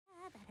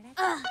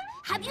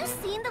have you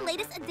seen the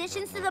latest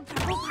additions to the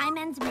Purple Pie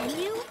Man's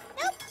menu?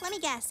 Nope, let me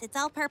guess. It's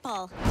all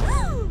purple.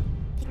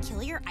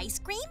 Peculiar ice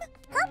cream?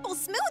 Purple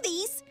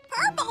smoothies?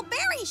 Purple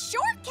berry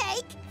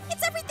shortcake?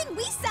 It's everything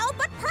we sell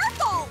but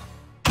purple!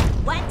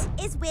 What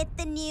is with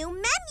the new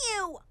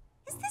menu?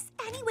 Is this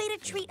any way to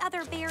treat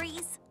other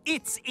berries?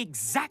 It's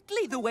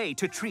exactly the way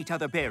to treat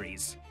other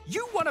berries.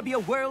 You want to be a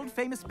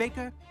world-famous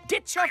baker?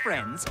 Ditch your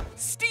friends,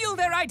 steal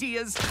their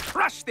ideas,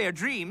 crush their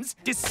dreams,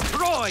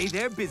 destroy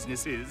their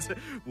businesses.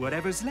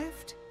 Whatever's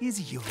left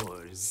is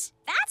yours.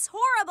 That's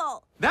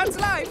horrible! That's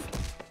life.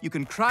 You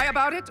can cry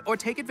about it or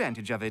take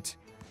advantage of it.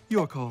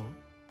 Your call.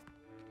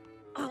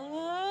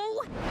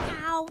 Oh,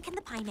 how can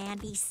the Pie Man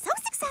be so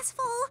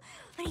successful,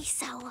 but he's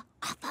so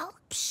awful?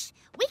 Psh,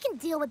 we can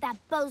deal with that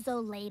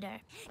bozo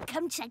later.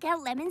 Come check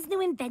out Lemon's new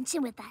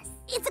invention with us.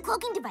 It's a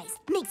cloaking device.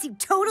 Makes you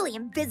totally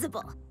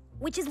invisible.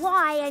 Which is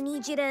why I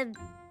need you to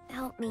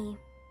help me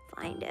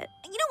find it.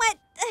 You know what?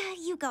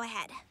 You go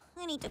ahead.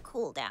 I need to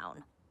cool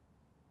down.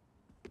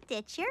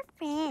 Ditch your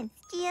friends,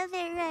 steal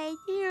their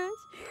ideas,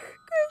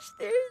 crush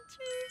their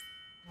dreams.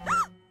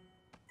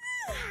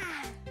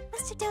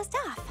 Must have dozed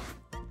off.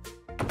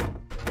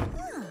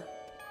 Huh.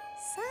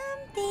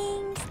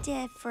 Something's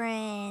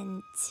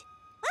different.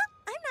 Well,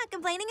 I'm not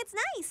complaining. It's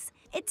nice.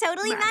 It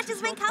totally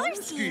matches my color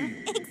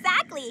scheme.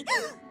 Exactly.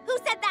 Who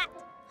said that?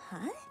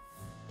 Huh?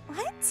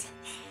 What?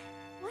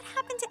 What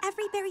happened to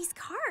Everyberry's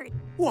card?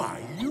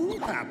 Why, you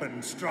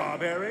happened,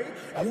 Strawberry.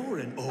 You're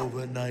an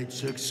overnight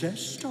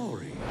success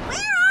story. Where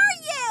are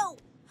you?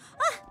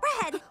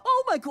 Bread.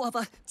 Oh, my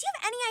guava. Do you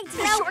have any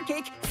idea?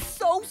 Shortcake,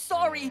 so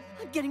sorry.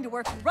 I'm getting to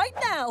work right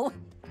now.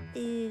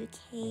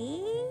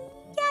 Okay.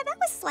 Yeah, that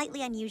was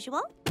slightly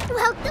unusual.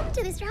 Welcome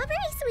to the Strawberry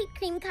Sweet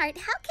Cream Cart.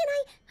 How can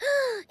I...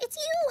 It's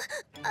you.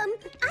 I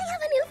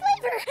have a new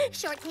flavor.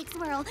 Shortcake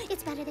swirl.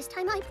 It's better this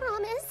time, I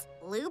promise.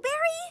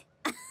 Blueberry?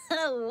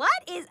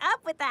 What is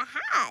up with the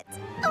hat?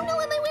 Oh no,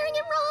 am I wearing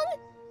it wrong?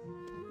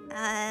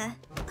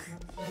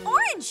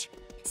 Orange!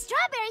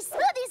 Strawberry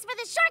smoothies for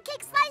the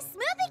Shortcake Slice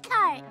Smoothie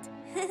Cart!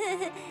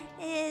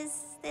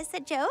 Is this a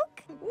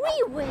joke?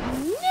 We would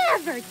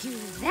never do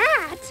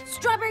that!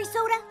 Strawberry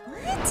soda?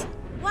 What?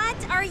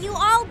 What are you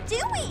all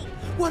doing?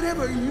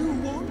 Whatever you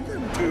want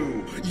them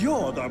to.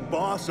 You're the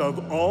boss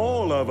of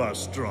all of us,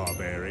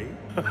 Strawberry.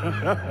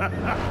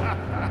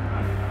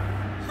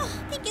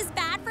 Think is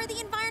bad for the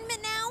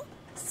environment now?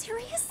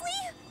 Seriously?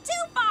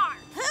 Too far!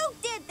 Who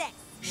did this?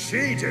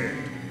 She did.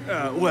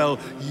 Well,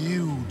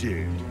 you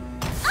did.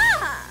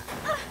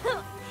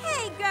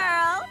 Hey,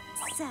 girl.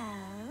 So,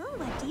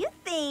 what do you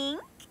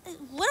think?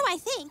 What do I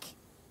think?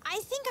 I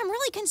think I'm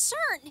really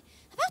concerned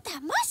about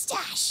that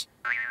mustache.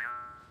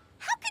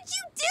 How could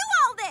you do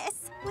all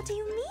this? What do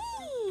you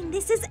mean?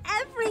 This is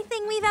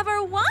everything we've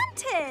ever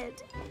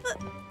wanted.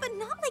 But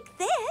not like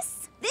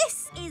this.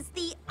 This is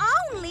the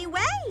only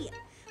way.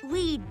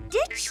 We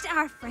ditched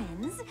our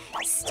friends,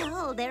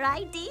 stole their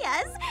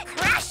ideas,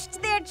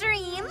 crushed their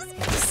dreams,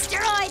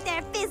 destroyed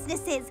their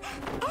businesses.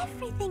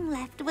 Everything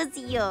left was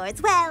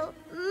yours. Well,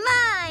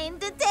 mine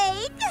to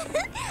take.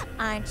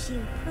 Aren't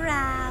you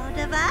proud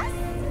of us?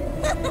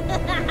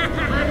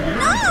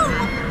 No!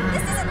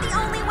 This isn't the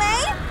only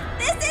way.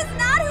 This is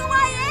not who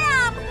I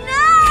am.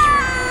 No!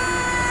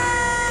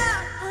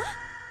 Huh?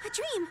 A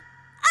dream.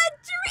 A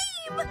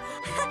dream!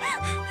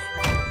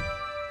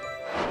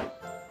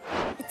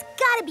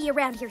 Gotta be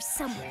around here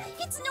somewhere.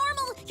 It's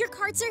normal. Your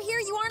carts are here.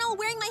 You aren't all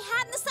wearing my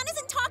hat, and the sun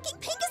isn't talking.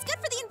 Pink is good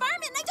for the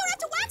environment, and I don't have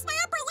to wax my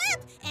upper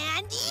lip.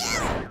 And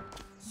you!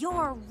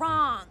 You're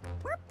wrong.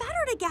 We're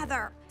better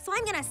together. So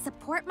I'm gonna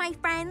support my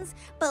friends,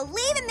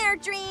 believe in their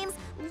dreams,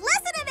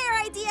 listen to their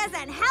ideas,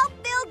 and help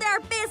build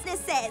their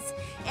businesses.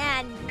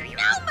 And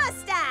no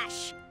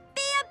mustache.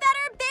 Be a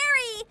better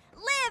berry.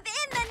 Live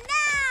in the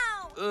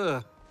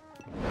now.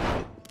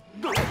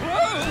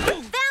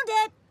 Found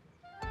it.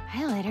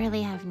 I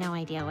literally have no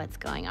idea what's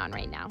going on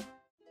right now.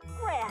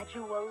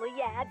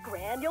 Gradually add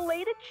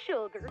granulated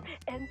sugar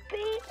and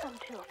beat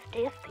until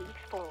stiff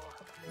peaks form.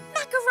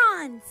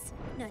 Macarons!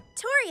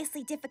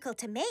 Notoriously difficult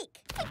to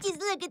make. Just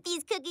look at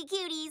these cookie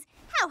cuties.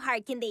 How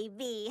hard can they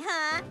be,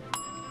 huh?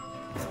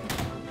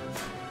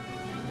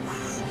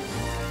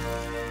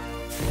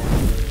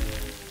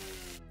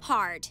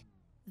 Hard.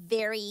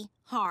 Very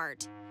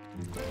hard.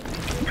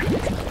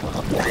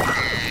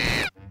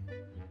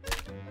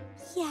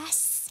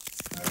 Yes.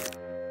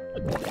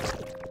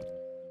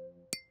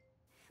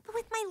 But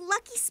with my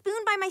lucky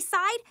spoon by my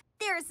side,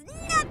 there's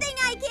nothing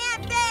I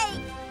can't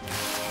bake!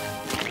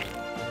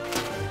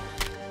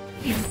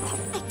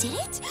 I did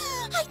it!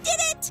 I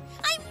did it!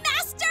 I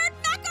mastered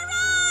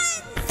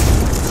macarons!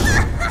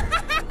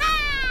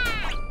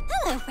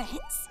 Hello,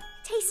 friends.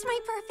 Taste my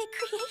perfect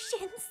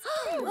creations.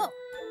 Whoa.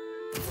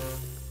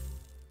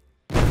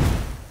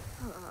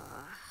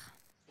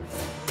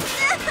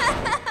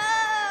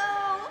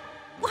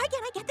 Why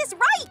can't I get this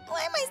right?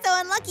 Why am I so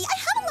unlucky? I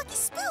have a lucky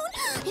spoon.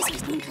 Is my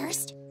spoon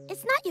cursed?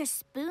 It's not your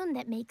spoon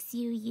that makes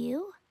you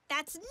you.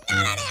 That's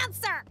not an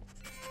answer!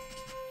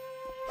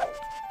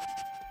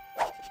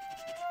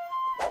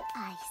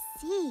 I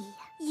see.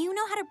 You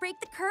know how to break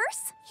the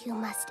curse? You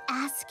must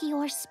ask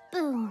your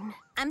spoon.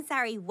 I'm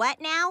sorry,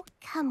 what now?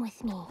 Come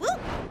with me. Ooh.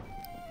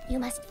 You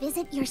must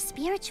visit your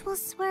spiritual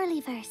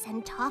swirlyverse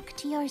and talk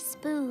to your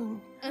spoon.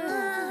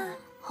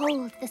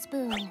 Hold the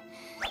spoon.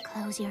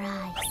 Close your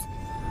eyes.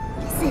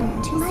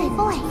 Listen to my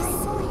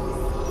voice.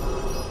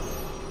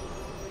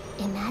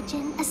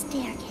 Imagine a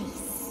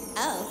staircase.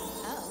 Oh.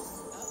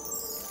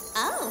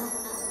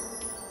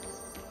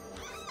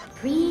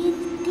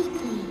 Breathe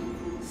deeply.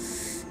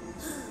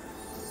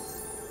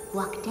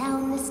 Walk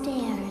down the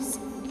stairs.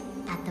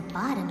 At the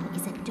bottom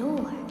is a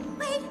door.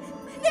 Wait,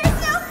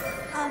 there's no...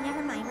 Oh,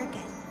 never mind, we're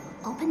good.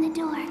 Open the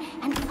door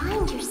and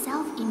find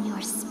yourself in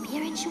your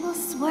spiritual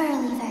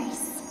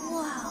swirlyverse.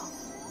 Whoa.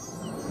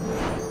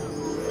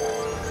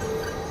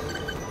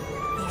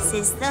 This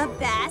is the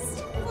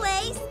best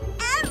place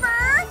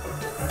ever!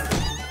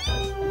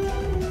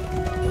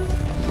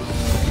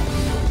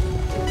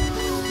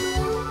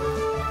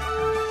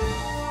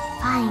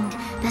 Find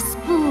the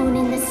spoon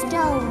in the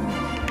stone.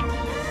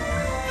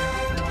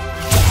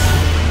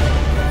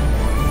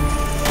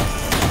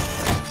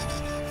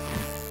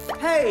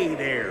 Hey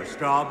there,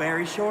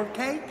 Strawberry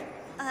Shortcake.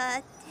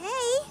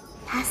 Hey?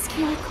 Ask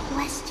your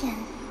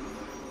question.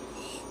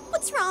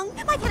 What's wrong?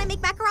 Why can't I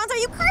make macarons? Are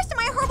you cursed? Am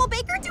I a horrible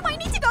baker? Do I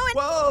need to go and...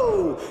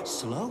 Whoa,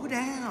 slow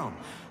down.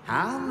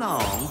 How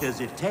long does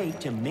it take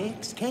to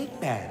mix cake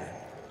batter?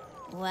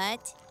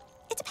 What?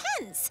 It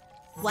depends.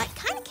 What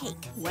kind of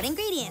cake? What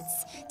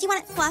ingredients? Do you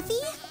want it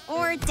fluffy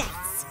or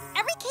dense?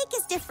 Every cake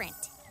is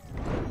different.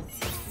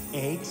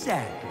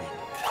 Exactly.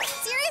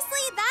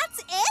 Seriously, that's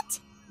it?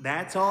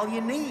 That's all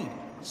you need.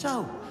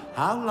 So,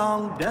 how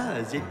long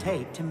does it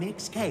take to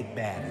mix cake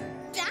batter?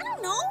 I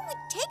don't know. It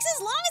takes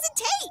as long as it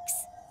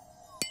takes.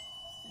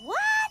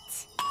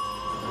 What?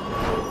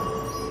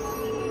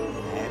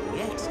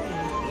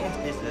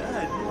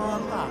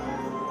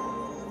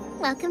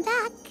 Welcome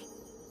back.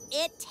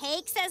 It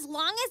takes as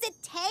long as it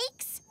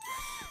takes?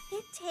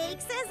 It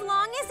takes as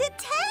long as it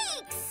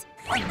takes.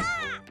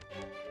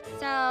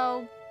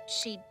 So,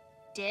 she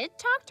did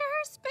talk to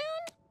her spoon?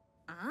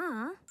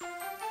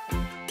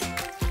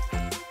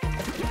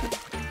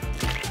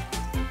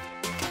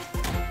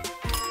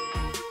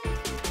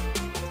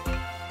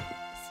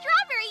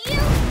 Strawberry,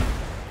 you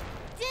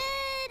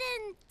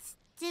didn't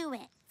do it.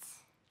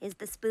 Is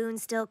the spoon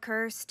still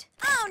cursed?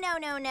 Oh, no.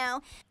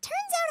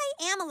 Turns out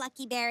I am a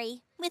lucky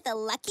berry with a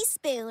lucky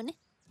spoon.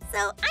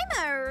 So I'm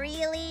a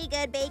really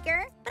good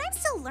baker, but I'm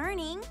still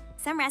learning.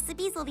 Some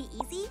recipes will be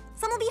easy,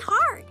 some will be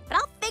hard, but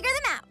I'll figure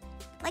them out.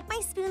 Like my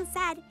spoon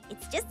said,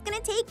 it's just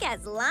gonna take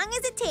as long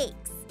as it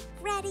takes.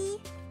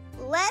 Ready?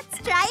 Let's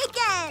try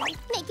again.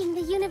 Making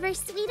the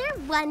universe sweeter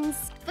one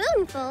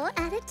spoonful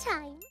at a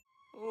time.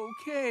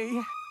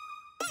 Okay.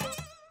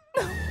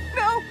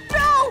 No!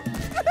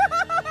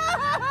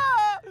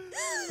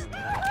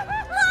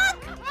 Look!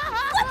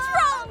 What's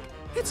wrong?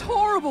 It's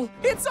horrible!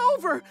 It's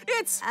over!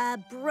 It's... A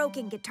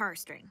broken guitar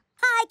string.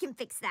 I can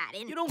fix that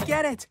in You don't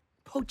get it!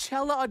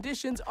 Coachella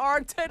auditions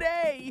are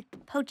today!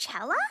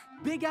 Coachella?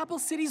 Big Apple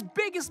City's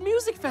biggest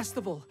music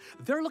festival.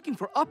 They're looking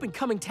for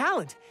up-and-coming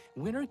talent.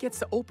 Winner gets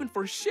to open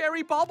for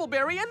Sherry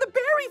Bobbleberry and the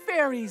Berry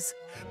Fairies.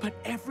 But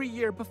every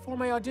year before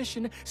my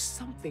audition,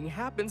 something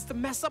happens to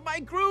mess up my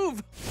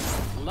groove.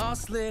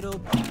 Lost little...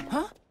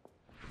 Huh?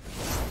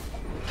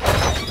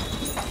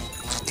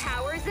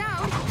 Power's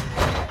out.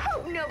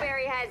 Hope no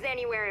berry has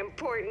anywhere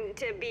important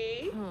to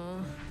be.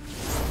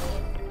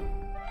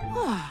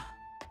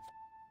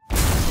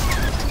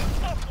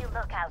 If you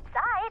look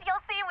outside,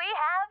 you'll see we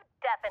have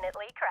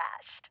definitely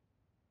crashed.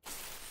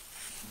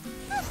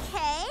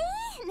 Okay.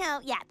 No,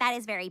 yeah, that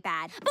is very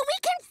bad. But we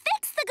can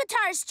fix the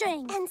guitar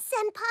string. And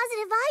send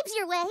positive vibes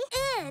your way.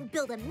 And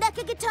build a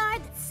mecha guitar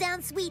that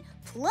sounds sweet,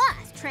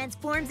 plus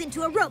transforms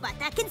into a robot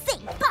that can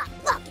sing, pop,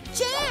 lock, and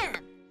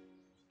jam.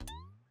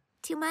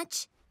 Too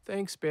much?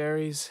 Thanks,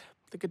 Berries.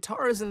 The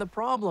guitar isn't the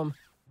problem.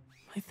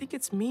 I think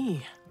it's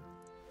me.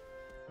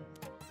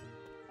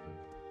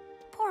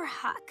 Poor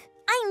Huck.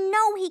 I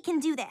know he can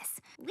do this.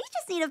 We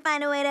just need to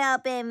find a way to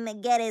help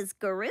him get his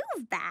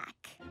groove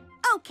back.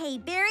 Okay,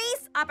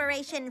 berries,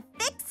 Operation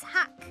Fix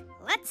Huck.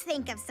 Let's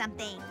think of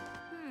something.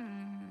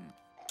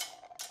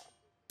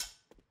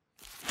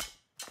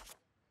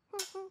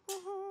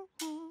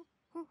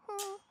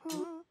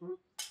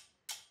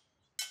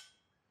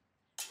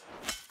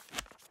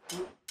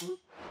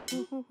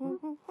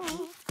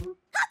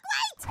 Huck,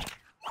 wait!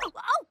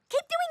 Oh,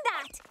 keep doing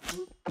that.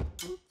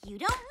 You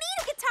don't need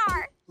a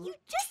guitar. You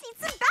just need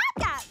some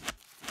backup.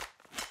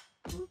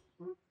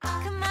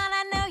 Come on,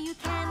 I know you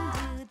can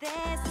do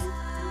this.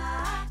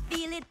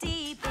 Feel it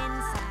deep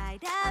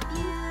inside of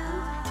you.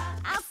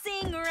 I'll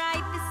sing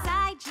right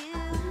beside you.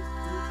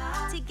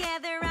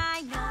 Together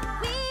I know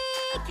we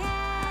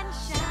can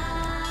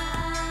shine.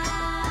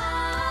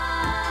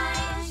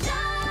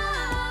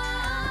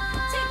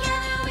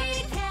 Together we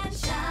can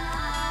shine.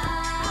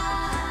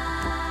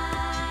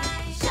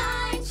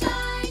 Shine.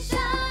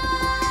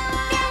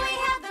 Yeah, we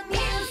have the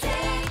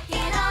music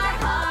in our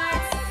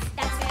hearts.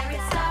 That's where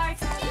it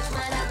starts. Each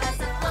one of us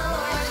a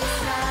floor. We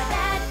saw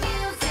that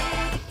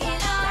music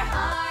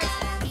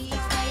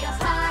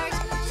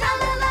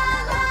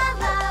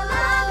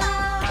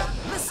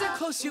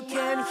Yes, you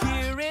can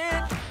hear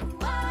it.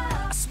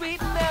 A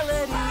sweet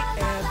melody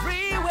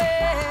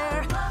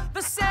everywhere.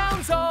 The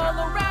sounds all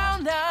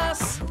around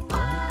us.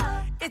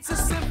 It's a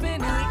symphony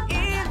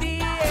in the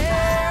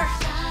air.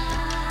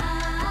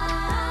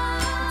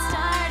 What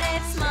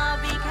started small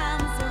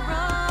becomes a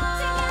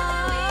roar.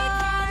 Together we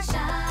can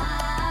shine.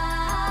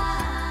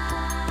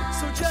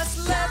 So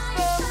just let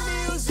the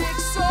music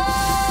soar.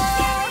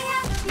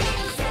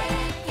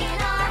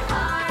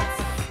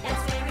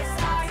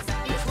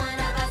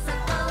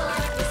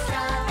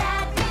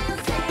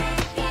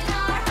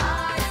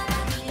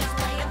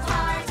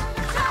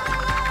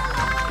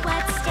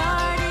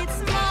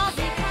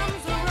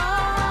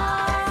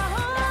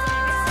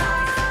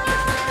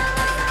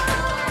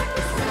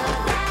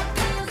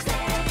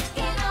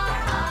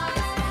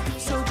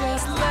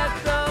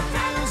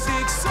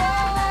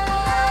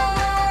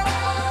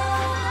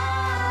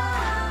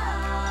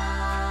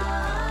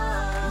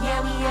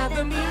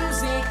 The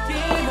music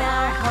in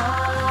our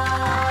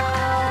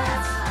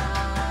hearts.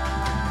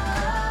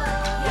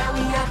 Yeah, we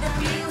have the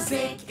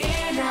music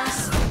in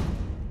us.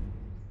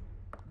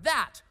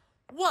 That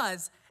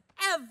was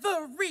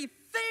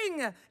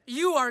everything.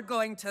 You are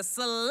going to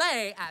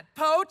slay at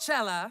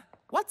Coachella.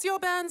 What's your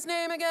band's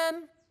name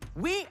again?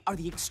 We are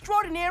the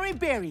Extraordinary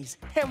Berries,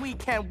 and we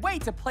can't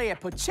wait to play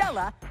at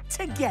Coachella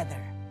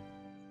together.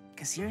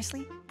 Because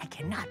seriously, I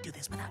cannot do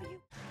this without you.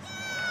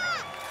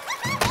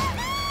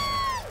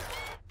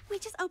 We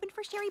just opened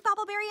for Sherry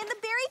Bobbleberry and the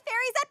Berry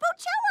Fairies at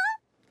Coachella.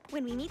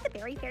 When we meet the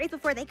Berry Fairies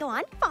before they go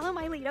on, follow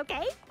my lead,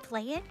 okay?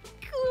 Play it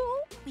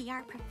cool. We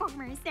are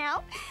performers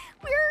now.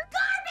 We're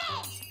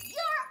garbage!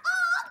 You're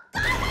all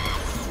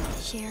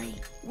garbage! Sherry,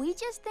 we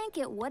just think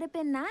it would have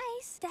been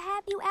nice to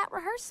have you at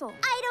rehearsal.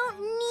 I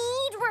don't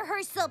need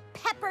rehearsal,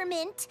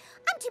 Peppermint.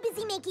 I'm too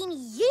busy making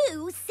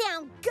you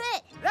sound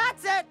good.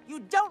 That's it. You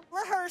don't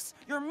rehearse.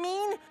 You're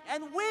mean,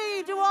 and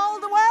we do all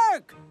the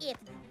work. If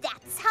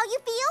that's how you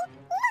feel,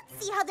 let's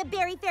see how the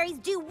Berry Fairies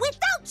do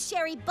without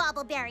Sherry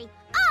Bobbleberry.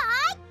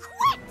 I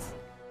quit!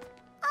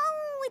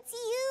 Oh, it's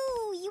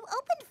you. You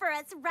opened for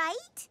us,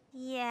 right?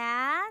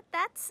 Yeah,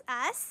 that's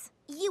us.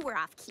 You were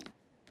off key.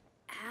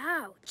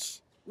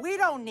 Ouch. We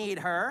don't need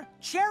her.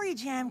 Cherry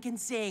Jam can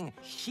sing.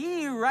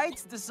 She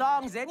writes the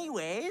songs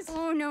anyways.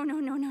 Oh, no.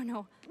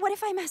 What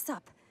if I mess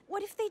up?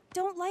 What if they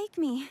don't like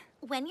me?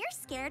 When you're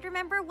scared,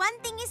 remember one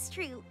thing is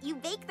true. You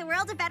make the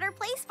world a better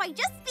place by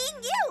just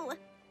being you.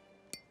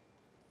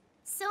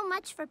 So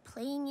much for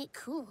playing it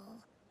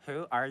cool.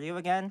 Who are you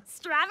again?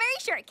 Strawberry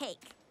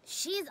Shortcake.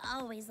 She's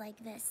always like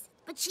this,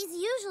 but she's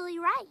usually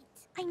right.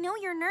 I know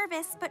you're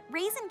nervous, but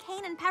Raisin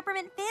Cane and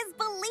Peppermint Fizz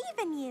believe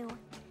in you.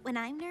 When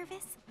I'm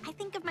nervous, I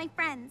think of my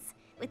friends.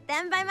 With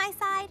them by my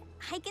side,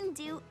 I can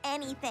do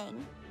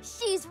anything.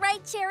 She's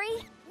right,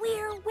 Cherry.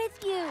 We're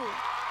with you.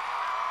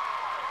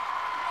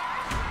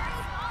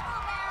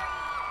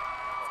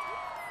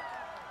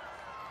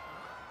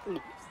 Who's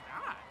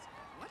that?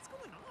 What's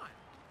going on?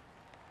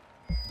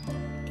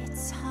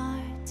 It's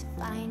hard to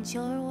find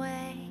your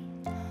way,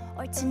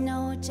 or to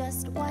know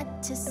just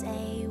what to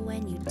say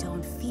when you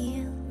don't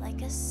feel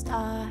like a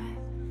star.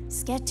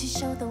 Scared to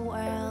show the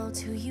world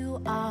who you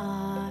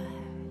are.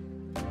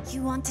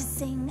 You want to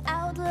sing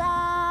out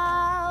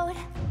loud,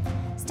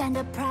 stand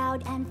up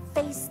proud and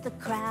face the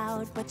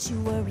crowd, but you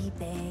worry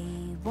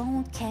they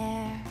won't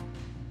care.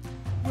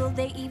 Will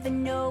they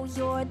even know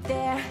you're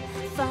there?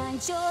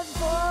 Find your voice.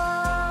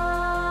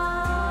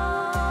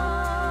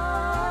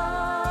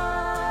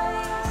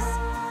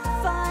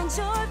 Find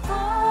your voice.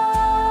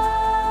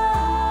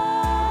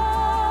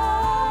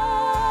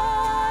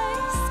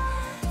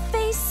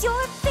 Face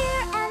your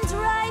fear and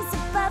rise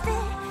above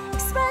it.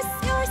 Express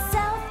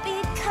yourself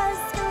because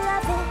you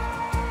love it.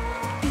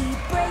 Be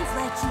brave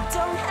like you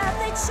don't have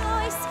the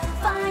choice.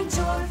 Find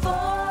your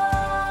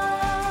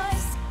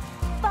voice.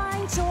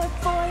 Find your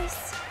voice.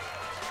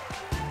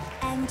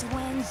 And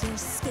when you're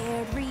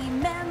scared,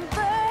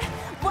 remember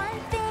one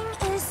thing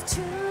is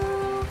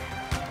true.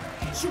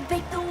 You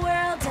make the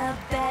world a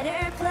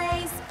better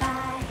place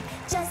by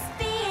just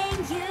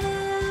being you.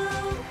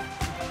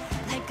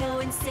 Let go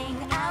and sing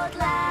out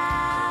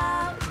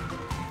loud.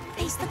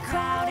 Face the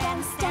crowd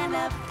and stand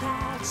up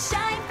proud.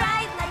 Shine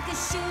bright like a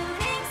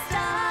shooting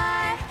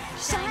star.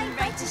 Shine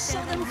bright to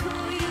show them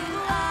who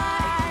you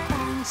are.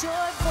 Find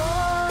your voice.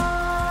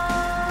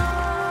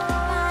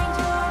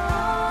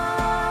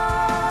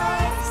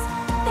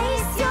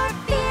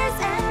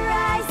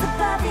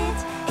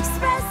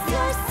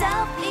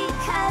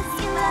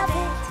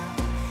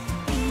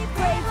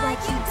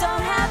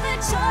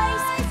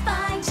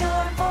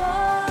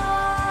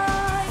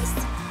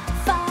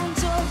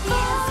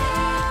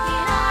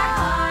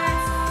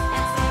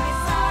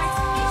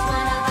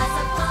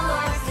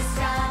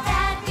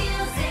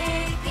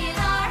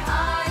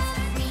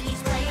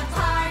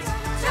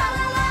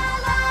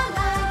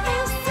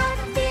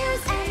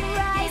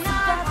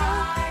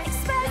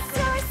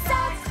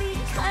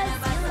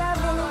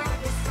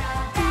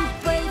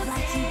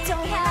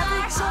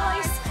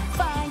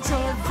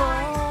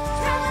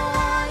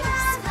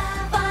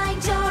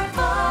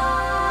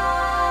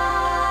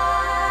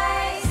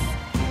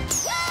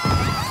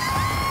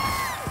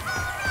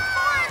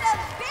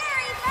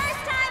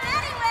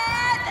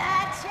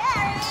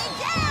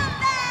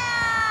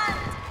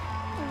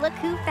 look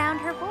who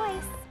found her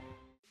voice.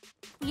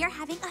 We are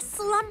having a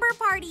slumber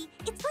party.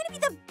 It's going to be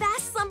the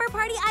best slumber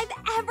party I've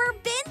ever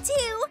been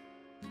to.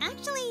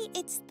 Actually,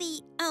 it's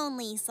the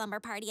only slumber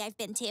party I've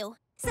been to.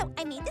 So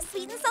I made the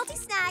sweet and salty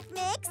snack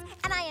mix,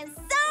 and I am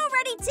so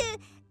ready to...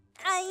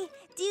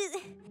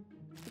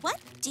 What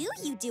do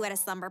you do at a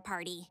slumber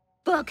party?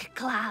 Book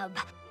club.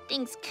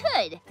 Things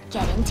could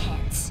get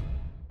intense.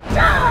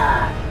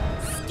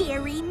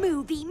 Scary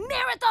movie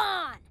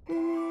marathon!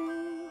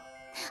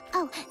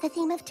 Oh, the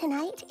theme of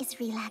tonight is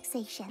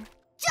relaxation.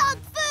 Junk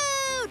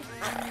food!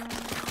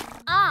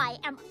 I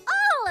am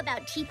all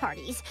about tea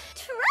parties.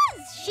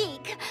 Très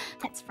chic.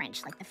 That's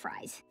French, like the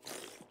fries.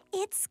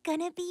 It's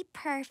gonna be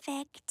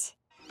perfect.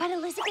 But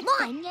Elizabeth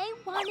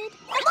Beignet wanted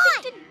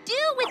nothing to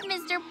do with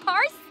Mr.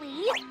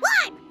 Parsley.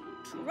 What?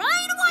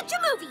 Trying to watch a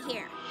movie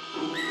here.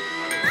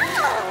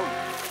 Oh!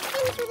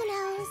 In through the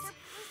nose,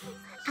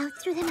 out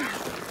through the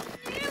mouth.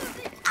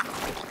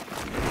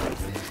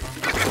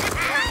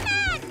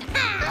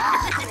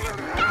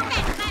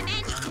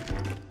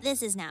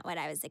 This is not what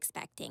I was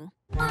expecting.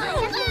 Mr.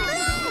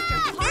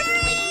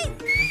 Parsley!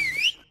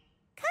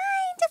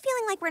 Kind of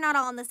feeling like we're not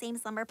all on the same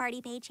slumber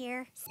party page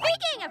here.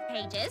 Speaking of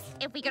pages,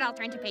 if we could all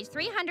turn to page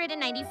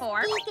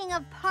 394. Speaking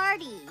of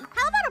party,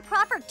 how about a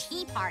proper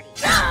tea party?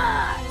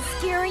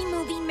 Scary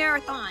movie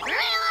marathon.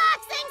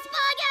 Relaxing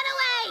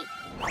getaway!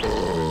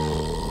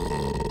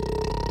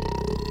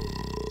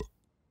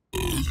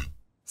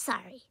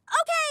 Sorry.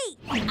 Okay,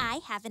 I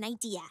have an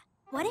idea.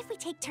 What if we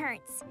take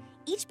turns?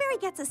 Each berry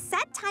gets a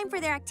set time for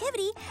their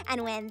activity,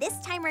 and when this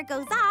timer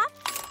goes off,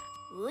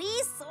 we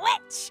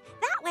switch.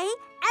 That way,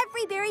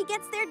 every berry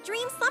gets their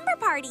dream slumber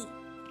party.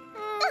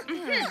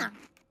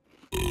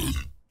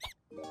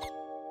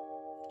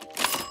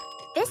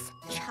 This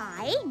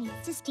chai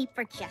needs to steep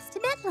for just a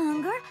bit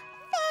longer.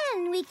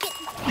 Then we can...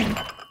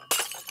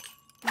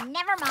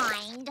 Never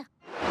mind.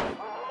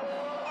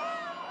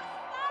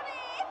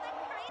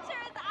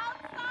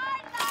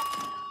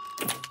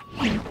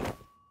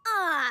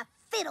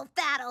 Fiddle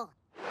faddle.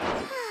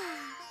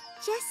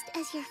 Just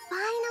as you're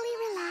finally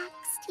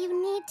relaxed, you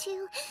need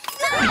to...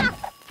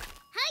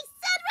 I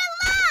said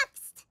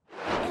relaxed!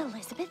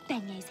 Elizabeth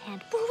Beignet's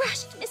hand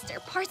brushed Mr.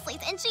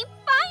 Parsley's, and she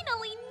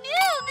finally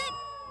knew that...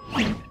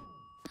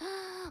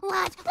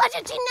 What? What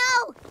did you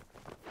know?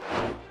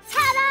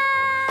 Ta-da!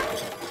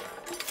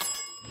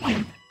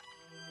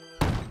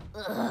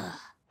 Ugh.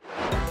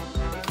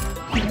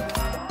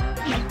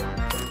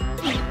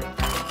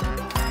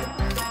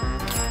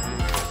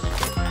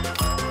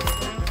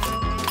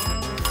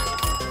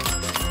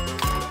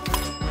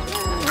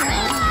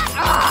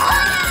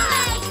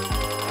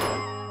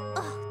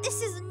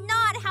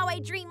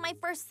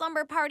 First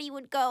slumber party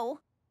would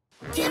go.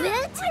 Did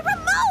it? My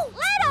remote!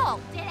 Little!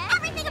 Did it?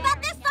 Everything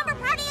about this slumber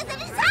party is a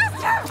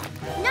disaster!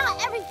 Not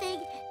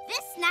everything.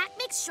 This snack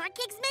mix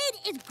Shortcake's made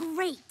is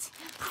great.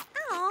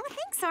 Oh,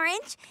 thanks,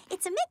 Orange.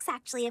 It's a mix,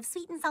 actually, of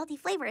sweet and salty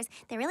flavors.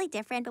 They're really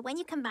different, but when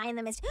you combine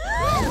them, it's...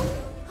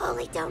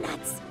 Holy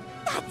donuts!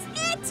 That's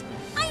it!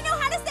 I know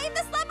how to save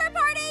the slumber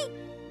party!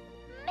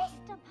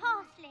 Mr.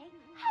 Parsley,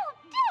 how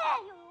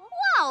dare you!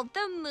 Wow,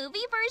 the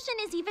movie version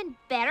is even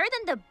better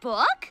than the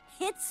book?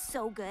 It's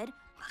so good.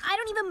 I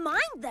don't even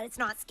mind that it's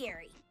not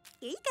scary.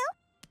 Here you go.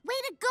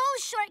 Way to go,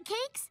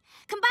 Shortcakes!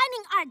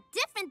 Combining our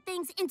different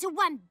things into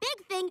one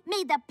big thing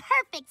made the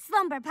perfect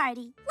slumber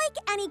party. Like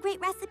any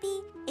great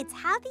recipe, it's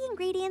how the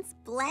ingredients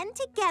blend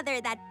together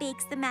that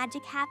makes the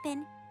magic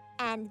happen.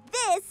 And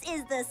this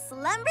is the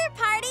slumber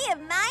party of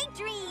my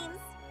dreams.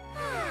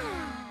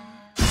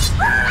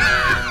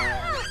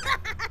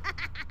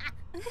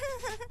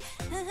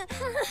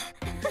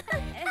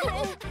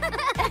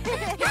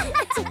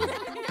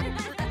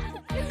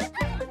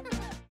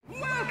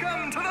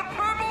 Welcome to the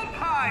Purple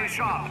Pie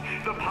Shop.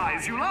 The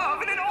pies you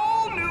love in an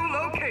all-new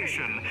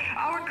location.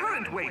 Our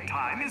current wait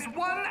time is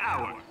 1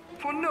 hour.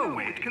 For no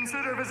wait,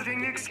 consider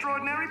visiting the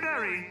Extraordinary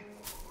Berry.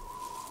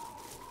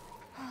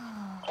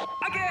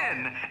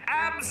 Again,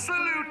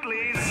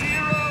 absolutely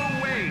zero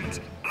wait.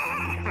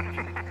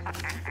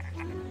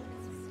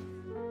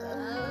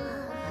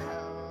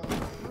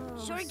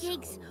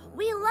 Shortcakes,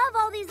 we love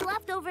all these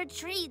leftover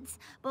treats,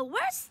 but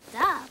we're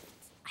stuffed.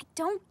 I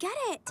don't get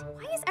it.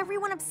 Why is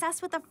everyone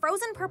obsessed with a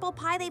frozen purple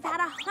pie they've had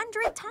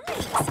 100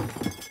 times?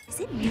 Is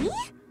it me?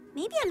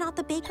 Maybe I'm not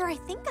the baker I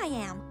think I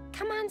am.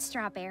 Come on,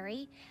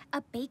 Strawberry.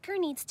 A baker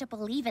needs to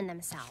believe in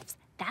themselves.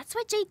 That's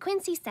what Jay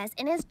Quincy says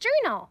in his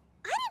journal.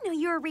 I didn't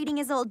know you were reading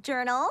his old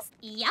journals.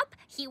 Yup,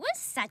 he was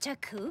such a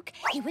kook.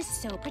 He was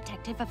so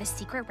protective of his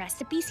secret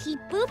recipes, he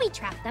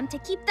booby-trapped them to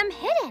keep them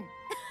hidden.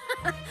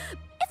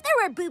 If there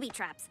were booby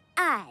traps,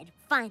 I'd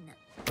find them.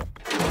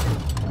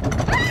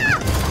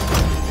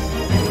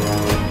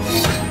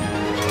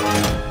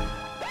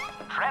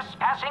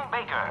 Trespassing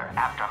baker,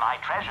 after my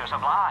treasures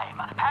of lime,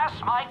 pass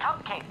my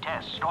cupcake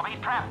test or be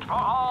trapped for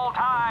all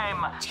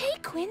time. Jay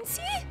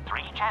Quincy?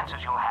 3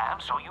 chances you'll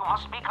have, so you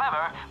must be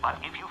clever. But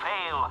if you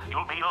fail,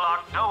 you'll be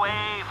locked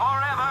away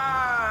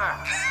forever.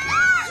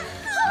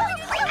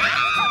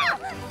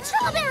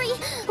 Strawberry!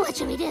 What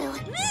should we do?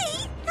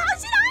 Me? How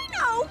should I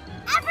know?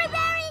 Every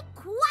berry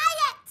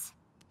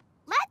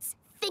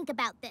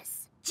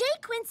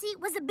Quincy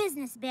was a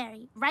business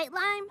berry, right,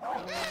 Lime?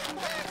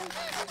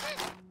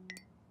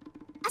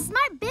 A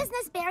smart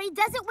business berry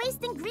doesn't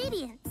waste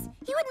ingredients.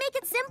 He would make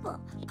it simple.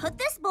 Put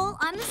this bowl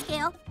on the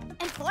scale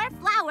and pour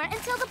flour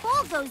until the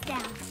bowl goes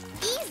down.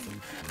 Easy.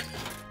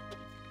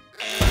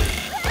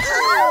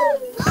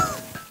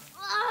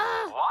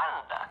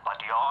 Wonder,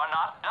 but you're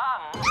not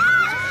done.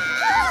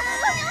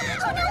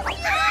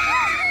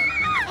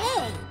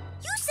 Hey,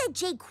 you said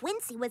Jay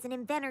Quincy was an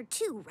inventor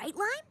too, right,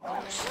 Lime?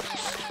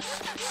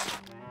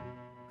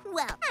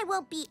 Well, I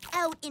won't be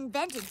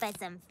out-invented by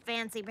some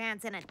fancy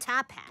pants and a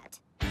top hat.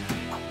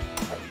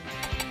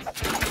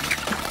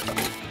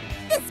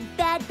 This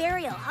bad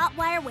berry will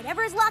hotwire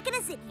whatever is locking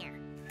us in here.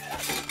 2,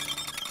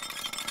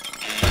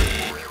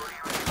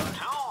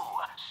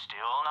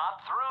 still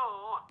not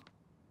through.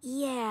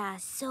 Yeah,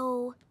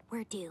 so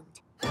we're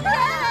doomed.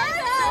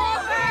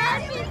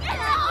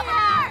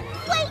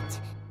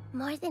 Wait!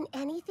 More than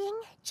anything,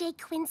 Jay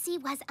Quincy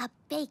was a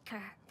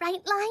baker,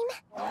 right, Lime?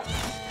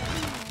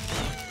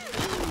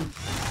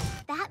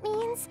 That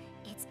means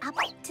it's up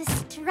to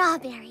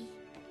Strawberry.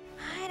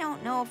 I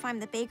don't know if I'm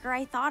the baker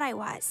I thought I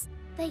was.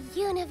 The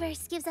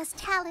universe gives us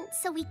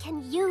talents so we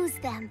can use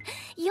them.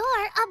 You're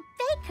a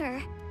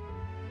baker.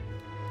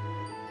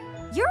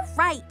 You're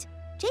right.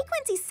 Jay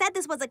Quincy said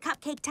this was a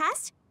cupcake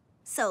test.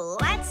 So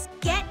let's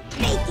get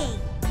baking.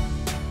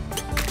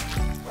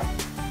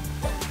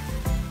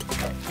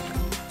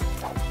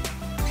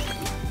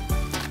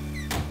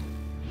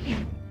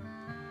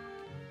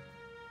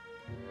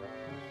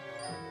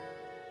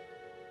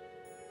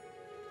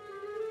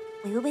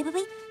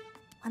 Wait.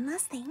 One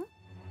last thing.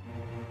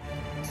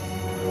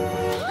 3,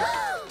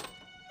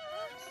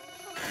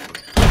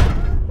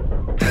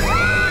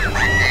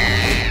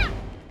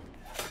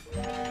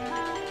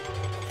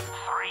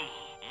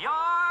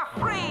 you're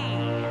free.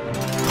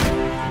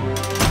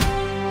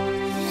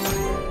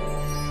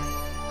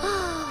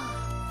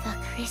 The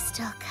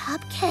Crystal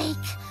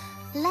Cupcake.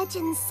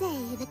 Legends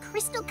say the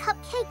Crystal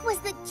Cupcake was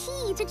the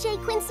key to Jay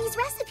Quincy's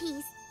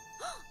recipes.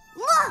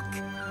 Look!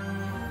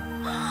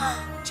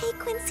 Jay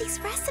Quincy's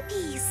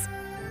recipes.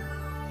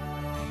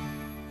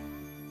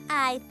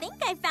 I think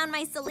I found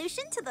my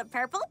solution to the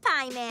Purple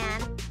Pie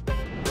Man.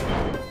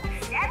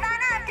 Step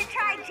on up to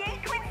try Jay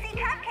Quincy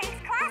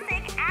Cupcake's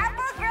classic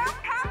Apple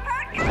Grove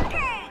Compote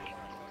Cupcake.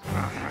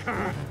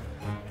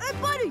 Hey,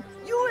 buddy,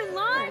 you in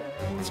line?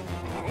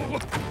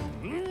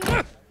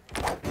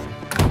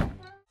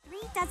 3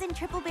 dozen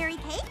triple berry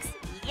cakes?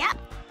 Yep,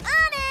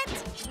 on it!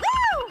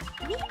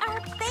 Woo! We are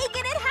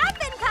baking it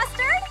happen,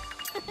 Custard!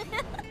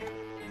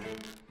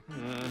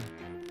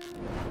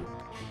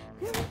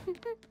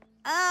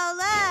 Oh,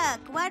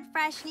 look! What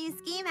fresh new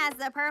scheme has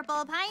the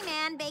Purple Pie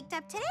Man baked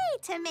up today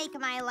to make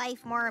my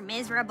life more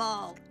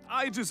miserable?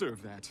 I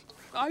deserve that.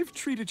 I've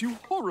treated you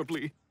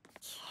horribly.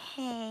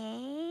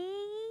 Okay.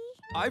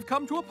 I've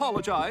come to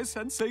apologize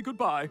and say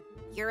goodbye.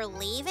 You're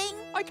leaving?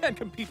 I can't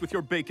compete with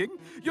your baking.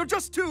 You're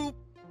just too...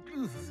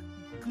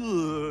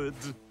 good.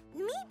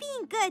 Me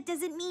being good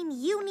doesn't mean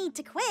you need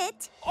to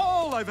quit.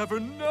 All I've ever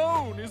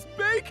known is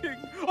baking.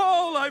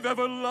 All I've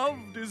ever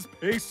loved is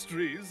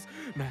pastries.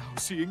 Now,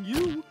 seeing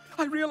you,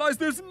 I realize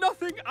there's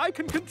nothing I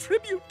can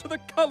contribute to the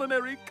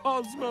culinary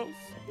cosmos.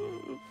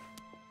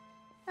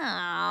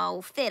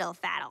 Oh, fiddle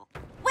faddle.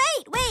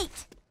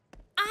 Wait!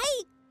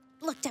 I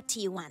looked up to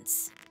you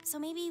once, so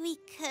maybe we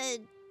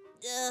could,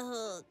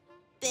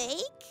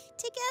 bake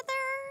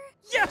together?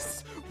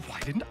 Yes! Why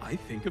didn't I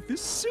think of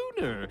this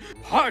sooner?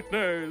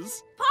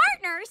 Partners!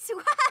 Partners?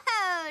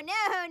 Whoa!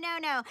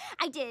 No.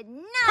 I did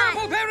not.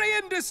 Purpleberry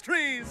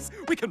Industries!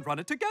 We can run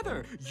it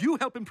together. You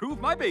help improve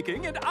my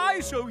baking, and I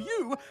show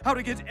you how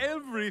to get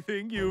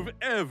everything you've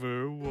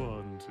ever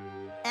wanted.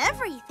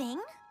 Everything?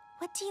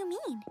 What do you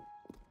mean?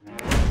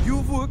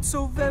 You've worked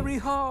so very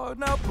hard,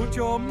 now put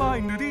your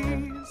mind at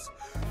ease.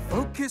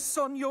 Focus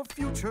on your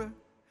future.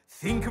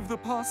 Think of the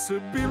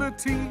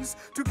possibilities.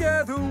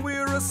 Together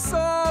we're a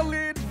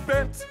solid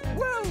bet.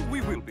 Well,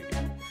 we will be.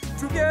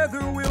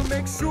 Together we'll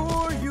make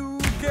sure you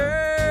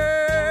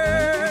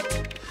get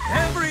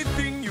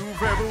everything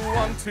you've ever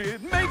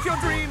wanted. Make your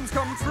dreams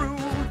come true.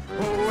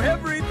 Oh,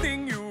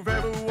 everything you've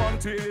ever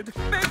wanted.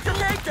 Make your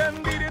cake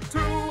and eat it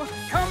too.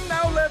 Come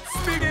now, let's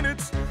begin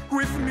it.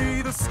 With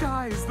me, the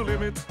sky's the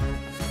limit.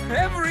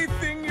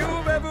 Everything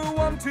you've ever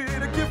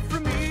wanted, a gift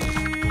from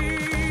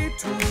me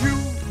to you.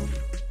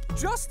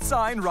 Just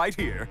sign right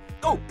here.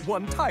 Oh,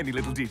 one tiny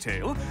little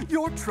detail.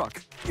 Your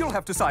truck. You'll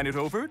have to sign it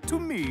over to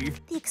me.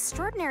 The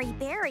Extraordinary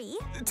Berry?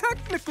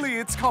 Technically,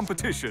 it's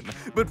competition,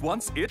 but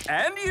once it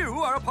and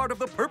you are a part of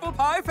the Purple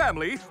Pie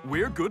family,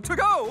 we're good to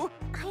go.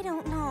 I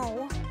don't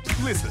know.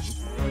 Listen,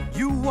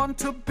 you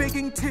want a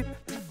baking tip?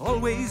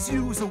 Always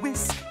use a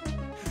whisk.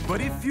 But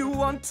if you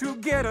want to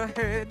get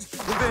ahead,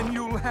 then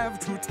you'll have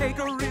to take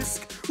a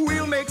risk.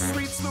 We'll make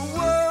sweets the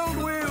world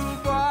will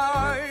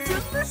buy.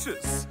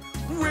 Delicious!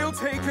 We'll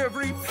take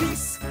every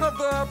piece of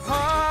the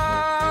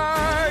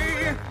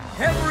pie.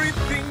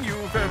 Everything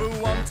you've ever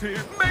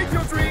wanted, make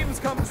your dreams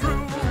come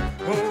true.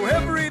 Oh,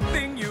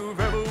 everything you've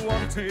ever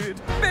wanted,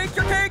 make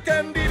your cake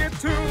and eat it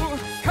too.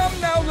 Come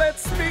now,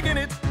 let's be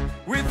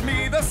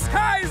The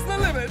sky's the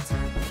limit.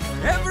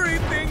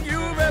 Everything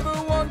you've ever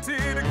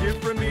wanted, a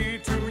gift from me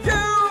to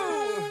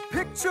you.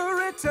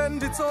 Picture it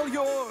and it's all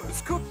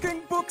yours.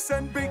 Cooking books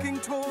and baking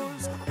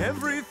tours.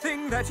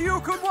 Everything that you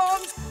could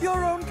want.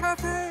 Your own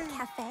cafe.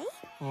 Cafe?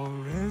 Or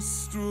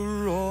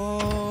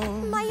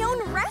restaurant. My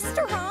own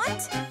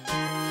restaurant?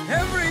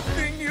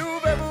 Everything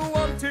you've ever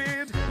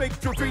wanted. Make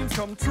your dreams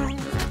come true.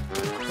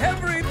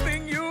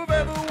 Everything you've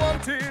ever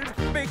wanted.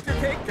 Bake your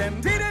cake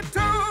and eat it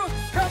too.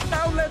 Come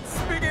now,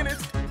 let's begin it.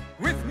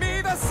 With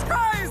me, the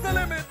sky's the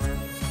limit.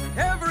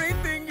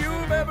 Everything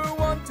you've ever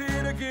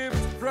wanted, a gift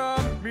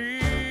from me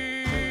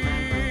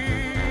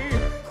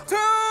to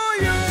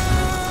you.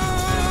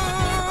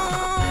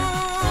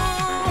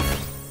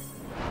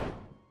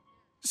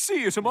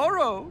 See you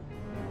tomorrow,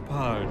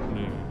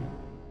 partner.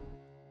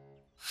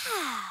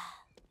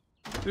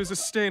 There's a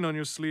stain on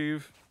your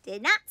sleeve.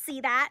 Did not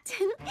see that.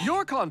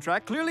 Your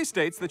contract clearly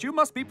states that you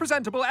must be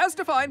presentable as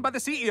defined by the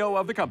CEO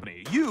of the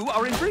company. You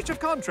are in breach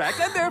of contract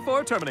and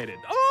therefore terminated.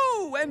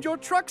 Oh, and your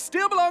truck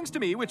still belongs to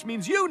me, which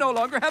means you no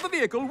longer have a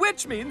vehicle,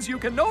 which means you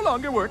can no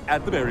longer work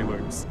at the Berry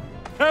Works.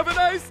 Have a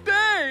nice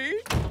day!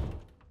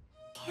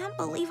 Can't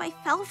believe I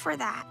fell for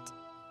that.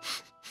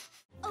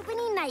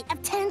 Opening night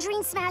of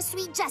Tangerine Smash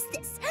Sweet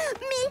Justice.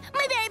 Me,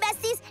 my berry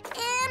besties,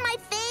 and my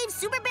fave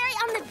Super Berry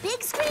on the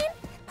big screen?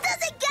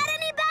 Does it get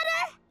any better?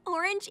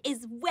 Orange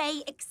is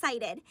way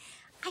excited.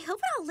 I hope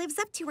it all lives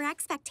up to her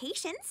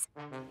expectations.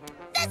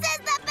 This is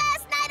the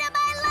best night of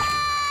my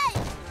life!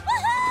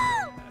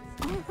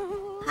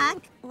 Woohoo!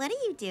 Huck, what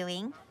are you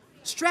doing?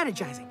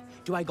 Strategizing.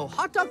 Do I go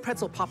hot dog,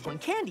 pretzel, popcorn,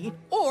 candy,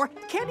 or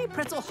candy,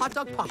 pretzel, hot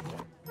dog,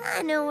 popcorn?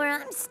 I know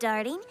where I'm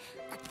starting.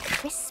 A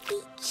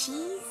crispy,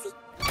 cheesy...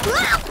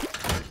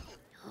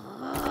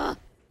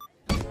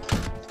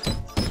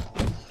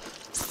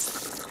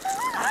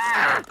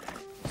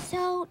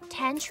 So,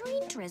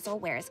 Tangerine Drizzle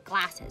wears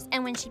glasses,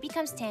 and when she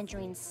becomes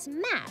Tangerine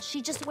Smash,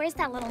 she just wears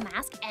that little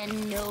mask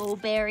and no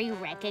berry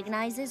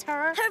recognizes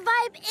her. Her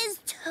vibe is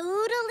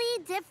totally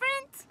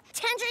different.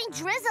 Tangerine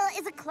Drizzle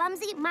is a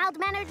clumsy,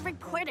 mild-mannered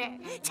reporter.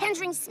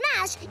 Tangerine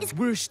Smash is...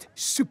 Worst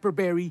Super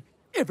Berry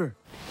ever.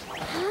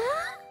 Huh?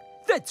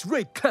 That's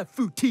right,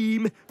 Clafouti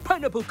team.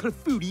 Pineapple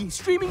Clafouti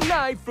streaming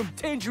live from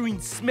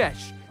Tangerine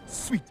Smash.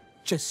 Sweet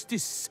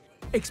Justice.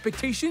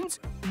 Expectations?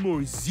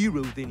 More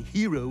zero than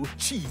hero.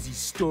 Cheesy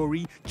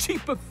story,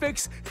 cheap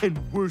effects, and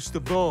worst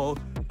of all,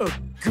 a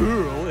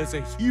girl as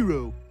a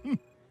hero.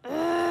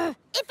 If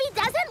he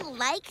doesn't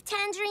like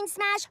Tangerine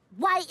Smash,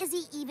 why is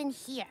he even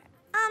here?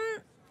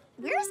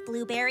 Where's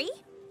Blueberry?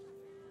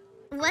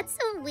 What's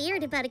so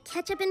weird about a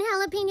ketchup and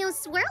jalapeno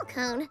swirl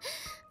cone?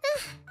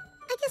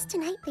 I guess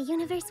tonight the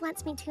universe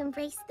wants me to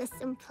embrace the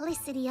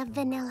simplicity of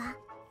vanilla.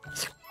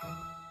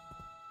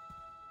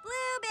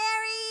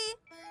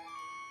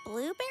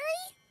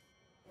 Blueberry?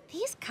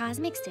 These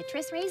cosmic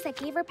citrus rays that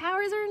gave her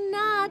powers are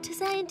not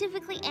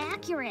scientifically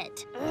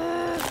accurate.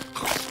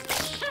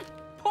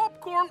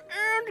 Popcorn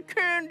and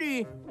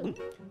candy.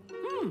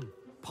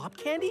 Pop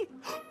candy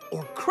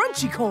or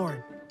crunchy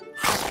corn?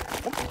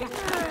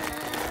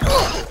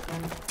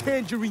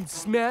 Tangerine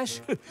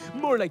Smash?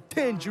 More like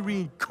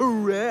Tangerine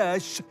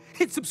Crash.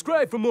 Hit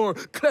subscribe for more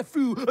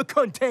Clafou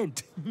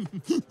content.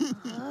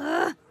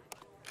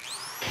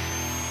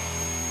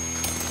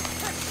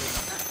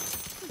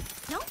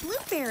 No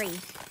Blueberry.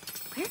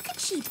 Where could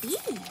she be?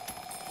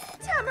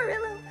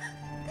 Tamarillo,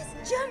 this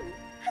journey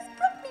has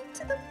brought me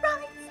to the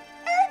ride's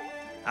end.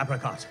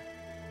 Apricot,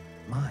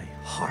 my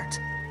heart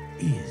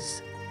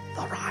is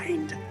the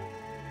ride.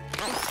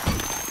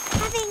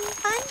 Having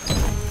fun?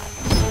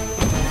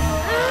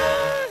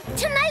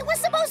 Tonight was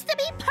supposed to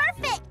be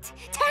perfect!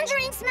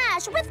 Tangerine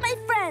Smash with my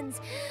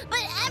friends,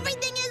 but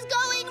everything is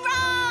going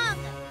wrong!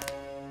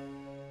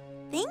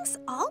 Things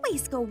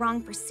always go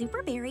wrong for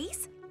Super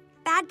Berries.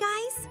 Bad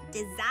guys,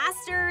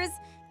 disasters.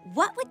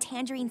 What would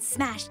Tangerine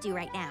Smash do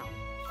right now?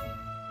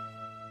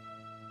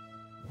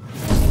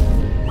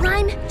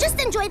 Lime, just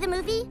enjoy the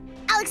movie.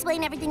 I'll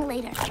explain everything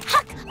later.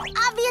 Huck,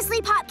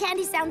 obviously pop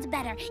candy sounds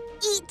better.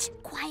 Eat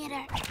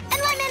quieter. And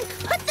Lemon,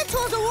 put the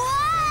tools away.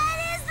 What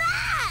is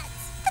that?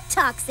 The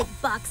Toxic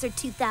Boxer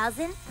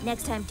 2000.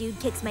 Next time dude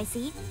kicks my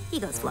seat, he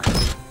goes flying.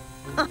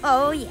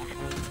 Oh, yeah.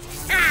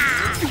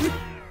 Ah!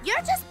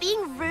 You're just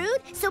being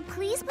rude, so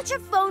please put your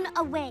phone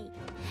away.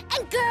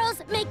 And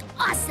girls make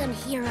awesome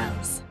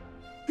heroes.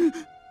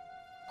 Yeah!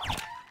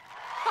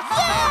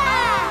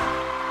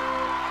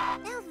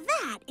 Now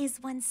that is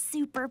one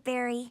Super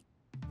Berry.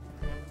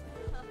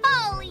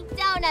 Holy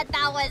donut,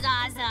 that was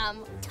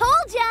awesome!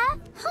 Told ya!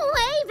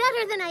 Way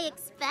better than I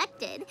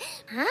expected.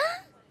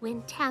 Huh?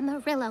 When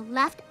Tamarillo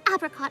left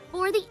Apricot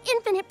for the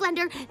Infinite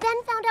Blender,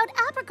 then found out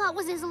Apricot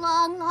was his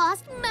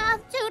long-lost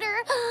math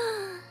tutor.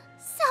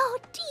 So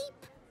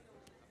deep.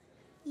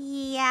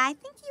 Yeah, I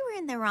think you were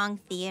in the wrong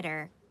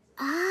theater.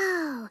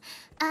 Oh,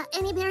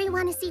 anybody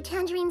want to see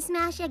Tangerine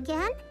Smash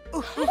again?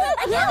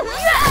 Yeah!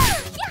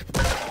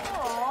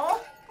 Aw,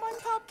 my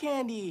pop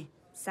candy.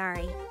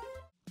 Sorry.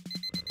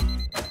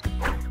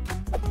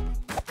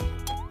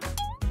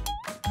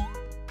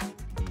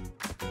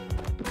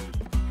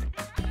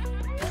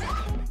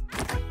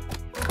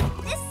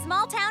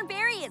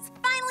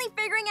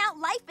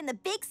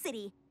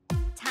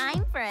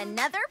 for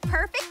another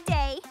perfect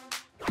day.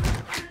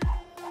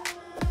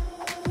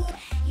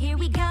 Here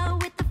we go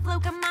with the flow,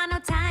 come on, no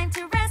time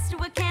to rest.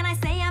 What can I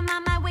say? I'm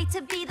on my way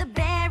to be the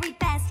very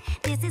best.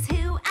 This is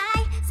who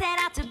I set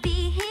out to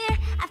be here.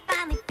 I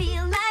finally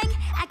feel like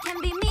I can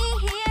be me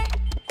here.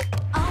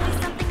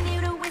 Always something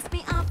new to whisk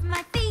me off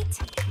my feet.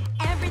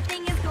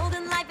 Everything is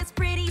golden, life is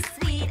pretty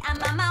sweet.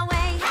 I'm on my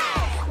way.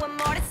 What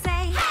more to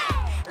say?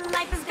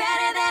 Life is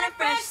better than a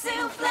fresh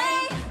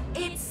souffle.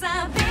 It's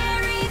a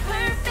very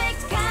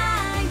perfect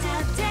kind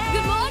of day.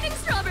 Good morning,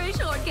 Strawberry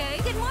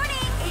Shortcake. Good morning.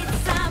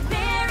 It's a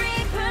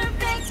very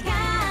perfect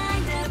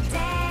kind of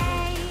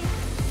day.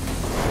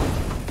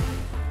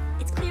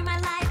 It's clear my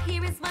life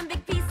here is one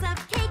big piece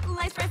of cake.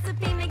 Life's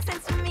recipe makes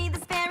sense to me.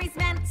 This berry's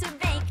meant to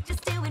bake.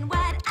 Just doing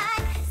what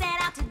I set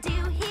out to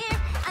do here.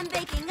 I'm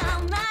baking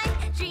all my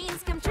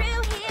dreams come true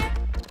here.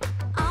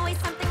 Always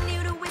something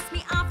new to whisk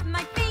me off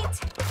my feet.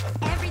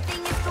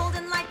 Everything is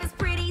golden, life is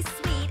pretty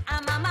sweet.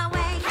 I'm on my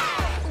way.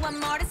 What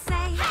more to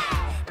say?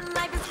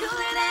 Life is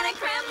cooler than a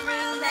creme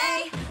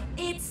brulee.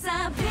 It's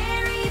a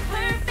very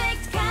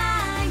perfect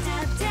kind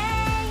of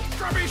day.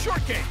 Strawberry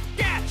Shortcake,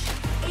 catch!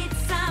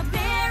 It's a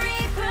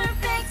very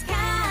perfect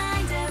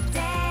kind of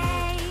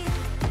day.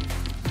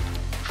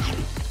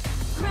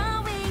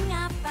 Growing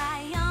up,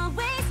 I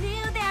always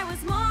knew there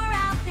was more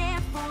out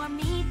there for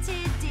me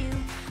to do.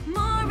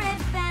 More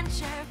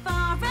adventure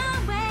far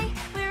away,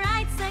 where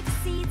I'd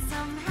succeed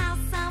somehow,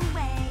 some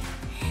way.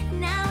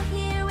 Now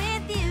here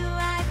with you,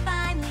 I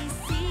finally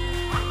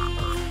see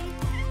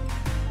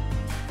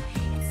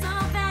it's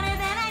all better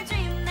than I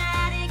dreamed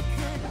that it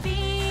could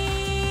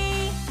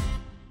be.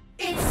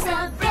 It's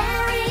a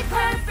very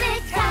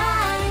perfect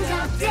kind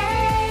of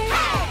day.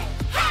 Hey,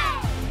 hey!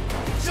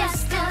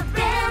 Just a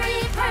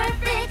very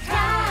perfect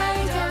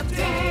kind of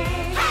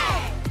day. Hey,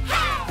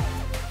 hey!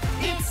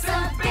 It's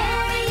a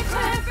very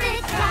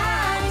perfect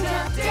kind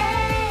of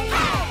day.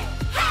 Hey,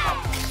 hey!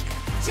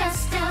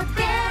 Just a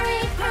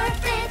very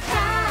perfect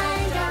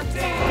kind of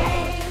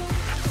day.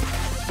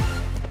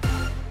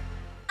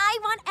 I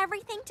want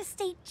everything to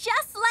stay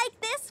just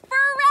like this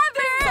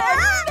forever.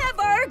 They're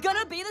never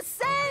gonna be the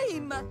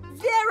same.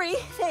 Very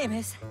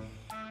famous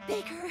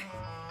baker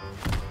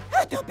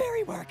at the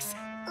Berry Works.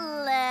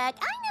 Look, I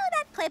know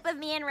that clip of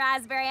me and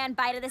Raspberry on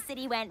Bite of the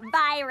City went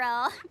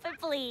viral. But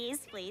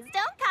please, please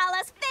don't call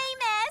us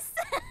famous.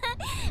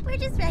 We're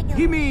just regular.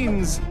 He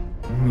means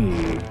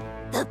me.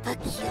 The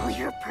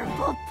peculiar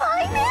purple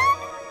pie man?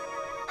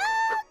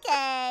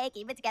 Okay,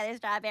 keep it together,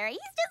 Strawberry. He's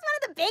just one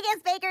of the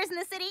biggest bakers in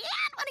the city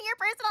and one of your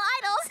personal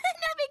idols.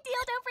 No big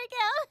deal, don't freak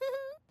out.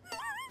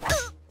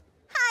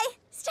 Hi,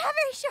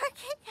 Strawberry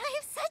Shortcake. I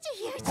have such a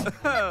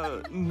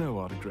huge... No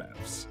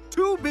autographs.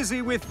 Too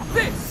busy with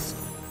this.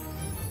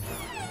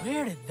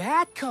 Where did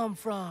that come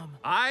from?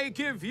 I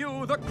give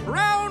you the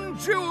crown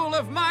jewel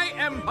of my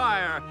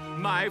empire,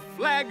 my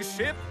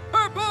flagship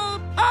Purple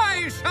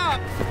Pie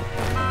Shop.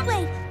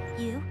 Wait,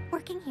 you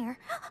working here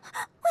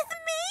with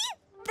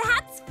me?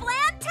 That's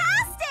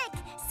fantastic!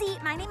 See,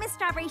 my name is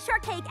Strawberry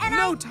Shortcake, and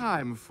No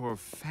time for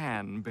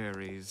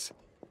fanberries.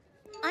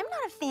 I'm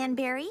not a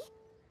fanberry.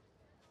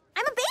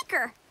 I'm a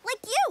baker,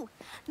 like you.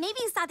 Maybe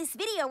you saw this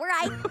video where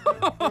I...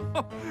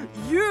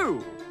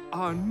 You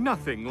are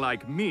nothing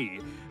like me.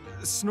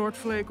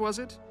 Snortflake, was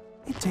it?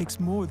 It takes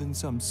more than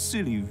some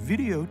silly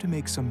video to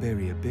make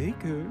somebody a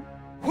baker.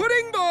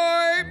 Pudding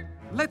boy!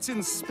 Let's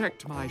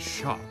inspect my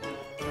shop.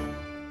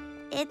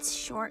 It's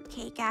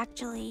Shortcake,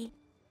 actually.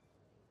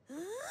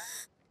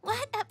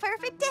 What a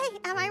perfect day,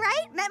 am I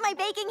right? Met my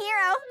baking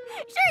hero.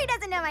 Sure, he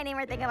doesn't know my name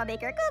or think I'm a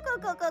baker. Cool,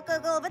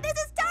 but this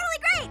is totally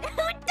great. Who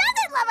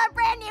doesn't love a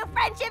brand new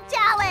friendship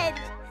challenge?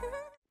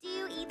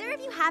 Do either of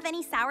you have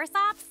any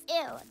soursops?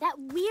 Ew, that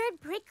weird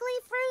prickly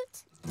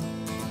fruit?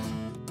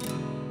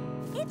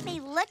 It may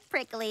look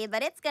prickly,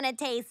 but it's gonna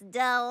taste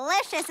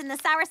delicious in the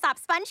soursop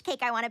sponge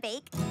cake I want to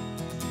bake.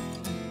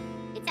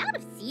 It's out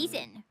of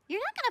season.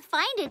 You're not gonna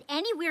find it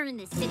anywhere in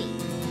the city.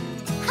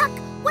 Huck,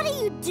 what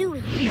are you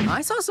doing?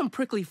 I saw some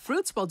prickly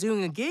fruits while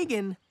doing a gig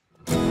in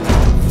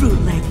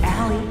Fruit Lake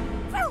Alley.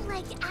 Fruit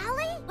Lake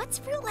Alley? What's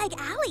Fruit Lake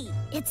Alley?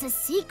 It's a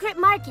secret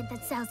market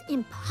that sells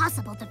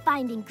impossible to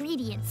find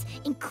ingredients,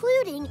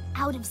 including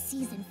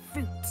out-of-season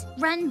fruit.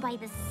 Run by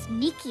the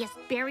sneakiest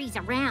berries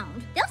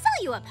around. They'll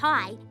sell you a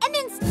pie and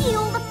then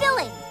steal the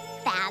filling.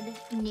 Bad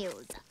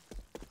news.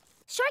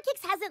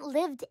 Shortcakes hasn't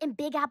lived in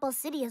Big Apple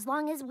City as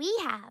long as we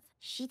have.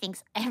 She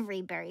thinks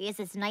every berry is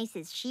as nice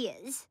as she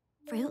is.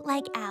 Fruit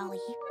Lake Alley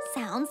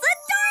sounds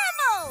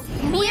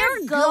adorable!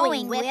 We're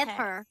going with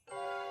her.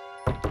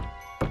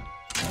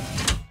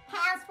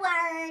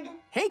 Password.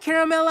 Hey,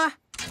 Caramella.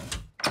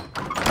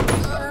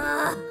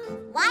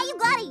 Why you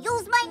gotta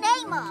use my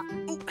name up?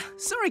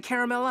 Sorry,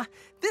 Caramella.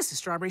 This is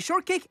Strawberry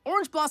Shortcake,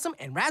 Orange Blossom,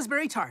 and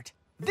Raspberry Tart.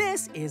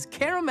 This is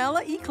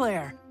Caramella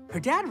Eclair. Her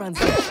dad runs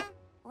it.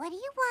 What do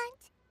you want?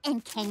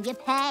 And can you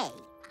pay?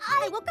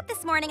 I woke up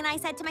this morning and I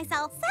said to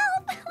myself,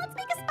 Self, let's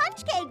make a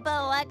sponge cake,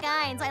 but what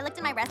kind? So I looked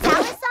at my recipe.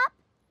 Soursop?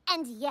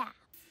 And yeah.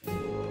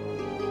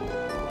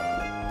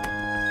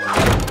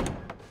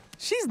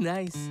 She's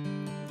nice.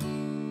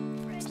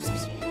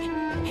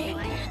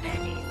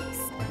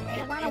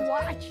 want to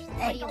watch.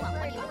 What do you want?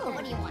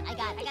 What do you want? I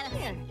got a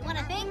thing. You want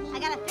a thing? I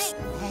got a thing.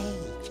 Hey,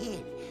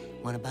 kid,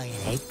 wanna buy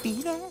an egg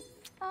beater?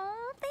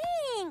 Oh,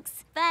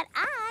 thanks. But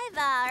I've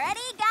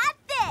already got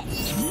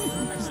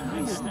this.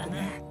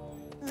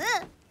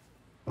 Ugh.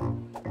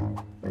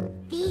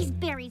 These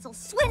berries will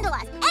swindle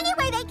us any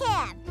way they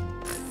can.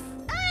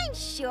 I'm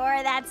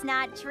sure that's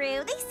not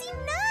true. They seem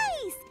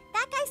nice.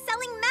 That guy's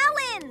selling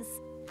melons.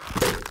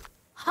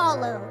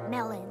 Hollow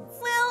melons.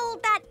 Well,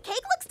 that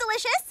cake looks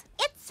delicious.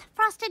 It's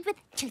frosted with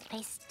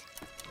toothpaste.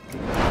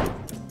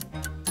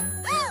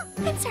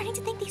 I'm starting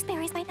to think these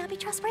berries might not be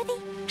trustworthy.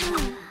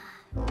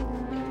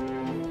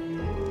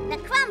 The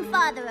crumb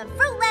father of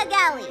Fruit Leg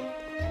Alley.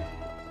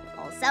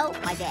 Also,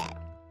 my dad,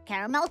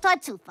 Caramel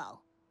Tartufo.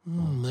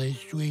 My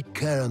sweet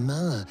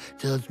Caramella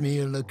tells me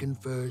you're looking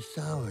for a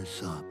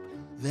soursop.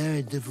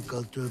 Very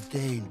difficult to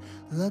obtain.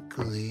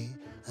 Luckily,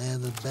 I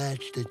have a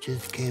batch that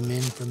just came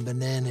in from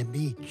Banana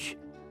Beach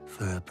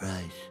for a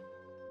price.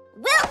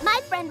 Well, my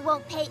friend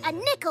won't pay a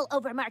nickel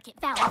over market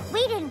value.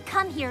 We didn't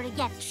come here to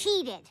get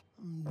cheated.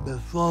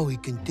 Before we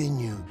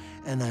continue,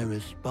 and I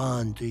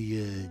respond to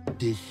your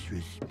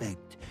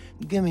disrespect,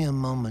 give me a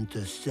moment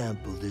to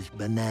sample this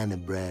banana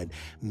bread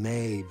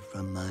made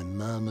from my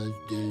mama's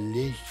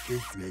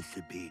delicious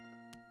recipe.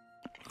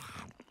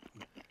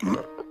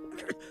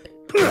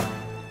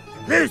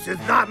 This is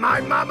not my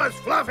mama's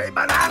fluffy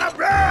banana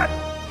bread!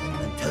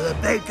 Until the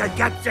baker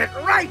gets it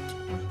right!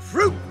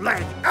 Fruit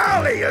Leg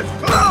Alley is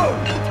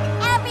closed!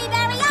 Every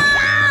berry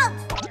out!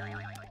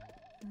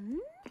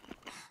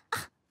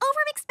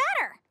 Overmixed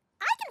batter.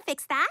 I can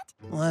fix that.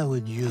 Why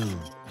would you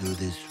do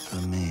this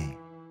for me?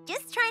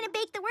 Just trying to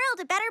make the world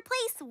a better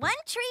place, one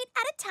treat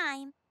at a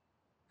time.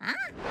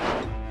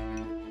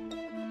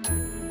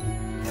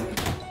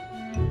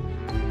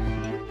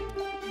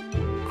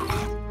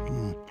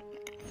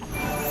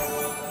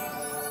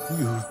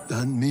 You've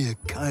done me a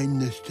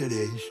kindness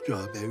today,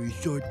 Strawberry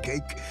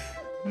Shortcake.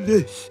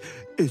 This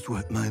is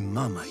what my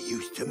mama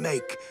used to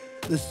make.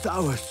 The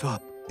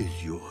soursop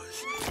is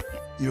yours.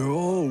 You're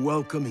all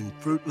welcome in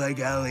Fruit Leg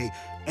Alley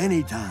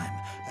anytime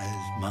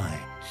as my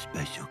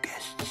special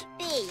guests.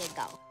 There you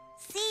go.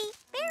 See,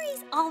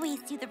 berries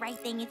always do the right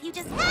thing if you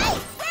just... Hey!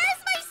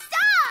 Where's my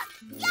stuff?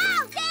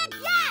 Yo, Dad,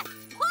 yes!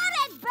 Put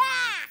it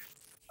back!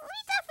 We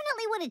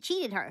definitely would have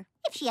cheated her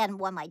if she hadn't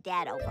won my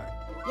dad over.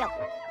 Yo,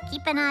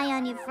 keep an eye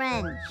on your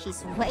friend.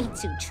 She's way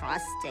too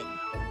trusting.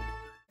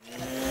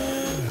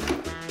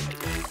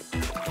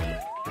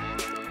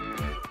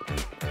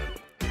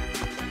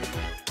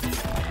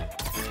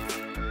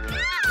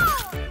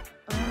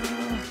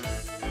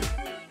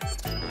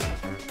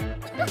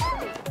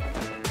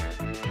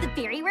 The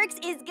Berry Works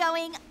is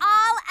going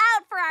all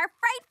out for our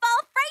Frightful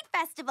Fright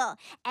Festival.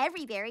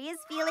 Every berry is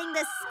feeling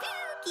the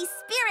spooky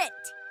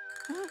spirit.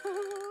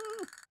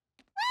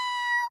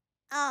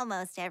 Well,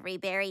 almost every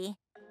berry.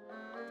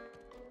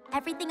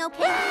 Everything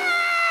okay?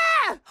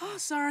 Oh,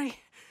 sorry.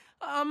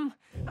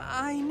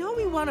 I know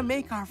we want to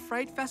make our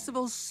Fright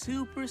Festival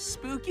super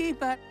spooky,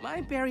 but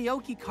my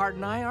karaoke card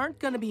and I aren't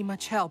going to be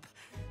much help.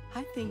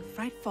 I think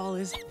Frightfall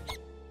is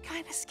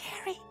kind of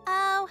scary.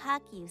 Oh,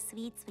 Huck, you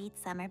sweet, sweet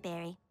summer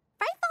berry.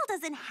 Frightfall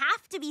doesn't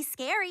have to be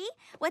scary.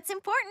 What's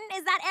important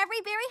is that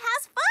every berry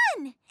has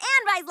fun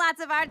and buys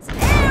lots of our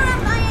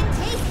terrifying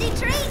tasty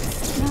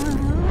treats.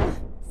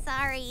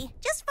 Sorry,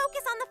 just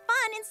focus on the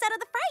fun instead of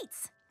the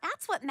frights.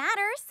 That's what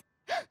matters.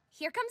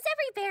 Here comes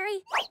every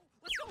berry.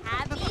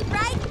 Happy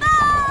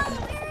Frightfall!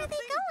 Where are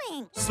they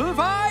going?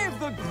 Survive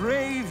the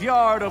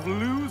graveyard of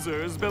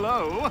losers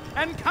below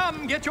and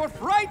come get your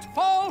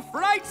Frightfall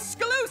Fright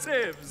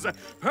exclusives!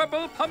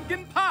 Purple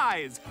pumpkin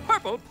pies,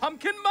 purple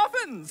pumpkin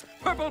muffins,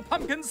 purple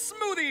pumpkin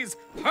smoothies,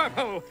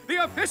 purple, the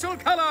official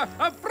color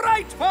of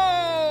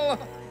Frightfall!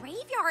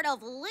 Graveyard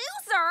of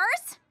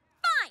losers?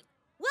 Fine.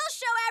 We'll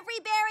show every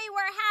berry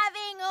we're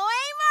having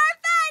way more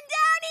fun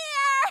down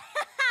here!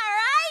 All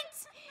right?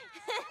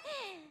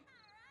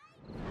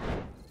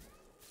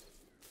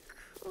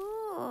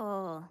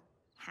 Cool.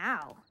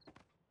 How?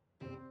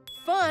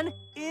 Fun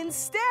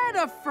instead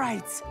of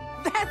frights.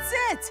 That's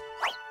it.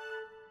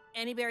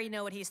 Anybody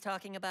know what he's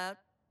talking about?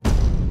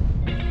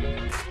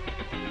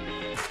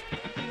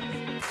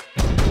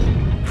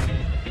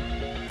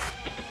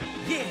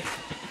 Yeah,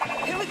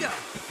 here we go.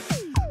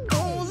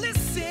 Oh,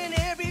 listen,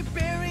 every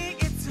berry,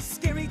 it's a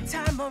scary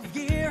time of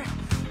year.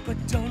 But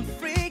don't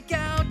freak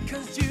out,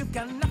 'cause you've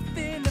got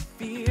nothing to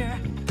fear.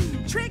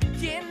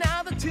 Tricking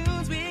out the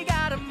tunes, we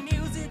got a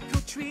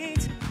musical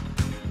treat.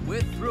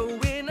 We're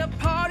throwing a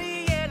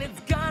party and it's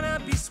gonna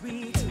be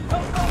sweet.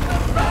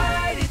 Oh,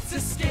 right, it's a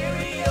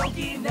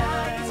karaoke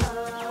night.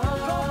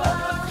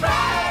 Oh,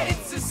 right,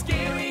 it's a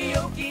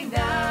karaoke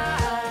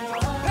night.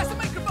 Pass the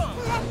microphone.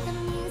 Let the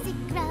music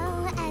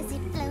grow as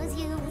it flows,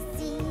 you will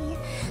see.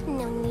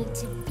 No need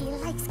to feel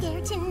like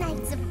scared,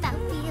 tonight's about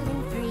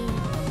feeling free.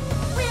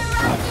 We're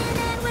rocking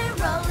and we're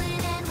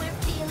rolling and we're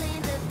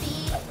feeling the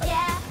beat.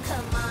 Yeah,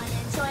 come on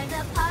and join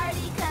the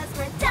party, 'cause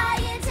we're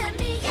dying to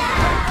meet ya.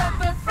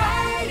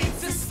 Right,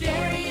 it's a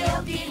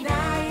karaoke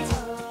night.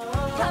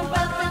 Come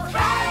on,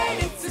 right,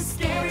 it's a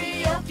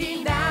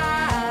karaoke night.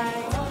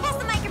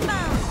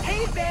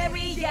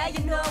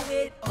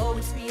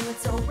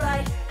 so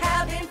bright,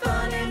 having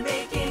fun and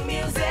making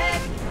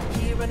music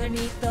here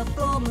underneath the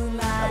full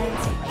moonlight.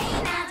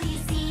 Hey, now do you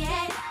see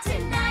it?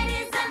 Tonight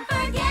is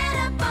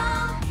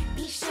unforgettable.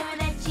 Be sure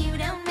that you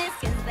don't miss,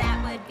 'cause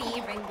that would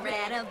be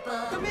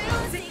regrettable. The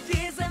music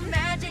is a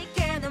magic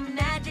and the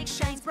magic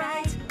shines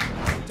bright.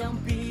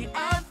 Don't be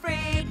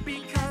afraid,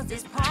 because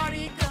this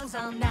party goes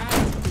all night.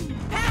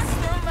 Pass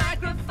the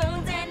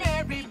microphones and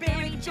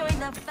everybody join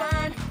the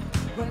fun.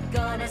 We're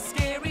gonna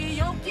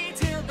karaoke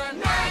till the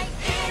night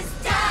is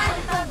done.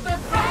 Above the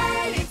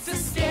pride, it's a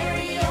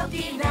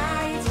karaoke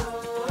night.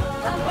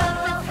 Above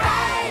the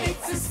pride,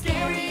 it's a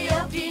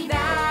karaoke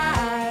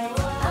night.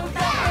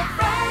 Above the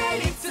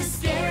pride, it's a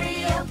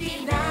karaoke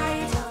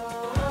night.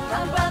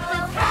 Above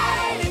the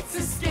pride, it's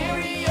a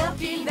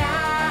karaoke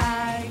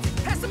night.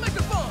 Pass the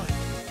microphone.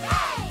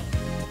 Hey!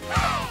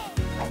 Hey!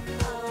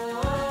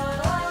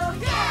 Oh,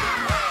 yeah!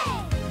 Hey!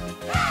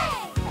 Hey!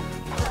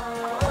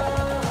 Oh,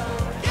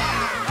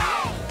 yeah!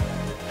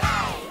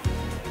 Hey!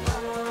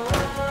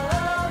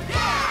 Oh,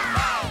 yeah!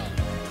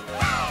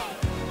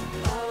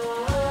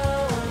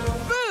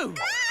 Boo!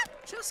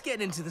 Just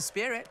get into the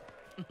spirit.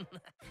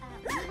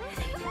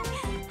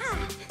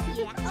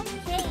 Yeah,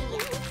 okay.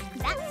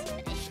 That's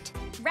finished.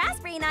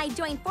 Raspberry and I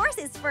joined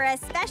forces for a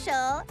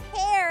special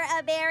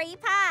hair-a-berry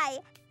pie.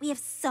 We have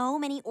so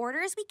many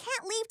orders, we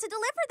can't leave to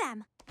deliver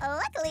them.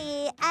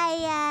 Luckily,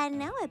 I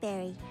know a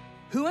berry.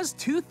 Who has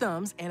 2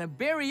 thumbs and a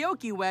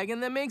karaoke wagon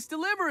that makes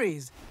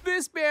deliveries?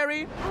 This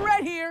berry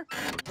right here.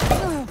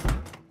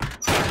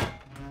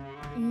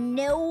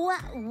 No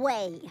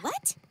way.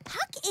 What?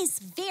 Huck is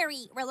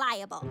very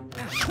reliable.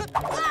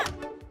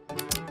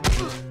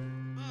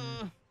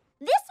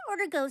 This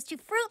order goes to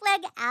Fruit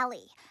Leg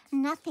Alley.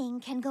 Nothing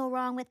can go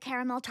wrong with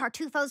Caramel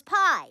Tartufo's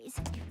pies.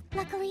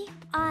 Luckily,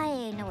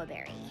 I know a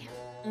berry.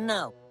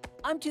 No,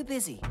 I'm too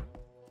busy.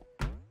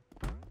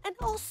 And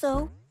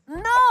also,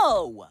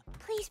 no!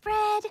 Please,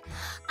 Bread.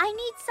 I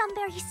need some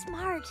very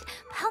smart,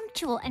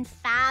 punctual, and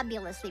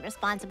fabulously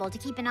responsible to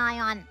keep an eye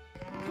on.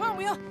 Come on,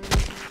 Wheel.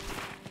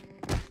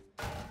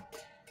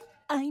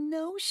 I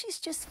know she's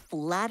just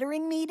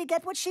flattering me to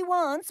get what she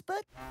wants,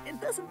 but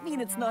it doesn't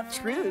mean it's not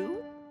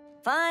true.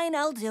 Fine,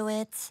 I'll do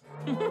it.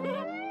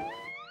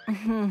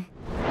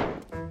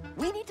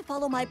 We need to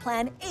follow my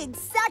plan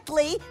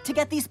exactly to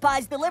get these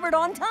pies delivered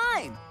on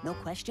time. No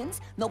questions,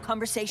 no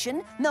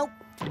conversation, no...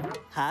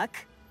 Huck?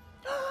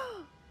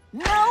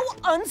 No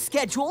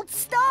unscheduled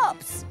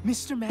stops!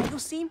 Mr.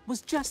 Mangosteen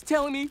was just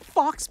telling me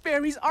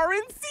foxberries are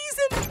in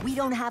season. We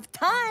don't have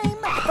time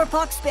for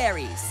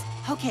foxberries.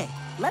 Okay,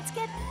 let's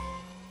get...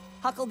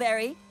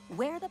 Huckleberry,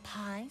 where are the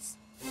pies?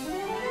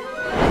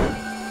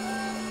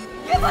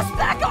 Give us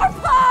back our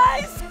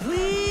pies!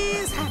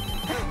 Please!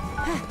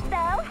 So,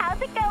 how's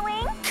it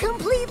going?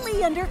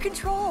 Completely under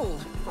control.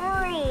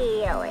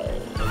 Really?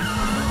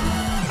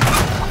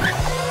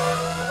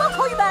 We'll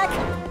call you back.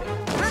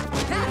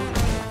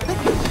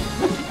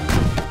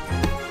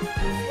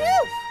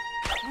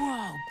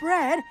 Whoa,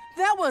 Brad,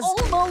 that was...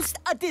 Almost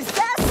a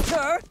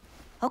disaster!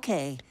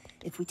 Okay,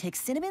 if we take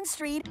Cinnamon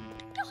Street...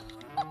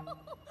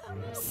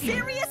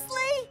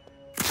 Seriously?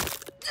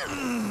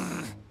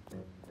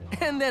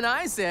 And then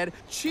I said,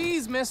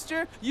 "Cheese,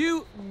 mister,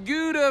 you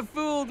Gouda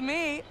fooled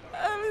me."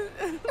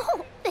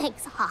 Oh,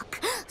 thanks, Huck.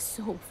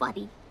 So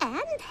funny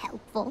and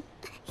helpful.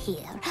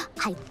 Here,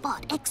 I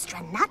bought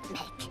extra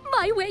nutmeg.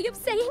 My way of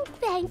saying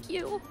thank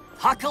you.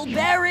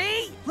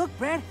 Huckleberry! Look,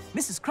 Brad,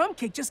 Mrs.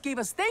 Crumbcake just gave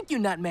us thank you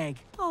nutmeg.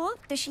 Oh,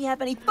 does she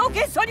have any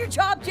focus on your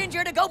job,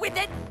 Ginger, to go with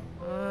it?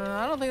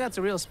 I don't think that's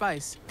a real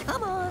spice.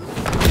 Come on.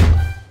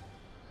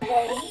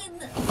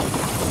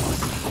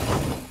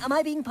 Am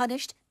I being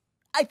punished?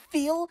 I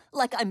feel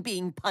like I'm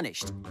being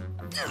punished.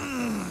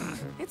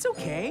 It's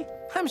okay.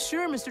 I'm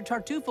sure Mr.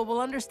 Tartufo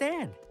will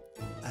understand.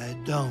 I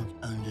don't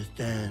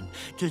understand.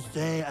 To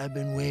say I've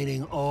been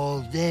waiting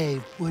all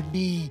day would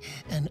be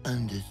an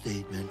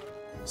understatement.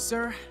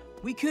 Sir,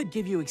 we could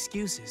give you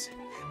excuses,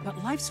 but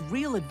life's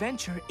real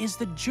adventure is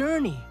the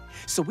journey.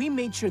 So we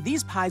made sure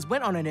these pies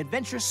went on an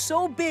adventure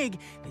so big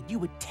that you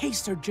would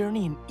taste our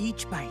journey in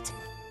each bite.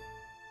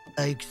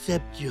 I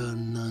accept your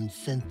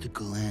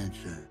nonsensical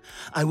answer.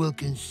 I will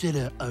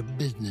consider our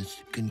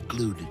business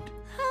concluded.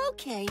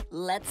 Okay,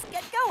 let's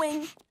get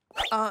going.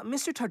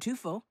 Mr.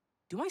 Tartufo,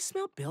 do I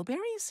smell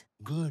bilberries?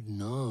 Good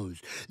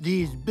knows.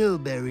 These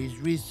bilberries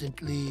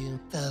recently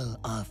fell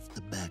off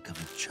the back of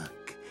a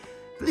truck.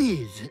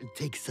 Please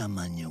take some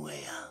on your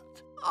way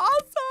out.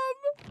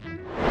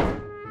 Awesome!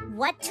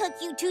 What took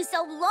you two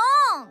so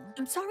long?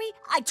 I'm sorry,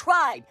 I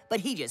tried, but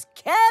he just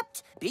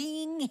kept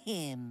being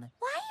him.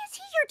 Why is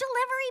he your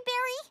delivery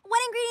berry?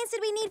 What ingredients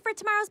did we need for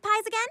tomorrow's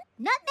pies again?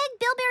 Nutmeg,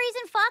 bilberries,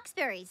 and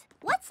foxberries.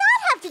 What's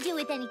that have to do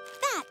with any...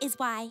 That is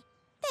why.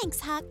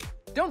 Thanks, Huck.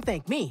 Don't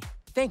thank me.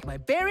 Thank my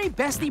berry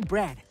bestie,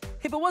 Brad.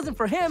 If it wasn't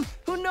for him,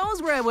 who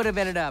knows where I would have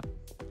ended up.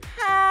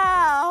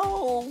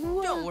 How?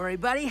 Don't worry,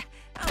 buddy.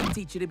 I'll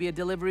teach you to be a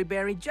delivery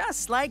berry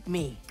just like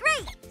me.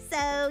 Great!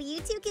 So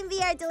you two can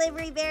be our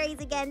delivery berries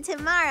again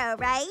tomorrow,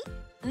 right?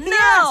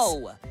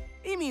 No!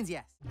 He means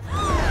yes. The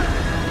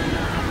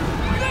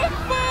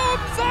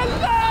bombs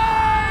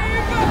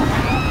alive!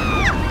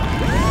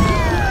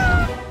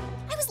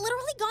 I was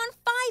literally gone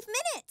 5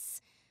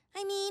 minutes.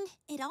 I mean,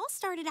 it all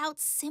started out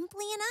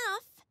simply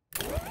enough.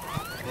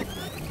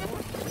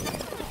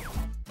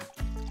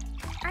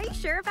 Are you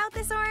sure about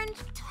this, Orange?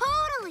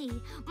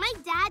 Totally! My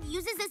dad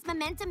uses this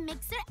momentum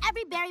mixer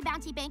every Berry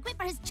Bounty banquet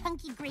for his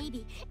chunky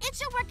gravy. It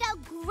should work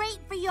out great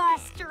for your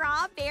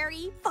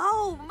strawberry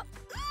foam.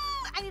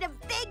 I need a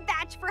big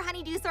batch for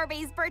Honeydew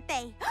Sorbet's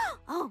birthday.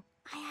 Oh,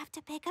 I have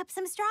to pick up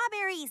some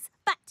strawberries.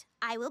 But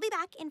I will be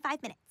back in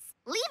 5 minutes.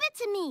 Leave it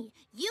to me.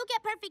 You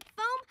get perfect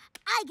foam,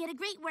 I get a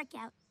great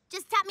workout.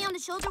 Just tap me on the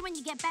shoulder when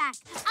you get back.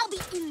 I'll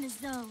be in the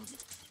zone.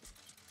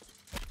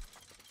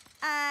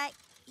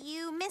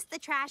 You missed the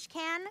trash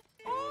can.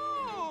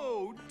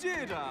 Oh,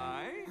 did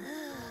I?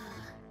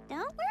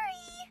 Don't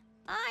worry.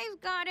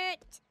 I've got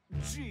it.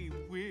 Gee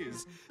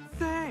whiz.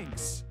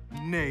 Thanks,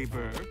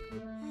 neighbor.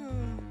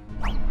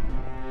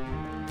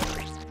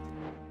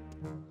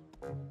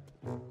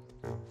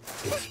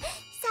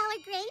 Sour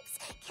grapes,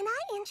 can I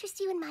interest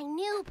you in my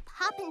new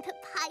poppin'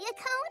 papaya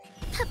cone?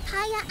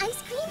 Papaya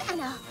ice cream and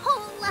a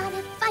whole lot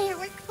of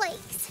firework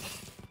flakes.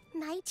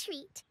 My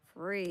treat.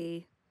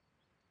 Free?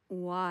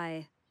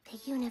 Why? The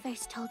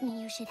universe told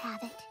me you should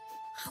have it.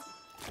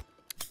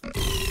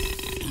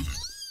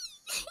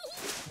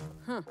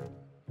 Huh.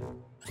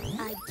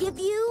 I give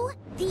you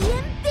the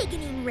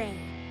embiggening ray.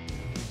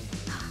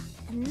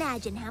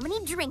 Imagine how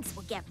many drinks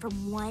we'll get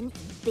from one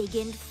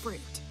embiggened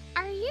fruit.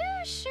 Are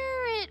you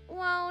sure it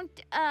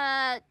won't,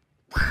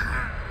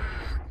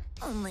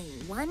 Only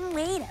one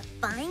way to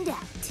find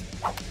out.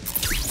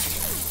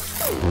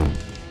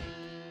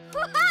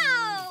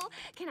 Whoa!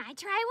 Can I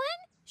try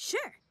one?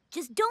 Sure.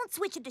 Just don't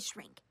switch it to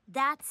shrink.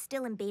 That's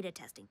still in beta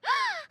testing.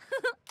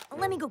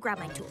 Let me go grab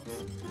my tools.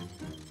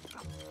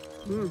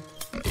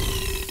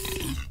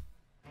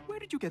 Where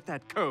did you get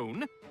that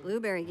cone?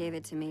 Blueberry gave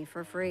it to me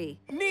for free.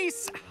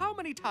 Niece, how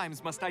many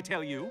times must I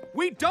tell you?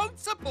 We don't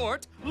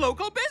support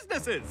local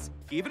businesses,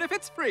 even if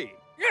it's free.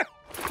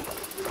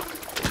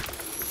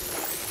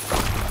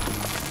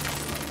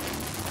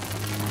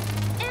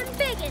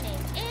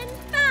 Embiggening in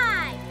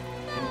 5,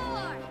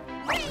 4,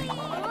 3, 2, 1!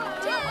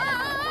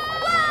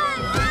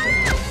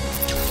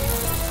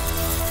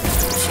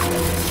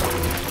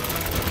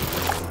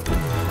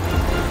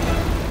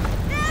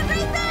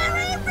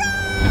 Everybody run!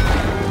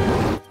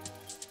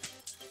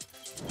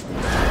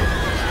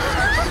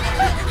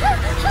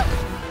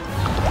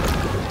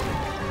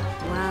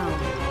 Wow.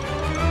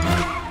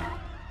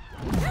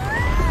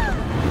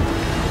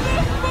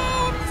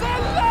 Foam's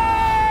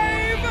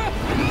alive!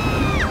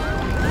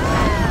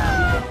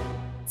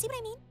 See what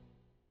I mean?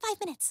 5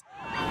 minutes.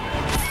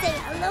 Say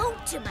hello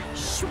to my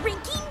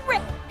shrinking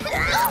ray.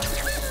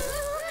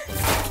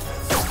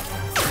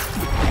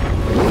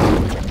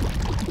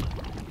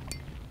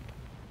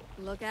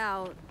 Look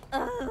out.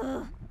 Hi.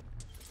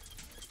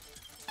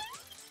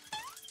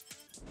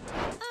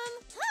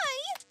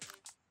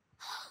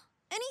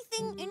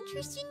 Anything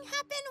interesting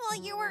happen while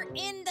you were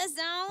in the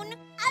zone?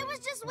 I was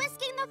just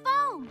whisking the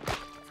foam.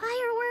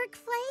 Firework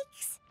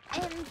flakes.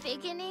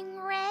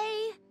 Embiggening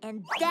ray?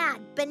 And that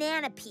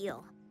banana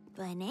peel.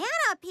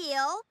 Banana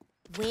peel?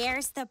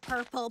 Where's the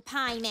purple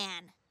pie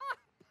man?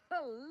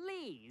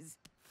 Please.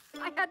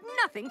 I had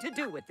nothing to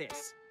do with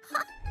this.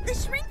 The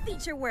shrink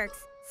feature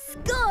works.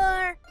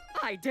 Score!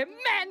 I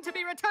demand to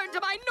be returned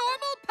to my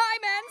normal pie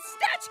man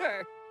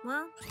stature!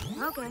 Well,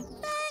 okay.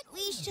 But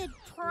we should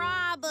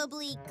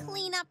probably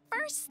clean up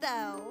first,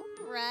 though,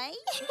 right?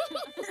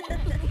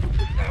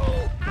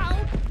 Oh, how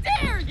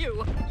dare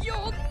you!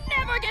 You'll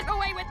never get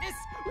away with this!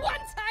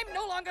 Once I'm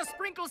no longer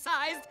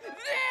sprinkle-sized,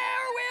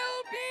 there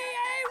will be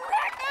a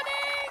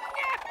reckoning!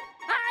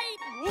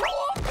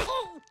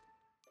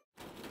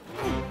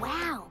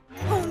 Wow.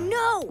 Oh,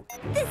 no!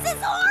 This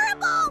is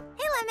horrible!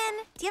 Hey,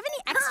 Lemon, do you have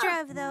any extra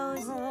of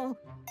those?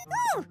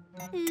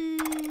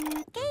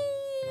 Okay,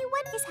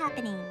 what is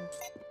happening?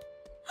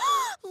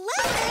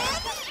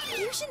 Lemon!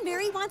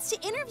 Fusionberry wants to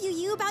interview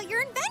you about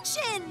your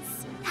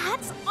inventions!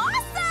 That's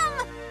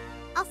awesome!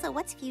 Also,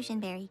 what's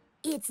Fusionberry?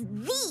 It's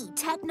the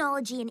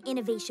technology and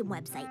innovation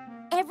website.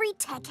 Every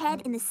tech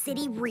head in the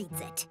city reads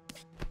it.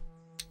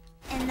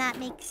 And that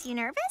makes you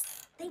nervous?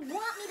 They want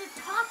me to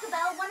talk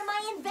about one of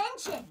my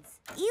inventions.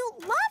 You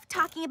love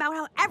talking about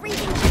how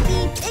everything should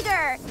be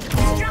bigger,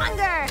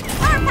 stronger,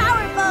 more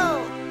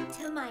powerful!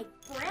 To my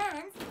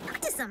friends,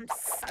 not to some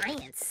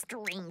science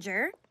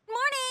stranger.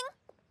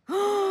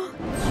 Morning!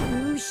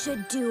 You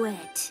should do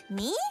it.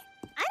 Me?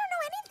 I don't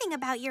know anything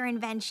about your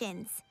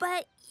inventions.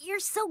 But you're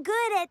so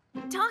good at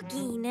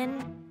talking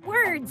and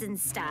words and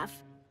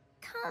stuff.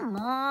 Come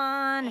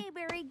on. Hey,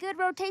 very good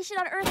rotation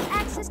on Earth's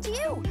axis to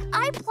you.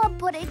 I'm Plum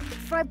Pudding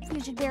from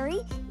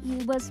Fusionberry.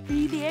 You must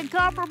be the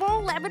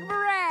incomparable Lemon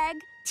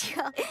Meringue.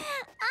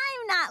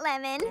 I'm not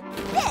Lemon.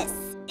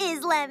 This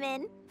is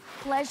Lemon.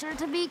 Pleasure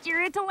to meet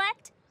your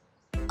intellect.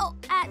 Oh,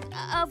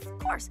 of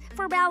course,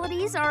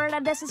 formalities are an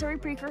unnecessary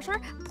precursor.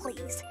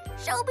 Please,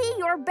 show me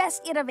your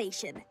best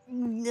innovation.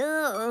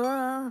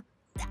 No.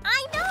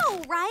 I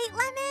know, right,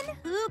 Lemon?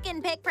 who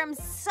can pick from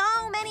so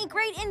many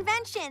great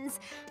inventions?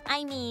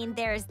 I mean,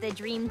 there's the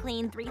Dream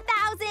Clean 3000,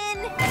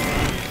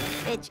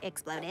 which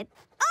exploded.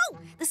 Oh,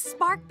 the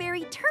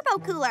Sparkberry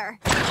Turbo Cooler.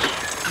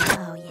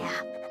 Oh,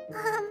 yeah.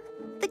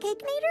 The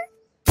Cakeinator?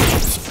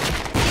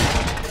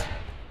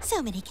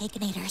 So many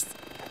Cakeinator's.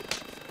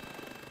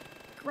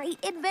 Great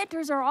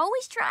inventors are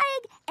always trying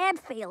and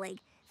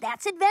failing.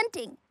 That's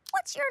inventing.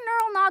 What's your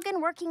neural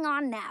noggin working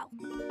on now?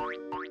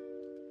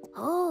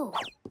 Oh.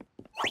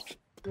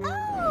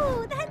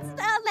 Oh, that's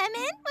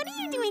Lemon. What are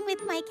you doing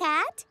with my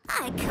cat?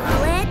 I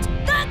call it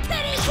the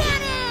Kitty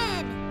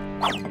Cannon!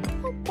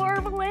 Oh,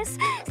 marvelous.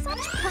 Such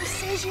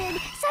precision.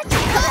 Such...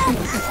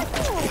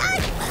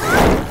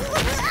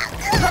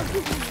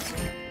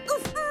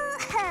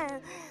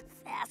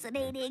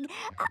 Fascinating.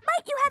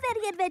 Might you have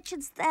any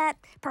inventions that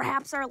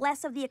perhaps are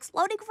less of the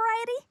exploding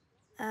variety?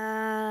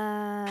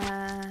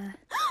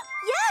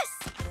 Yes,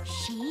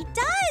 she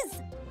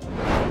does.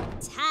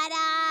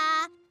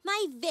 Ta-da!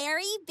 My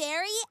very,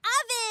 very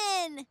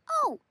oven.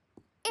 Oh,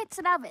 it's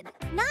an oven.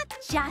 Not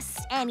just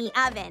any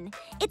oven.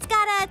 It's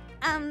got a,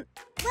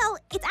 well,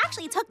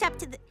 it's hooked up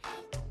to the,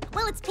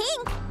 well, it's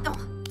pink. Oh,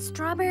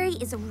 Strawberry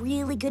is a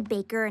really good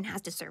baker and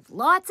has to serve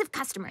lots of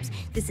customers.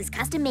 This is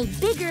custom made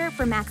bigger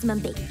for maximum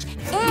bakage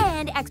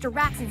and extra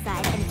racks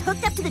inside, and it's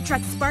hooked up to the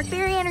truck's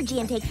Sparkberry energy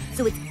intake,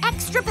 so it's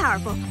extra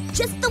powerful,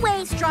 just the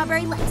way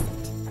Strawberry likes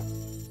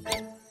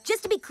it.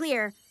 Just to be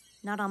clear,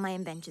 not all my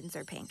inventions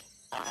are pink.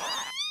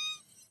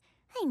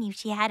 I knew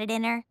she had it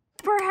in her.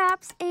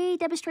 Perhaps a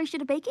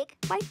demonstration of baking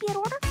might be in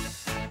order?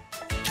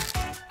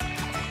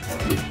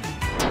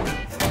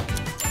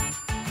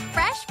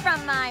 Fresh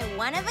from my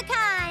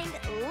one-of-a-kind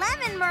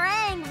lemon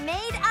meringue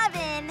made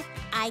oven,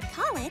 I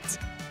call it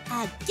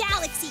a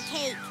galaxy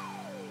cake.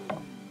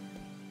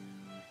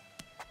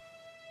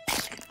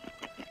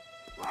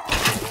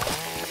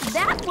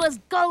 That was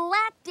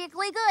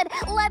galactically good.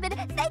 Lemon,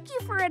 thank you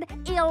for an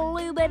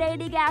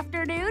illuminating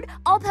afternoon.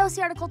 I'll post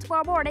the article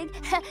tomorrow morning.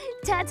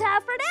 Ta-ta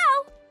for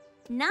now.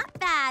 Not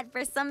bad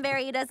for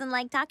somebody who doesn't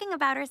like talking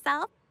about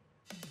herself.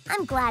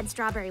 I'm glad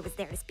Strawberry was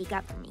there to speak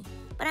up for me,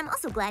 but I'm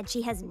also glad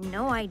she has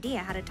no idea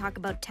how to talk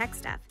about tech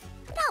stuff.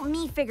 It helped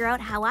me figure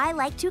out how I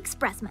like to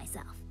express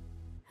myself.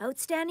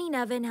 Outstanding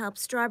oven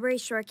helps Strawberry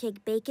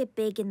Shortcake bake it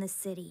big in the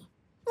city.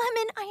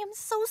 Lemon, I am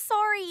so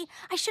sorry.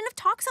 I shouldn't have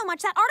talked so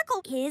much. That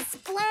article is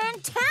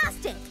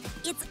fantastic.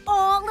 It's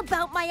all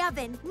about my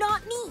oven,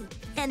 not me.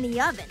 And the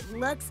oven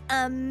looks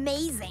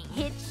amazing.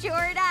 It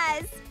sure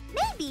does.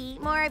 Maybe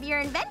more of your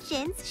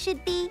inventions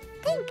should be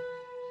pink.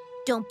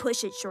 Don't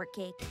push it,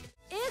 Shortcake.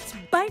 It's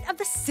Bite of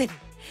the City.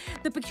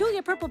 The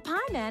Peculiar Purple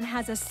Pie Man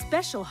has a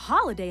special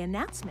holiday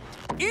announcement.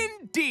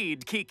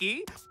 Indeed,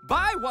 Kiki.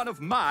 Buy one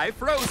of my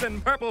frozen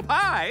purple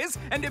pies,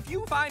 and if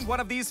you find one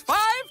of these 5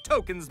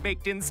 tokens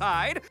baked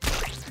inside,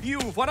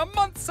 you've won a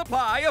month's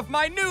supply of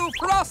my new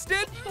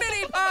frosted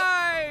mini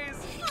pies!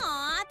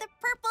 Aw, the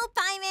Purple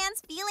Pie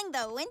Man's feeling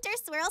the winter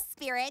swirl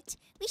spirit.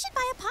 We should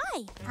buy a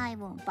pie. I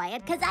won't buy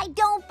it because I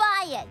don't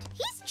buy it.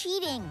 He's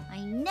cheating. I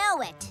know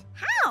it.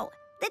 How?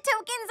 The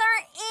tokens are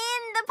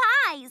in the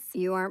pies.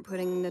 You aren't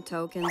putting the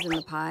tokens in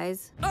the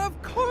pies?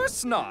 Of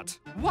course not.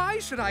 Why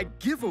should I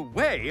give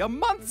away a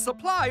month's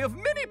supply of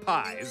mini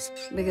pies?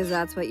 Because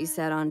that's what you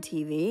said on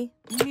TV?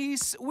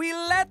 Niece, we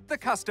let the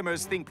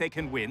customers think they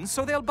can win,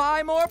 so they'll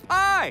buy more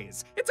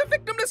pies. It's a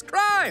victimless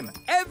crime.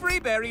 Every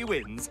berry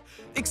wins,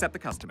 except the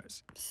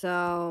customers.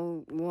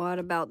 So, what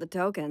about the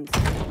tokens?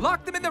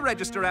 Lock them in the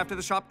register after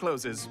the shop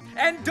closes.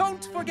 And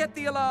don't forget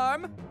the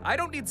alarm. I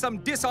don't need some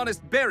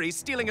dishonest berry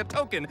stealing a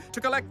token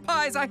to collect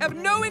pies I have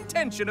no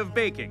intention of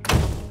baking.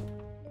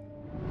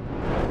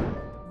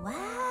 What?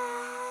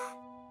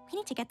 We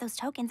need to get those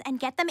tokens and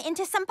get them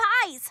into some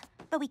pies.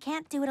 But we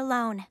can't do it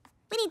alone.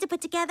 We need to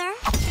put together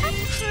a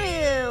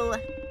crew.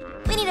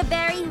 We need a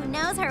berry who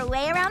knows her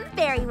way around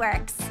fairy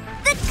works.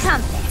 The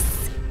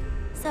compass.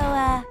 So,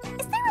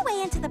 is there a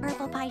way into the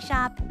purple pie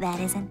shop that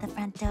isn't the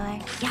front door?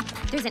 Yep,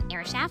 there's an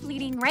air shaft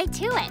leading right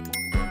to it.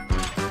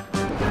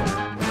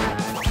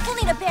 We'll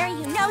need a berry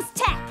who knows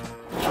tech.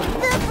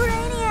 The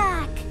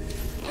Brainiac!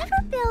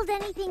 Ever build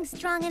anything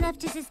strong enough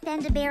to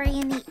suspend a berry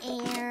in the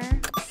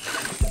air?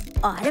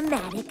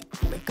 Automatic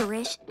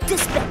licorice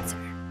dispenser.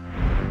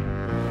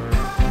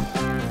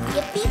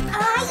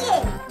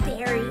 Yippee-ki-yay!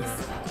 Berries.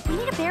 We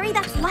need a berry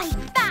that's light,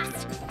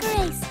 fast,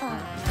 graceful.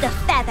 The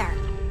feather.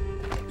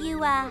 You,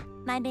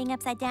 mind being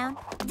upside down?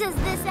 Does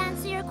this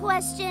answer your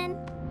question?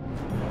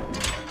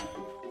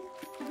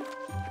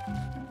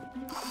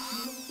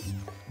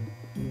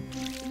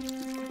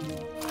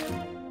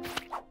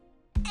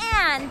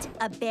 And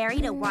a berry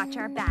to watch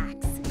our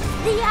backs.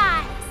 The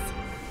eyes!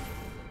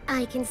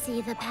 I can see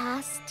the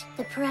past,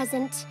 the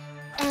present,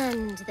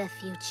 and the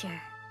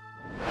future.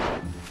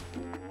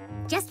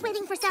 Just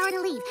waiting for Sour to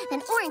leave,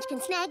 then Orange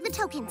can snag the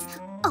tokens.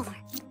 Over.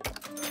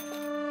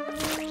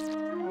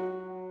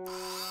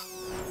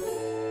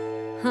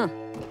 Huh.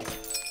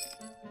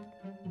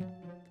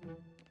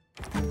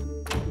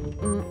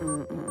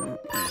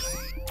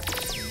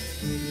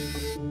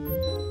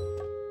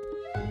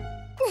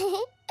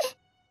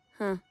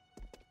 Huh.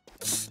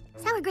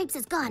 grapes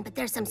is gone, but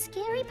there's some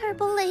scary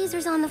purple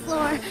lasers on the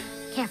floor.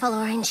 Careful,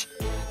 Orange.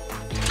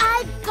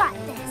 I've got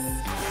this.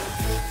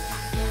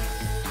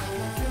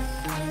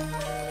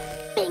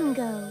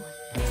 Bingo.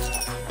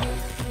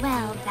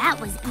 Well, that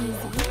was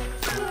easy.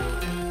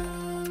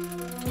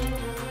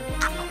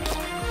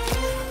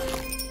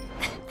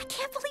 I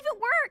can't believe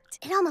it worked.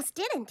 It almost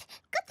didn't.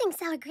 Good thing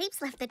Sour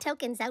Grapes left the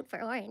tokens out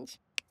for Orange.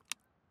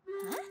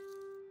 Huh?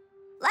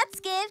 Let's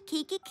give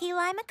Kiki Key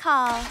Lime a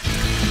call.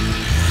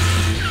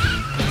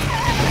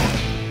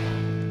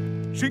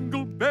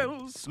 Jingle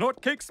bells,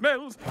 Snortcake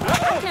smells.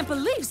 I can't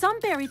believe some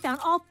berry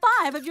found all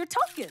 5 of your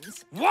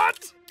tokens.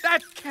 What?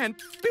 That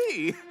can't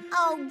be.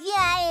 Oh,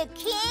 yeah, it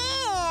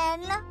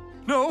can.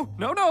 No,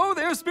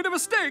 there's been a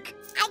mistake.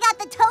 I got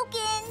the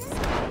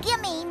tokens.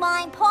 Give me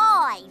my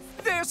pies.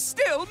 They're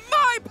still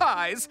my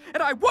pies,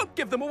 and I won't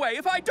give them away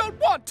if I don't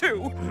want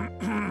to.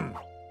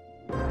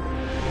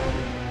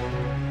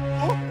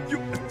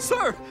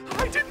 Sir,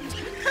 I didn't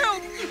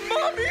help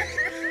Mommy.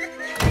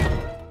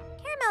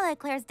 Caramel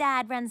Eclair's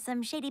dad runs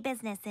some shady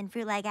business in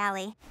Fruit Lag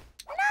Alley.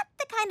 Not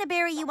the kind of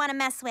berry you want to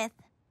mess with.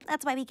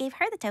 That's why we gave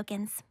her the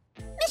tokens.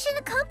 Mission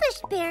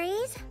accomplished,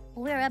 berries.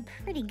 We're a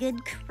pretty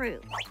good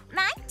crew.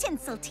 My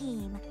tinsel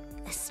team,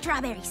 the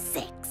Strawberry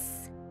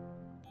 6.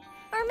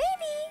 Or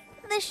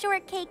maybe the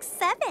Shortcake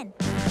 7.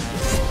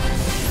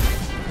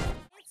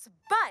 It's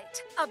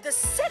Bite of the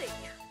City.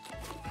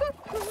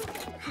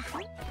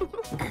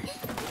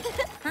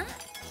 Huh?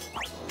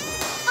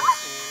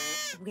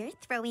 We're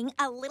throwing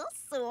a little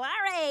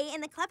soiree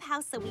in the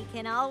clubhouse so we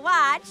can all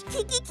watch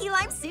Kiki Key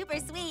Lime's Super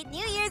Sweet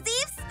New Year's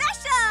Eve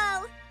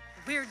special!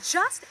 We're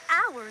just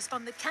hours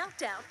from the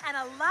countdown and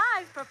a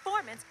live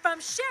performance from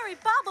Sherry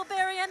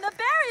Bobbleberry and the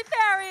Berry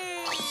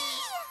Fairy!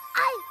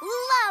 I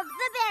love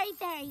the Berry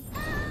Fairy!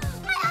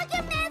 My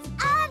arguments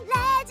are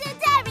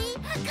legendary!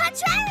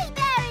 Contrary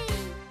Berry!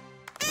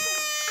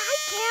 I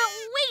can't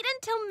wait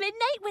until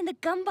midnight when the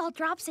gumball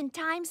drops in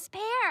Times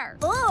Square.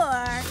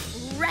 Or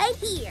right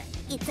here.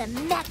 It's a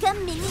Mecha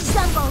Mini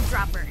Gumball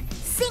Dropper.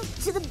 Sync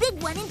to the big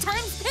one in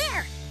Times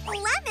Square.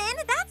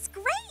 Lemon, that's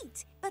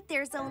great! But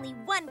there's only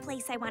one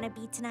place I want to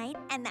be tonight,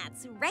 and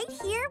that's right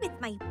here with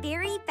my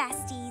berry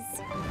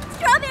besties.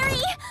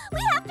 Strawberry,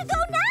 we have to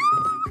go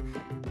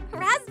now!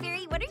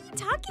 Raspberry, what are you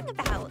talking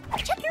about?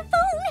 Check your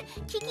phone.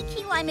 Kiki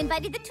Key Lime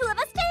invited the 2 of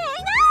us to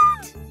hang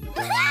out.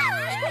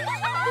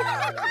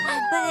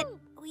 But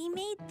we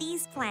made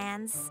these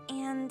plans,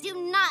 and... Do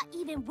not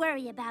even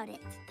worry about it.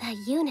 The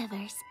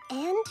universe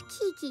and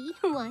Kiki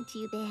want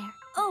you there.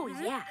 Oh,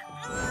 yeah.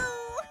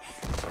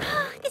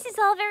 This is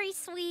all very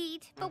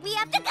sweet, but we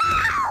have to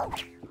go!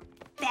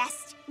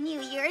 Best New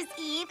Year's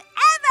Eve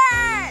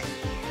ever!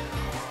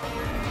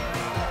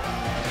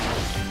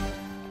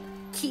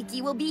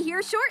 Kiki will be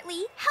here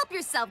shortly. Help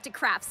yourself to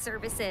craft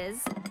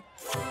services.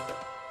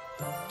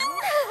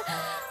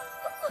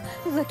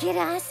 Look at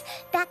us,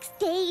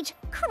 backstage,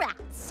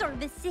 craft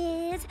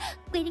services,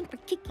 waiting for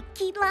Kiki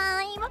Key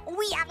Lime.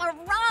 We have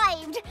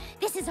arrived.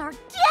 This is our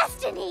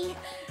destiny.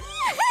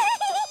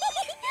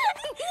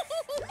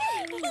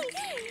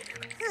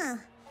 Huh.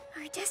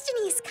 Our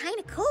destiny is kind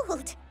of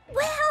cold.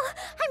 Well,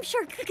 I'm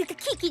sure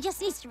Kiki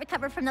just needs to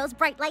recover from those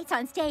bright lights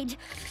on stage.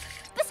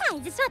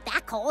 Besides, it's not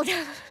that cold.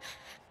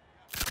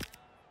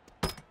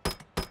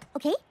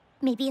 Okay,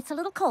 maybe it's a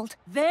little cold.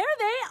 There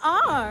they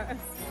are.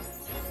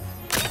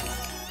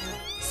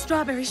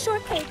 Strawberry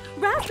Shortcake,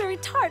 Raspberry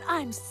Tart.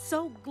 I'm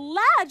so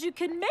glad you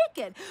can make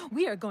it.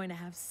 We are going to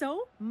have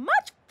so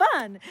much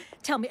fun.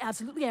 Tell me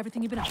absolutely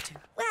everything you've been up to.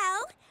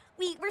 Well,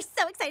 we were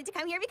so excited to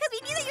come here because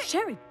we knew that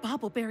Sherry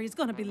Bobbleberry is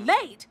going to be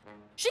late.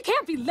 She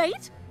can't be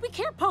late. We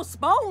can't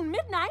postpone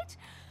midnight.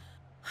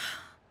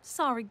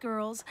 Sorry,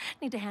 girls.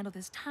 Need to handle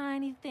this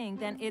tiny thing.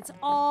 Then it's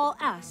all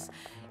us.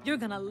 You're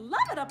going to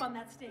love it up on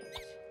that stage.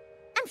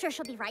 I'm sure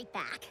she'll be right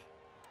back.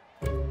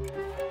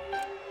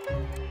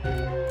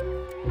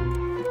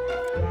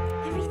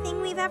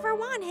 Everything we've ever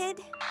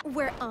wanted.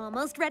 We're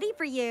almost ready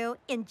for you.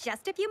 In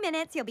just a few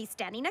minutes, you'll be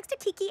standing next to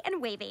Kiki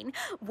and waving.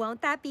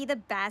 Won't that be the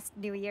best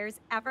New Year's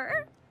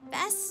ever?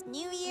 Best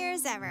New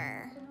Year's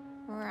ever.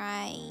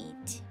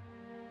 Right.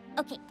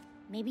 Okay,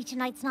 maybe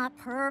tonight's not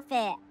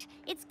perfect.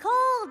 It's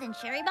cold and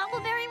Sherry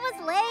Bobbleberry was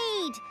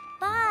late.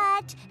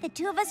 But the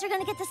 2 of us are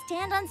gonna get to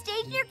stand on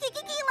stage near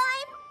Kiki Key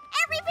Lime.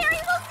 Every berry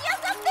will see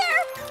us up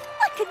there.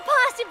 What could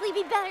possibly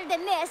be better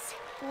than this?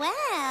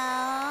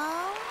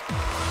 Well...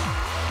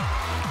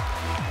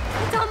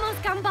 It's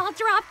almost gumball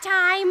drop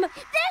time.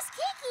 There's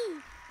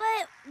Kiki.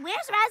 But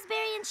where's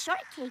Raspberry and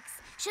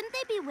Shortcakes? Shouldn't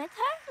they be with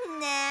her?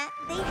 Nah,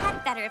 they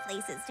had better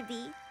places to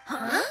be.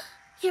 Huh?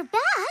 You're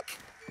back?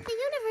 The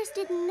universe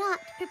did not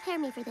prepare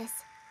me for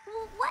this.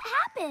 Well, what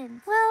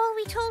happened? Well,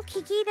 we told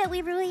Kiki that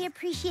we really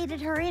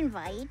appreciated her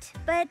invite,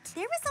 but...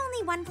 There was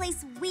only one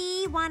place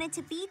we wanted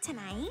to be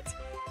tonight,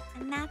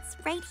 and that's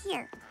right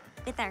here,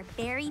 with our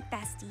berry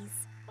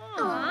besties.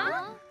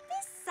 Aww.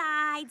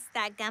 Besides,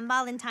 that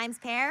gumball in Times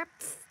Square,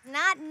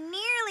 not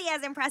nearly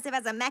as impressive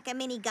as a Mecha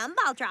Mini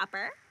Gumball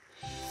Dropper.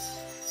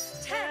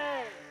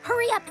 10.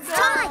 Hurry up, it's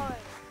time!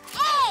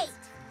 8,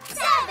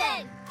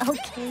 7.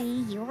 Okay.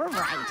 Actually, you're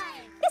right.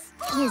 This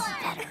is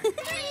better.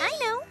 I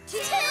know. 2,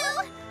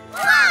 1!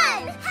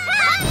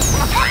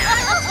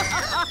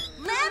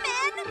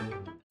 Lemon!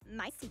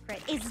 My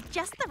secret is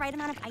just the right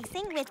amount of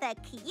icing with a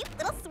cute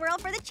little swirl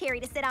for the cherry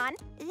to sit on.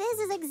 This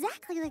is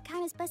exactly the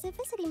kind of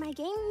specificity my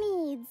game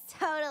needs.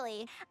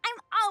 Totally. I'm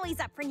always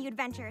up for new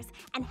adventures,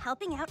 and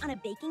helping out on a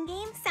baking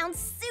game sounds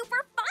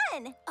super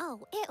fun.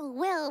 Oh, it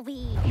will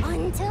be.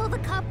 Until the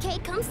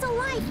cupcake comes to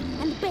life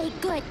and the baked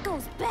good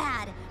goes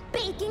bad.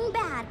 Baking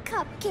bad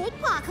cupcake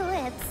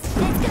apocalypse.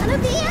 It's gonna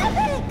be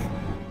epic!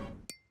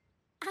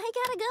 I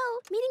gotta go.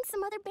 Meeting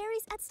some other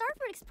berries at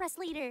Starfruit Express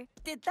later.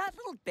 Did that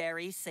little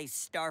berry say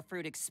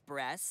Starfruit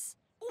Express?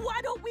 Why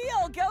don't we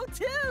all go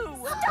too?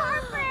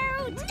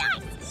 Starfruit!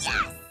 Nice!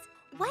 Yes!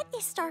 What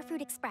is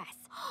Starfruit Express?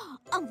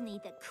 Only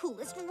the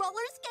coolest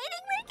roller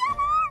skating rink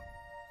ever!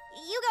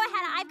 You go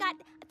ahead. I've got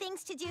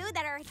things to do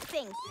that are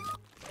things.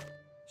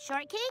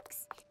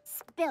 Shortcakes?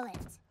 Spill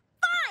it.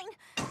 Fine!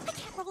 I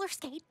can't roller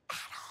skate at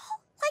all.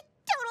 Like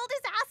total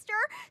disaster.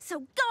 So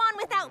go on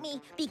without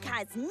me,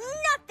 because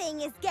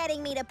nothing is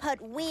getting me to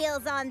put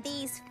wheels on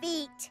these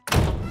feet.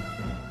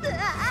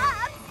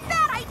 Bad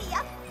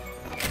idea.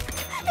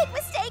 Big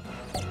mistake.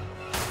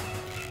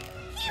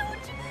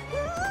 Huge.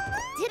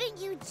 Didn't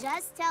you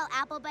just tell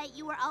Applebite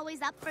you were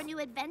always up for new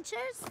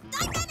adventures?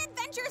 I meant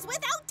adventures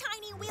without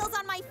tiny wheels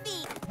on my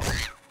feet.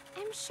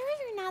 I'm sure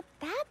you're not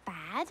that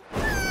bad.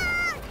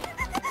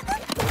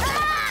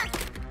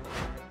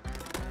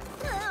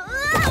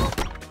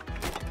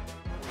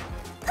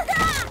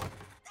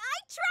 I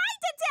tried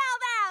to tell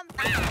them!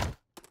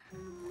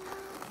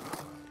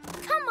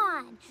 Come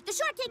on! The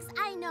Shortcakes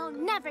I know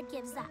never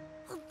gives up.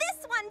 Well,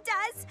 this one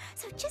does,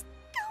 so just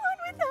go on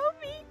without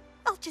me.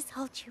 I'll just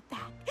hold you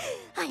back.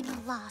 I'm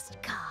a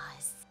lost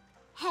cause.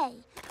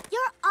 Hey,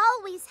 you're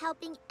always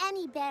helping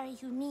any berry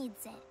who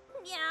needs it.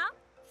 Yeah,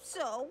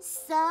 so?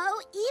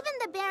 So, even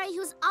the berry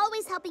who's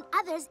always helping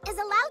others is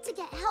allowed to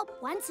get help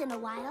once in a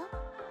while.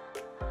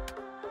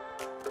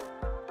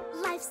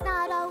 Life's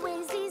not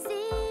always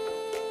easy.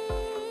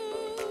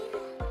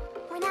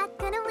 We're not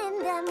gonna win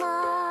them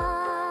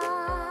all.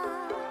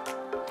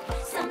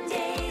 Some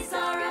days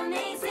are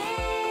amazing,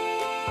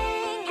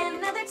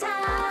 and other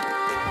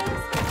times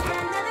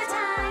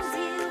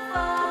you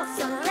fall.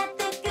 So let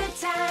the good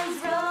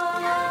times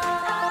roll.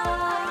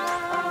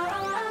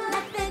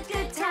 Let the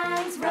good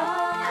times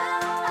roll.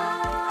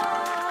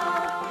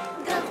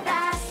 Go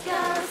fast, go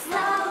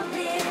slow,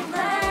 live,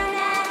 learn,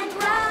 and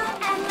grow,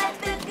 and let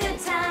the good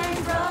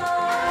times roll.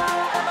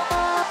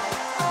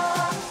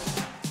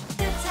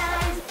 Good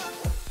times,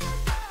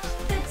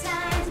 good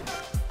times,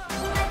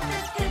 let the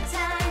good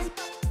times,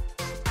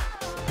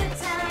 good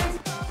times,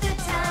 good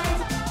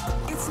times.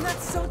 It's not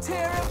so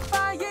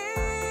terrifying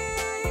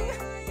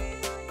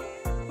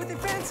with your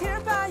friends here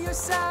by your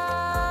side.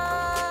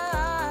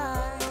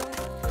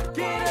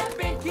 Get up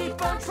and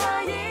keep on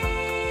trying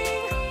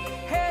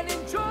and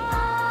enjoy,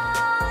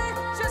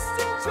 just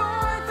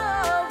enjoy the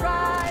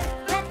ride.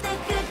 Let the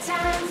good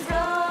times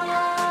roll.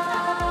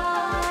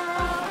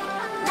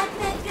 Let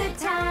the good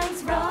times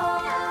roll.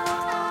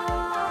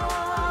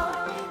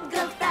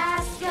 Go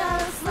fast, go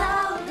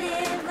slow,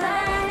 live,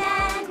 learn,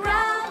 and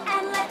grow,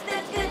 and let the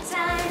good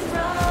times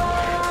roll.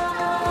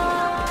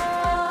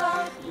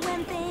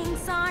 When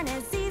things aren't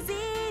as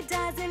easy,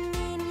 doesn't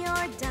mean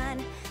you're done.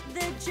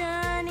 The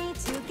journey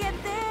to get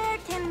there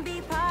can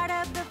be part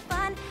of the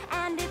fun,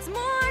 and it's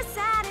more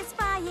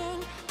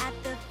satisfying at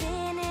the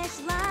finish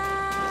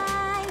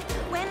line.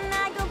 When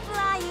I go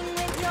flying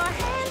with your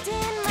hand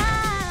in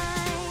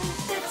mine.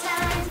 Good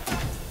times,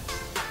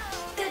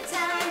 good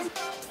times,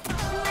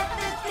 let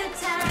the good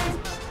times,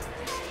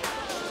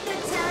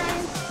 good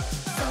times,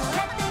 so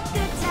let the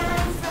good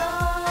times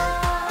roll.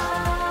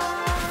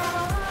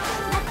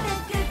 Let the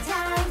good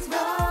times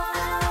roll.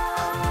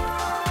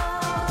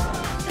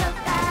 Go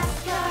fast,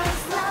 go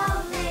slow,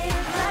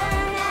 live,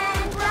 learn,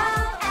 and grow,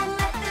 and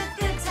let the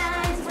good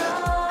times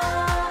roll.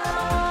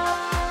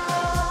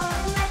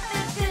 Let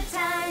the good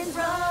times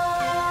roll.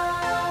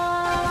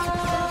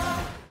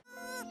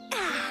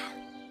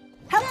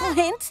 Helpful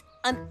hint,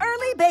 an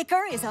early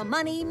baker is a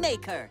money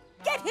maker.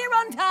 Get here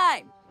on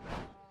time.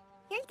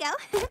 Here you go.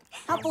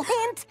 Helpful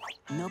hint,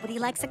 nobody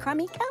likes a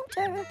crummy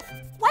counter.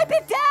 Wipe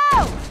it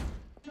down!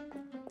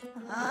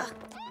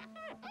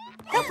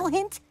 Helpful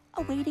hint,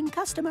 a waiting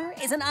customer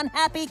is an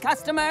unhappy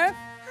customer.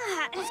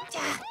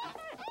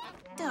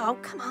 Oh,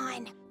 come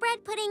on.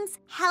 Bread pudding's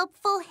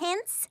helpful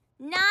hints,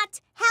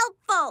 not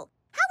helpful.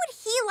 How would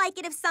he like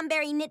it if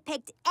Sunberry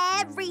nitpicked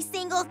every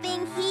single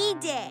thing he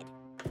did?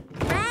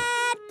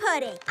 Bread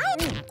pudding.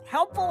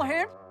 Helpful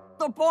hint,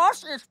 the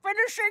boss is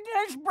finishing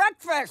his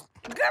breakfast.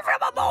 Give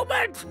him a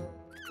moment.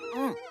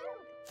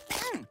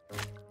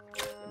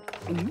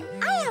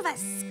 I have a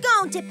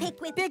scone to pick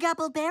with. Big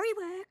Apple Berry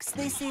Works.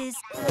 This is...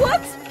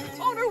 What?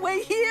 On her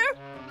way here?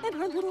 And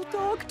her little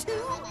dog,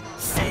 too?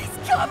 She's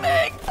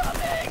coming!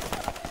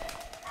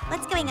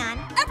 What's going on?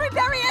 Every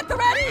berry at the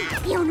ready!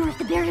 The owner of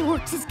the Berry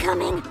Works is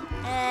coming.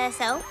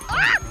 So?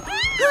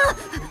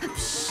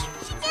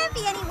 She can't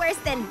be anywhere worse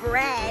than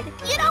bread.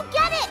 You don't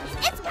get it!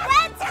 It's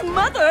bread's...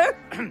 Mother!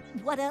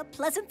 What a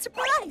pleasant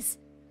surprise.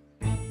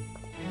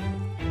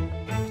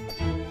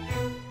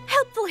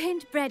 Helpful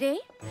hint, Brady.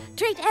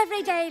 Treat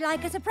every day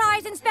like a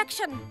surprise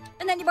inspection,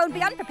 and then you won't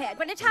be unprepared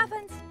when it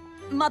happens.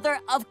 Mother,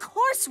 of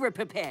course we're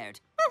prepared.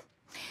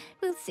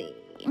 We'll see.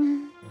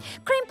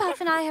 Cream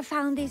Puff and I have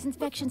found these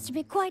inspections to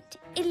be quite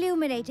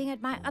illuminating at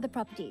my other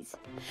properties.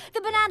 The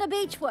Banana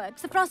Beach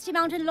Works, the Frosty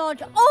Mountain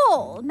Lodge,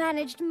 all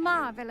managed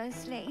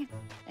marvelously.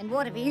 And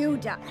what have you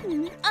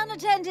done?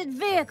 Unattended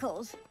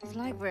vehicles. It's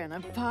like we're in a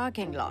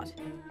parking lot.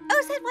 Oh,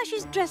 is that why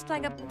she's dressed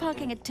like a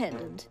parking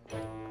attendant?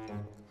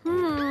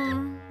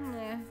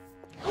 Yeah.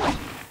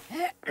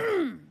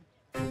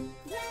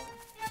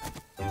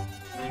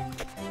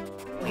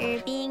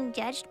 We're being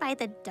judged by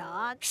the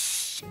dog.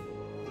 Shh!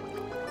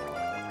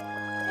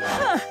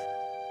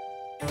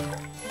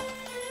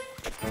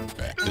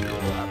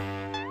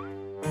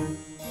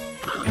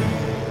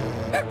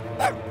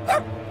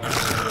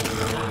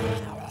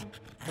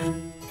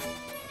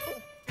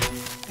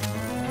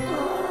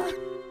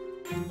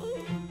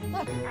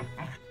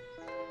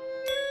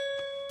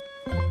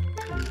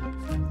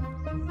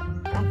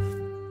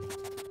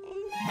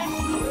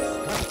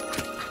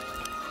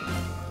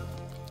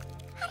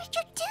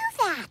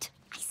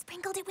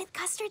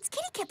 Custard's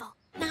kitty kibble,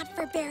 not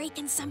for berry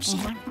consumption.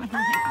 No,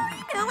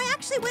 I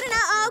actually wouldn't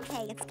know.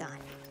 Okay, it's gone.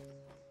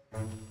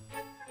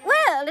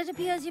 Well, it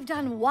appears you've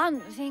done one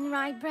thing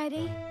right,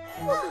 Brady.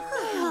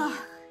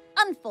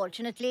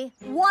 Unfortunately,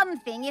 one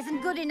thing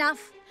isn't good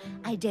enough.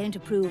 I don't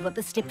approve of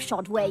the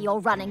slipshod way you're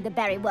running the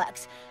Berry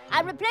Works.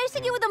 I'm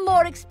replacing you with a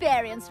more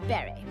experienced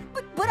Berry.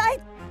 But I...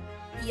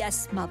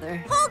 Yes,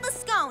 Mother. Hold the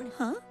scone!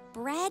 Huh?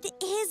 Bread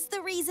is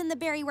the reason the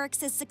Berry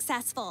Works is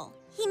successful.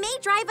 He may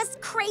drive us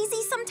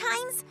crazy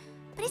sometimes,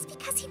 but it's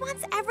because he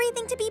wants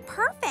everything to be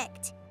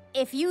perfect.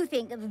 If you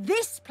think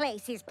this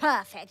place is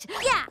perfect...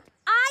 Yeah,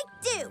 I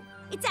do.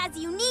 It's as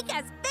unique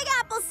as Big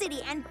Apple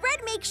City, and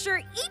Bread makes sure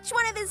each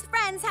one of his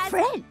friends has...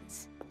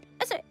 Friends?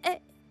 Sorry,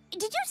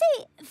 did you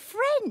say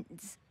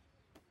friends?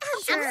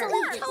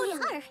 Absolutely.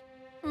 Totally.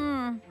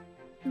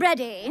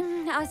 Brady,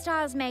 our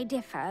styles may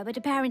differ, but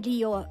apparently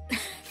your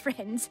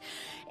friends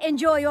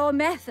enjoy your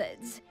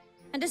methods.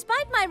 And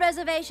despite my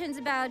reservations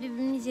about...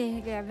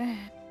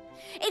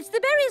 It's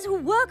the berries who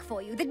work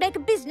for you that make a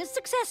business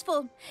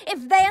successful.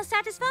 If they are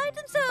satisfied,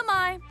 then so am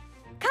I.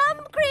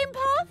 Come, Cream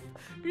Puff.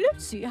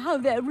 Let's see how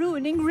they're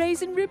ruining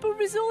Raisin Ripple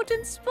Resort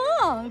and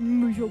Spa.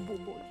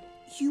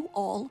 You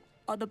all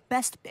are the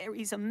best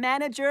berries a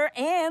manager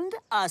and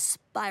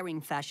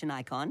aspiring fashion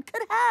icon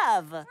could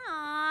have.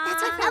 Aww.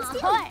 That's what friends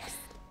do.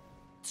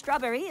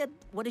 Strawberry,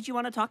 what did you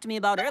want to talk to me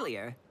about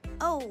earlier?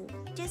 Oh,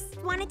 just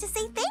wanted to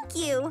say thank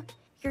you.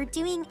 You're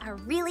doing a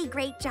really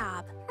great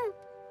job.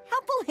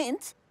 Helpful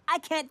hint. I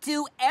can't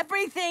do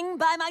everything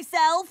by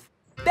myself.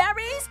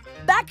 Berries,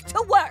 back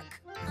to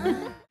work.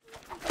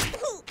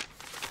 Oh,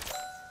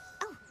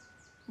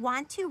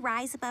 want to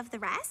rise above the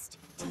rest?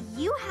 Do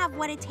you have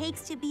what it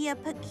takes to be a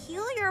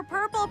peculiar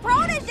purple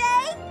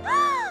protege?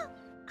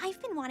 I've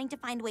been wanting to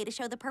find a way to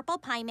show the Purple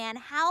Pie Man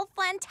how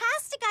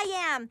fantastic I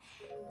am.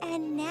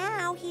 And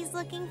now he's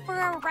looking for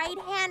a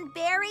right-hand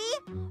berry?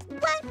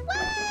 What?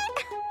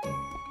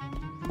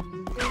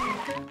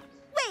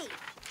 Wait,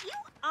 you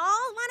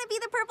all want to be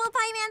the Purple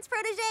Pie Man's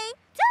protege?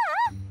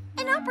 Duh!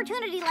 An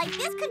opportunity like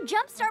this could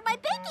jumpstart my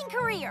baking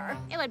career.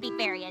 It would be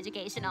very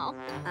educational.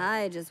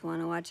 I just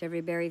want to watch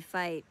every berry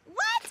fight.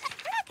 What?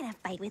 We're not going to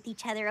fight with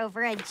each other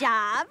over a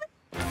job.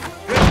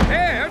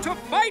 Prepare to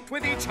fight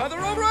with each other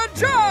over a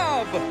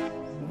job!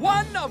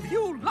 One of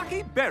you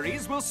lucky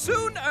berries will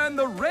soon earn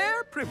the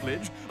rare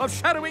privilege of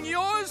shadowing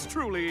yours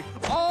truly,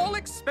 all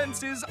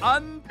expenses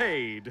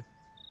unpaid.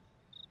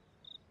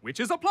 Which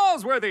is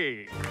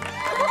applause-worthy.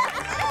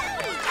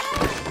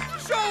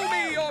 Show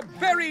me your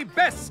very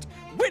best.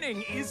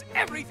 Winning is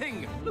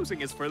everything.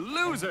 Losing is for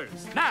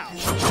losers. Now,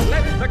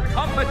 let the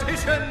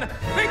competition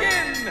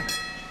begin.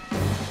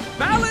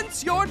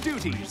 Balance your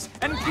duties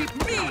and keep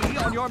me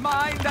on your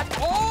mind at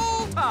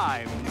all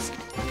times.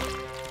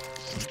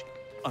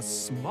 A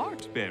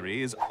smart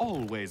berry is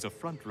always a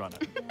front-runner.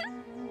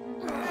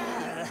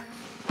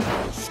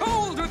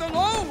 Shoulder the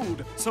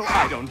load so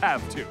I don't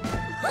have to.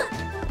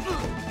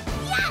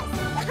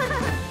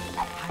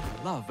 I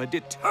love a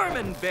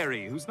determined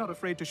berry who's not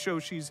afraid to show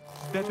she's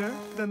better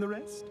than the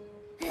rest.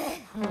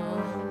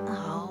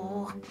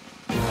 Oh.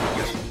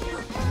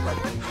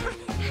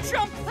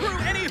 Jump through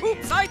any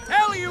hoops I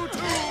tell you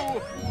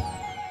to!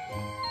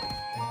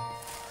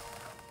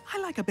 I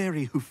like a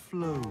berry who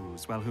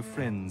flows while her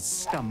friends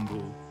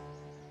stumble.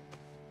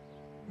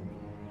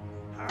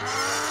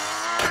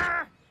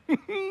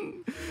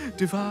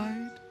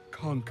 Divide,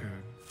 conquer,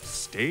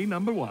 stay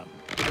number one.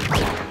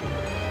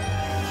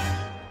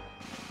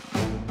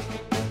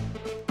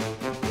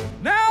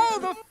 Now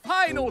the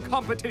final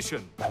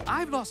competition.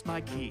 I've lost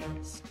my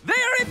keys.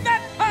 They're in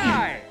that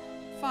pie!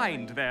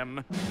 Find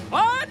them.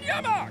 On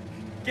your mark,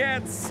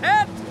 get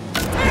set,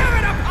 tear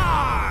it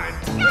apart!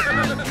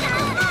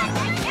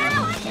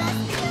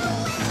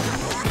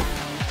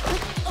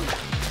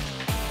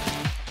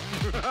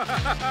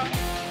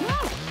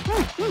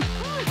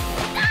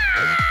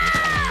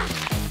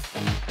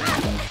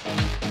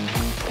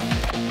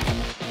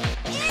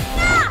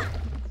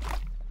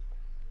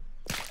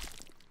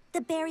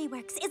 The Berry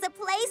Works is a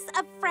place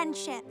of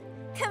friendship,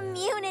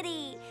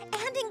 community,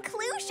 and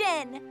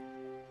inclusion.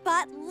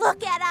 But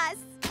look at us.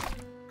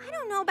 I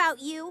don't know about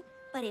you,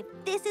 but if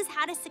this is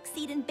how to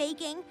succeed in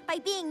baking, by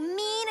being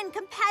mean and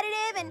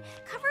competitive and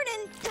covered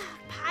in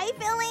pie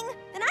filling,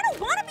 then I don't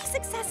want to be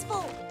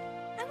successful.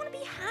 I want to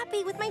be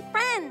happy with my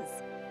friends.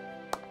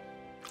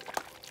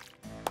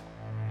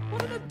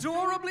 What an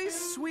adorably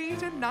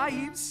sweet and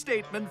naive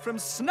statement from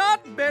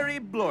Strawberry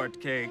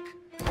Shortcake.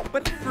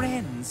 But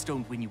friends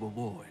don't win you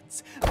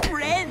awards.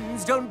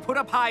 Friends don't put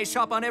a pie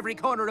shop on every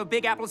corner of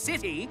Big Apple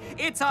City.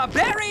 It's a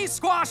berry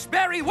squash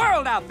berry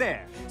world out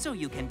there. So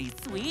you can be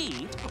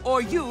sweet,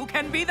 or you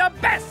can be the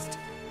best.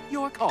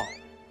 Your call.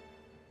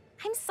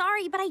 I'm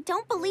sorry, but I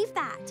don't believe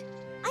that.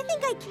 I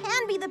think I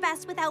can be the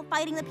best without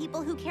fighting the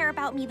people who care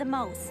about me the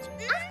most.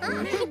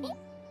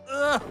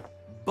 Ugh,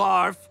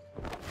 barf.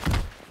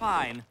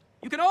 Fine.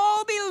 You can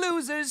all be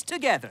losers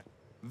together.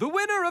 The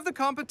winner of the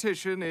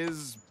competition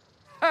is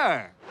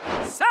her.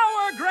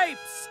 Sour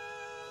grapes!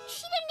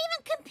 She didn't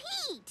even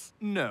compete!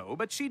 No,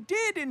 but she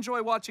did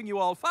enjoy watching you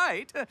all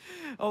fight.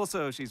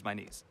 Also, she's my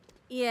niece.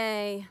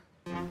 Yay.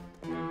 You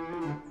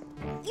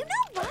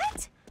know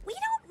what? We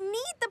don't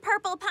need the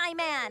Purple Pie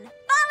Man.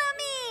 Follow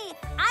me!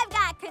 I've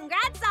got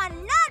congrats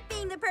on not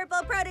being the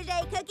Purple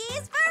Protege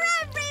cookies for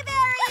every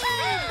berry!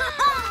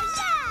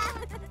 Yeah!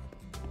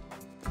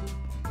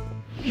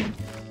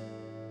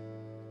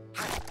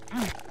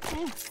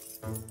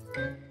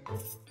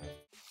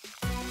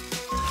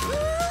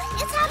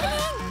 It's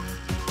happening!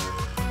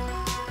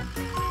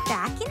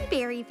 Back in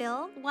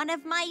Berryville, one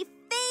of my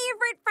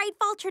favorite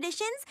Frightfall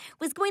traditions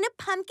was going to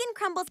Pumpkin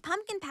Crumble's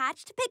pumpkin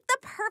patch to pick the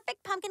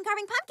perfect pumpkin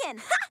carving pumpkin.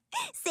 Ha!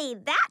 Say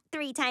that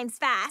 3 times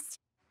fast.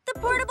 The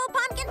portable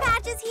pumpkin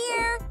patch is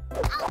here.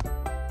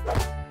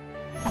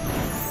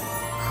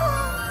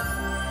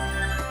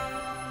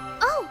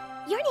 Oh,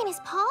 your name is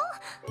Paul?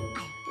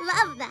 I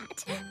love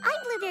that.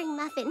 I'm Blueberry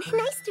Muffin.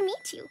 Nice to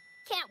meet you.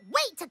 Can't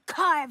wait to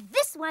carve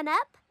this one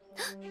up.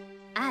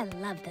 I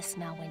love the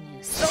smell when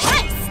you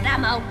slice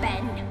them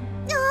open.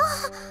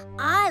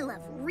 I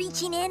love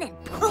reaching in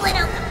and pulling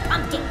out the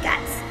pumpkin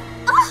guts.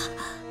 Oh,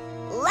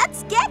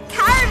 let's get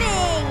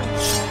carving!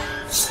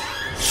 Stop!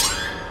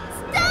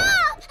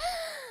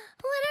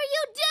 What are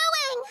you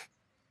doing?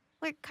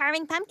 We're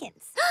carving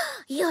pumpkins.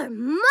 You're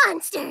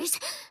monsters.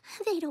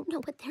 They don't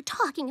know what they're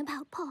talking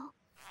about, Paul.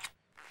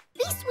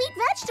 These sweet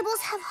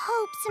vegetables have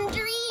hopes and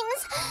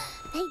dreams.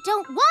 They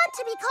don't want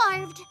to be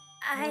carved.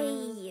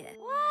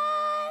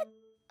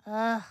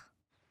 What?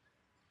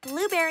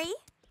 Blueberry,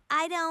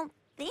 I don't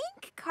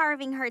think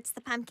carving hurts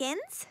the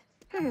pumpkins.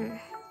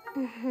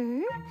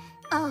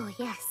 Oh,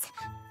 yes.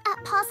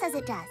 Paul says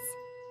it does.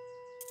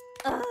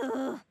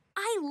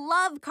 I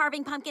love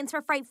carving pumpkins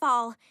for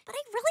Frightfall, but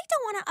I really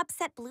don't want to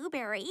upset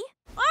Blueberry.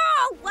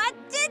 Oh, what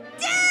to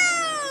do?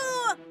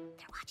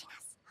 They're watching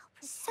us.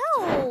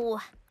 So,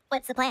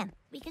 what's the plan?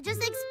 We could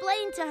just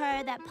explain to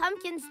her that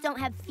pumpkins don't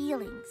have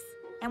feelings.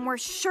 And we're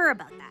sure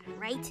about that,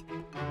 right?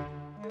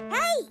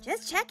 Hey,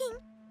 just checking.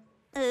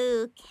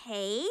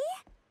 Okay.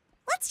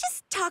 Let's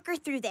just talk her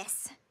through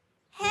this.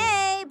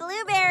 Hey,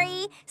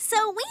 Blueberry.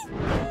 So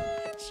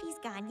she's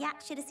gone. Yeah,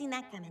 should have seen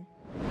that coming.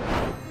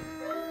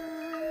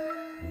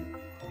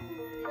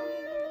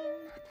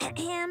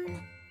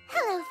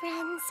 Hello,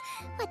 friends.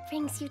 What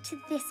brings you to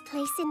this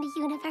place in the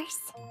universe?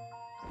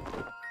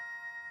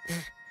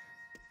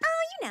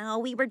 Oh, you know,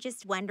 we were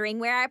just wondering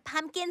where our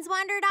pumpkins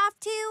wandered off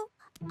to.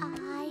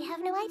 I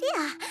have no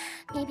idea.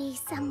 Maybe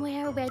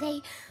somewhere where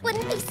they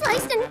wouldn't be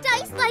sliced and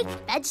diced like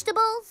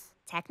vegetables.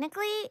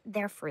 Technically,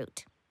 they're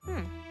fruit.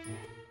 Fine!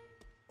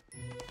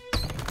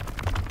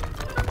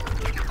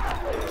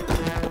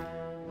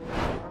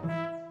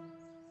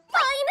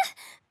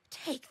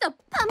 Take the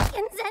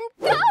pumpkins and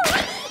go!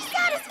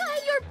 Satisfy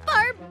your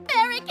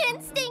barbaric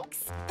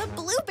instincts! But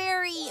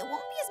Blueberry, it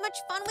won't be as much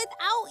fun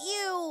without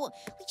you.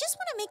 We just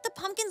want to make the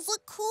pumpkins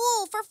look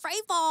cool for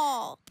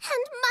Frightfall.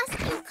 And must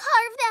you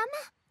carve them?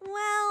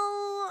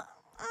 Well,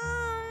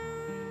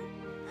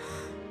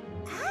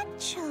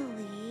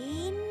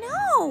 actually,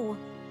 no.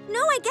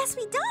 No, I guess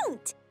we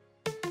don't.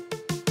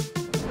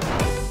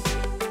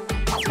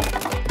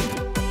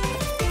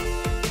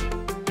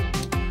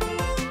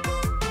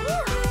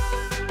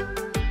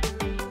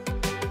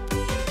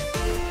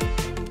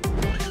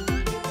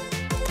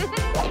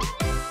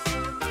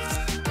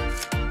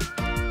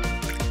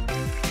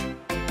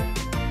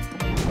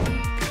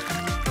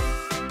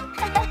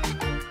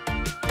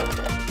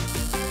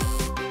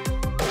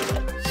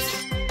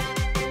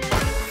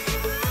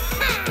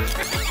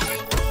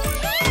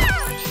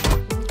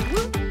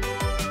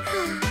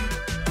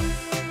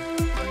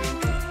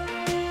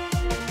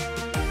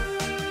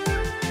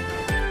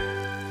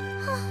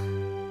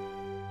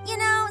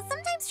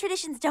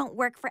 Traditions don't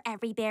work for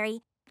every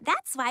berry.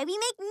 That's why we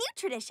make new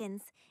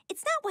traditions.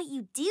 It's not what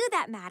you do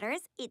that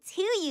matters, it's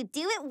who you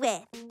do it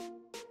with.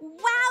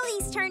 Wow,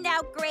 these turned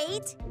out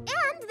great.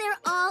 And they're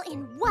all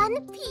in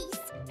one piece.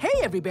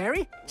 Hey,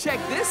 everyberry, check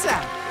this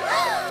out.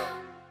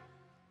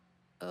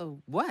 Oh,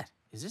 what?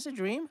 Is this a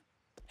dream?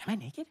 Am I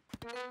naked?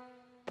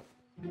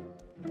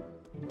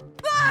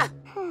 Ah!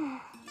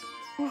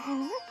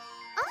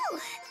 Oh,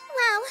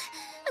 well,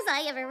 was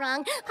I ever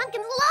wrong?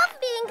 Pumpkins love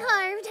being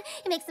carved.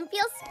 It makes them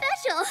feel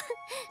special.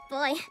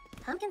 Boy,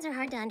 pumpkins are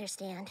hard to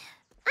understand.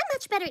 I'm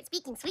much better at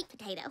speaking sweet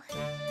potato.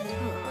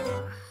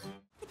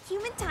 The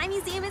Human Time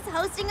Museum is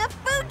hosting a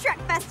food truck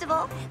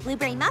festival.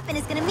 Blueberry Muffin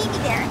is gonna meet me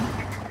there.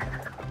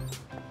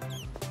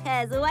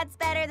 'Cause what's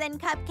better than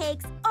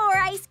cupcakes or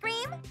ice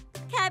cream?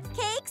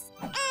 Cupcakes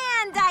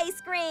and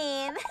ice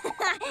cream.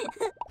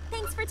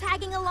 Thanks for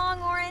tagging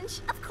along,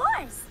 Orange. Of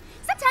course.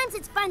 Sometimes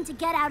it's fun to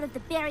get out of the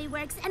berry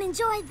works and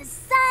enjoy the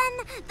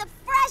sun, the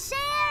fresh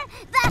air,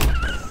 the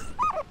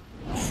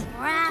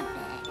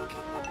traffic.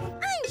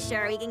 I'm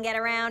sure we can get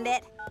around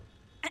it.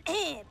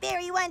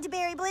 Berry 1 to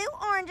Berry Blue,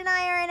 Orange and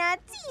I are in a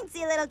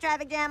teensy little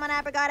traffic jam on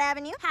Apricot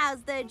Avenue.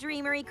 How's the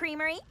Dreamery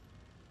Creamery?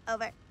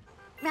 Over.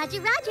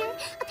 Roger, Roger.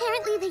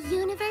 Apparently the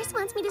universe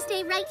wants me to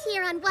stay right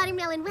here on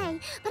Watermelon Way,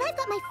 but I've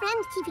got my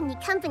friend keeping me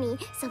company,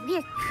 so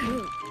we're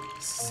cool.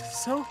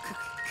 So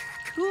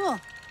cool.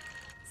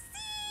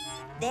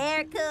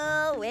 They're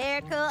cool,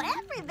 we're cool,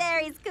 every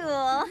berry's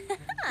cool.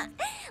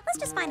 Let's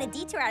just find a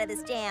detour out of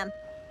this jam.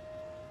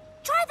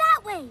 Try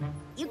that way.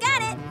 You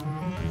got it.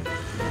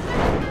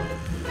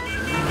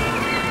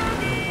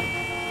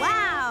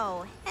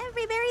 Wow,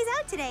 every berry's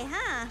out today,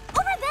 huh?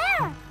 Over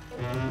there.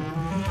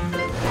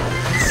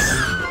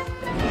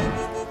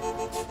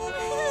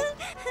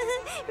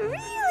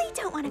 Really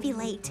don't want to be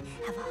late.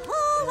 Have a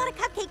whole lot of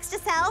cupcakes to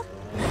sell.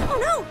 Oh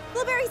no,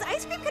 Blueberry's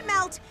ice cream could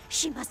melt.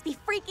 She must be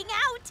freaking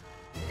out.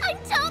 I'm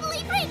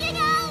totally freaking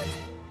out!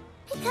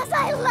 Because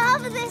I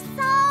love this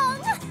song!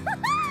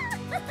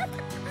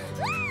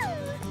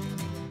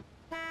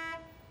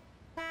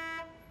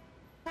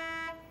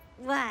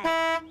 What?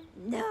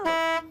 No,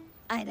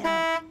 I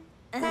don't.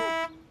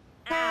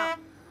 Ow.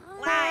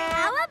 Why?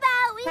 How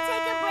about we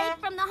take a break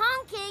from the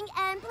honking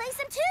and play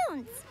some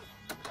tunes?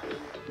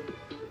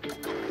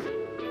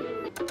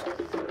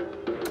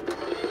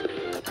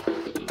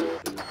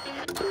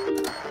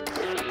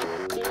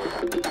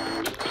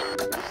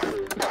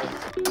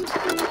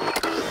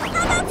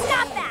 How about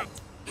stop that?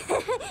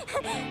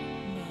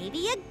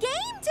 Maybe a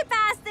game to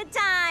pass the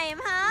time,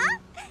 huh?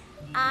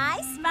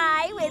 I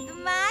spy with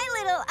my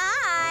little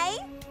eye.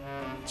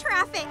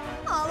 Traffic.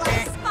 All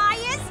I spy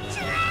is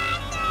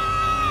traffic!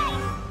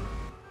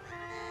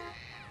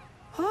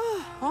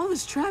 All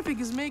this traffic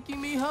is making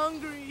me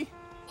hungry.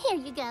 Here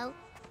you go.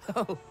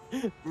 Oh,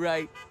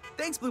 right.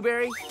 Thanks,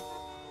 Blueberry.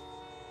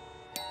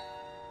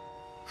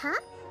 Huh?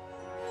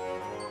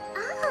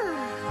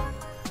 Ah.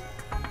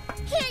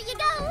 Here you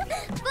go,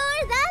 for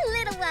that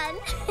little one.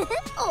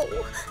 Oh,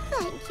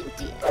 thank you,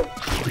 dear.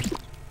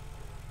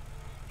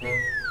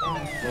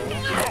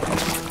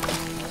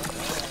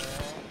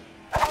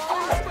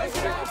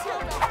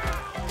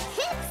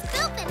 Keep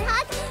scooping,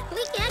 Huck.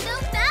 We can't go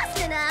fast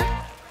enough.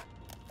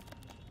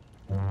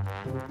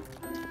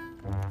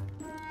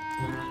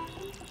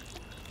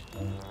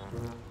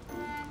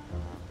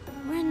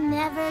 We're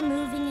never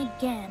moving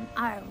again,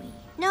 are we?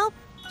 Nope.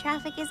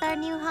 Traffic is our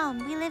new home.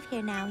 We live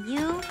here now.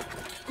 You,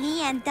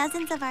 me, and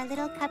dozens of our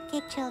little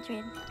cupcake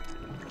children.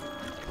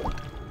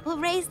 We'll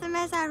raise them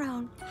as our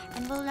own,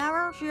 and we'll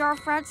never see our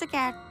friends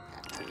again.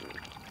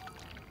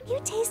 You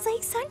taste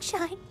like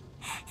sunshine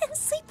and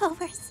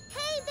sleepovers.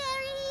 Hey,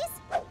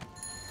 berries!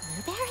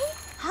 Blueberry?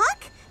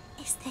 Huck?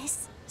 Is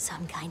this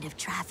some kind of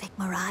traffic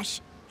mirage?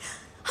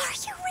 Are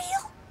you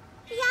real?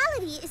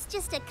 Reality is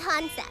just a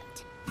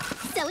concept.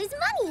 So is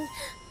money.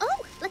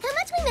 Oh, look how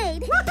much we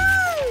made.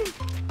 Woohoo!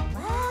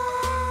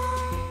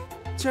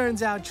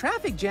 Turns out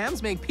traffic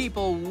jams make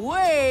people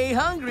way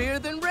hungrier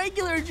than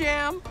regular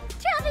jam.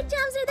 Traffic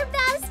jams are the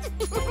best.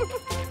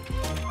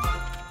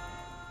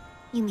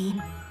 You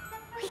mean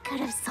we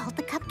could have sold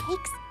the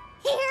cupcakes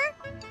here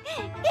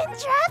in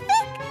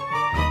traffic?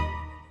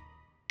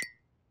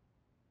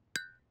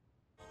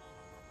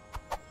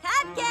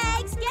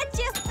 Cupcakes, get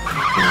you!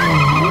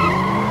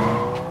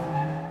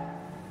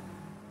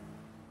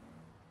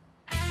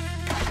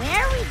 Where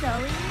are we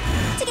going?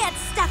 To get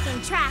stuck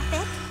in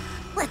traffic.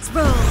 Let's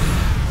roll.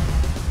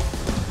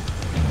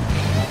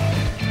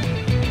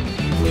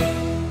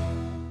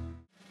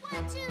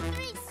 1, 2,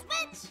 3,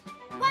 switch!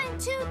 1,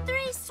 2,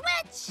 3,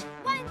 switch!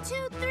 1,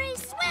 2, 3,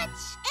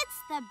 switch! It's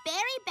the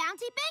Berry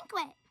Bounty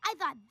Banquet. I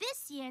thought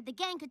this year the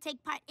gang could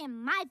take part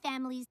in my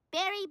family's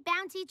Berry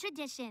Bounty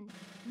tradition,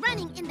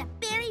 running in the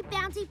Berry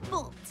Bounty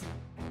Bolt.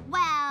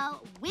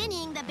 Well,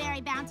 winning the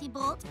Berry Bounty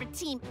Bolt for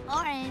Team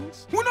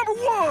Orange. We're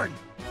 #1!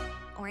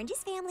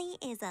 Orange's family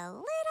is a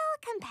little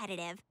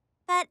competitive,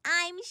 but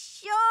I'm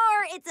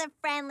sure it's a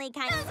friendly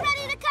kind Who's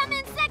ready to come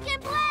in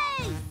second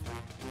place?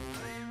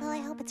 Well, I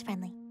hope it's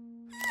friendly.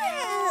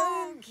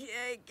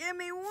 Okay, give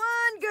me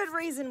one good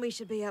reason we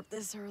should be up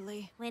this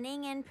early.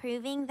 Winning and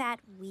proving that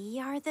we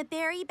are the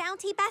Berry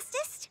Bounty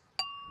bestest?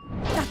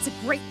 That's a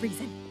great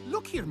reason.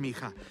 Look here,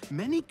 mija.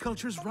 Many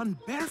cultures run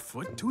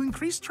barefoot to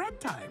increase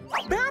tread time.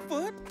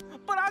 Barefoot?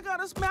 But I got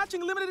us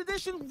matching limited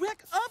edition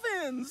Rick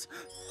ovens.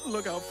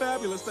 Look how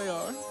fabulous they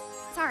are.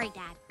 Sorry,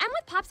 Dad. I'm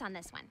with Pops on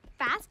this one.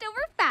 Fast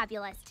over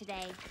fabulous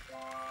today.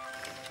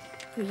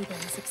 Breathe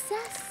in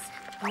success.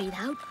 Breathe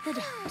out the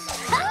doubt.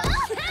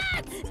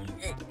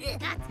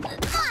 That's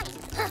mine.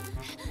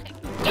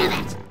 Give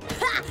it.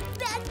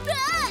 That's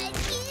mine.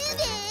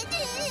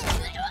 Give it.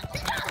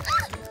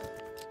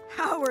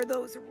 How are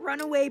those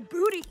runaway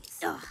booties?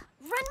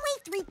 Runway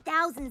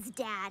 3000s,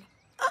 Dad.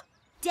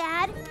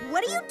 Dad,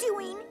 what are you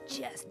doing?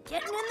 Just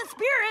getting in the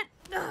spirit.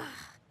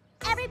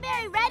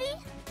 Everybody ready?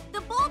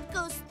 The bolt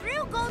goes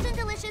through Golden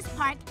Delicious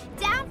Park,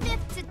 down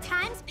 5th to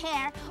Times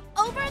Pear,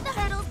 over the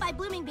hurdles by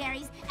Blooming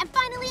Berries, and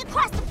finally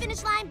across the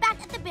finish line back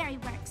at the Berry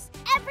Works.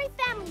 Every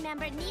family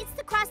member needs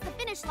to cross the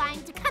finish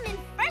line to come in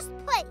first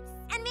place.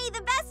 And may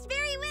the best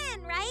berry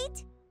win,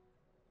 right?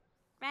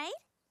 Right?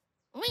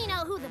 We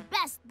know who the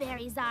best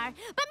berries are,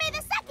 but may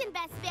the second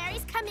best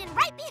berries come in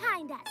right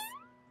behind us.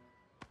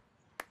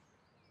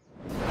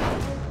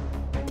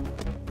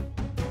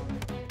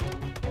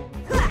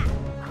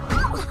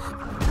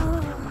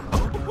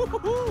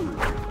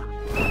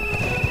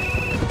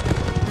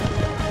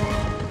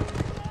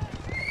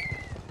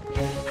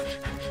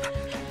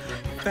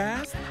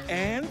 Fast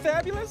and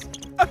fabulous?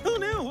 Who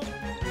knew?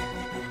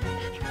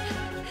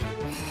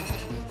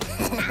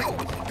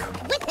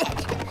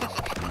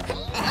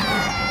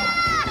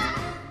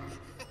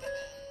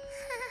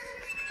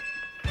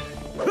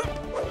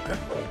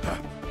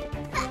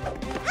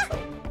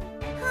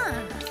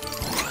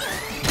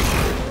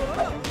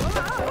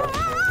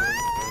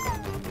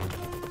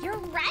 You're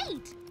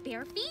right.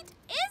 Bare feet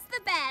is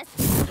the best.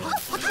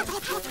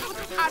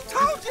 I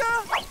told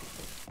ya!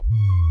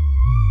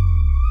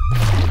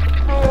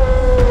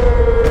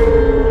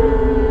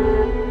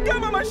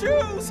 Come on, my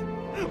shoes!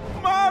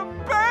 My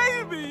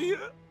baby!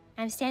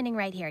 I'm standing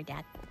right here,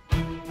 Dad.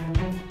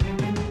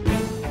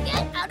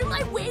 Get out of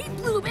my way,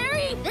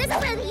 Blueberry! This is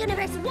where the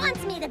universe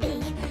wants me to be.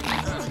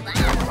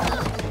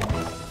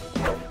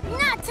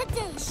 Not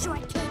today,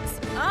 Shortcakes.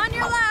 On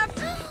your left.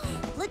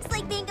 Looks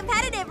like being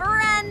competitive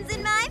runs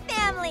in my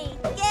family.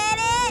 Get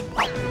it?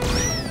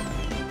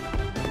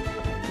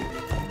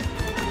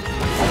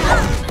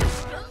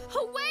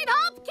 Wait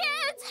up,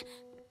 kids!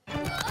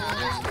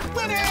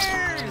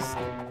 Winners!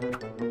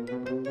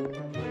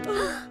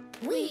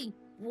 We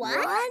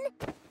won?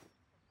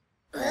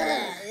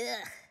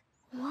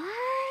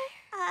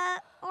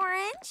 What?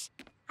 Orange?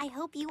 I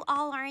hope you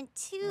all aren't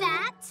too...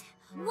 That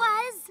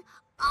was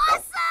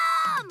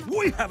awesome!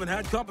 We haven't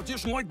had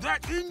competition like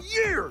that in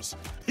years.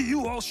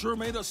 You all sure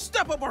made us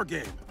step up our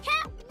game.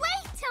 Can't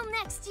wait till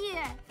next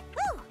year.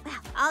 Woo! Well,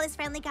 all this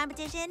friendly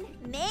competition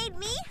made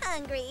me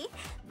hungry.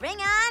 Bring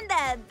on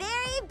the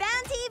Berry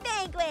Bounty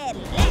Banquet.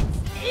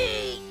 Let's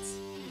eat!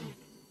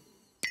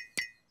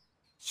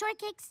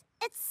 Shortcakes,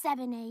 it's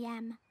 7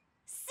 a.m.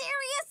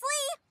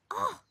 Seriously?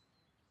 Oh.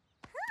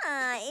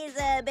 Is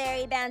a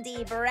Berry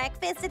Bounty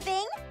breakfast a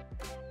thing?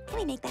 Can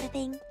we make that a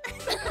thing?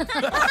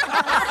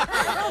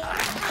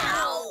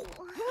 Ow!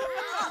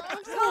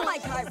 Oh my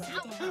God! Oh,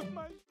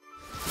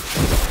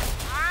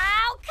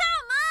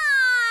 come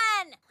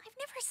on! I've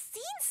never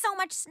seen so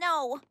much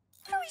snow.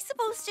 What are we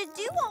supposed to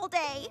do all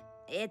day?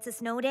 It's a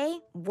snow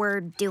day. We're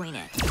doing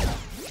it.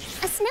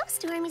 A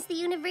snowstorm is the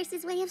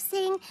universe's way of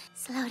saying,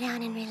 slow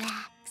down and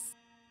relax.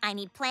 I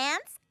need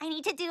plans. I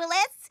need to-do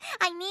lists.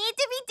 I need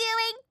to be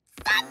doing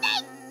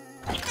something!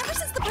 Ever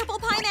since the Purple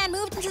Pie Man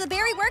moved into the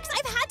Berry Works,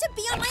 I've had to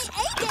be on my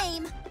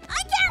A-game.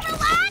 I can't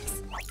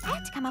relax! I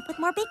have to come up with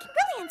more baking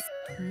brilliance.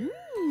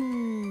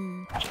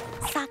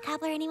 Sock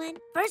cobbler, anyone?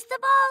 First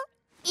of all,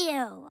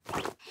 ew.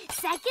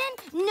 Second,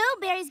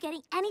 nobody's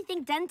getting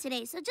anything done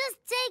today, so just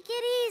take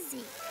it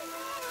easy.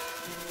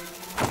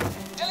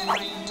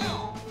 Delivering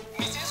to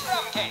Mrs.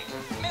 Crumcake,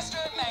 Mr.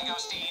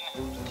 Mangosteen,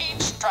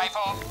 Peach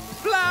Trifle.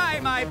 Fly,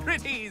 my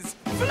pretties!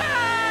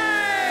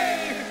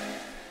 Fly!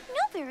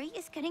 Nobody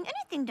is getting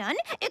anything done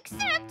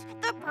except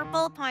the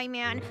Purple Pie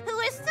Man, who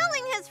is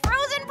selling his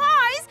frozen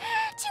pies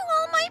to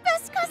all my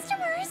best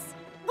customers.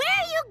 Where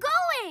are you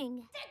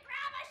going? To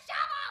grab a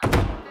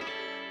shovel!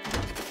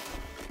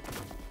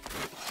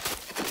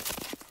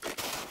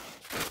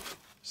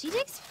 She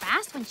digs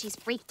fast when she's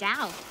freaked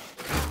out.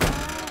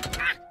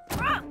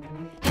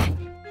 Lemon,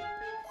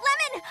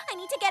 I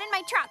need to get in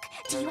my truck.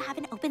 Do you have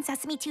an Open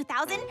Sesame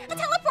 2000? A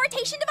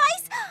teleportation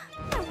device?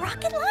 A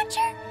rocket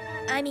launcher?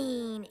 I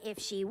mean, if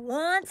she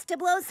wants to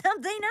blow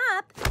something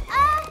up.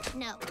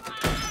 No.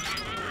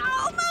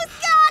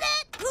 Almost got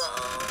it!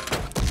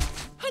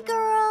 Hey,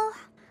 girl.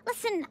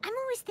 Listen, I'm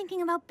always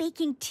thinking about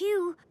baking,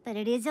 too. But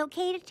it is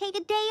okay to take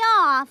a day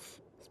off.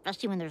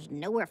 Especially when there's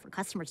nowhere for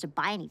customers to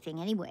buy anything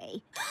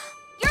anyway.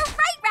 You're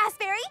right,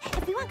 Raspberry!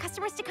 If we want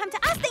customers to come to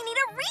us, they need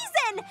a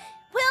reason!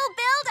 We'll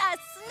build a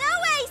snow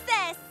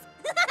oasis!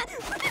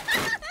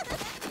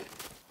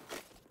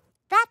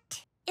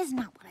 That is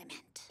not what I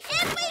meant.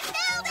 If we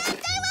build it,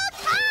 they will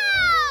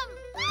come!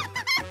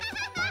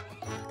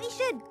 We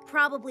should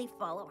probably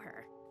follow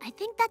her. I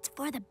think that's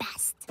for the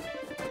best.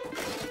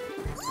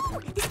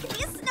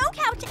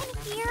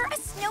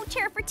 snow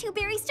chair for two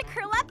berries to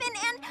curl up in,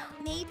 and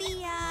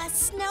maybe a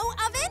snow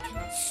oven?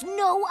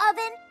 Snow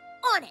oven?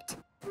 On it!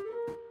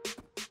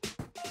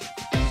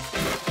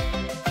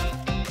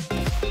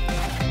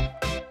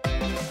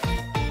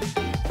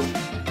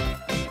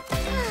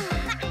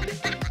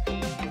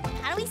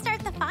 How do we start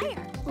the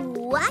fire?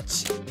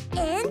 Watch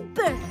and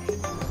burn.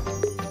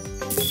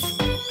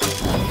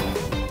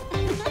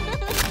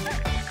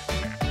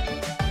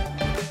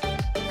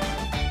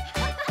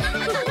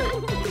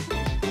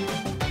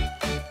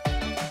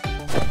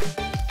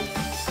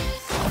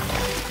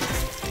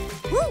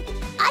 Woo!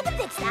 I can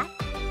fix that.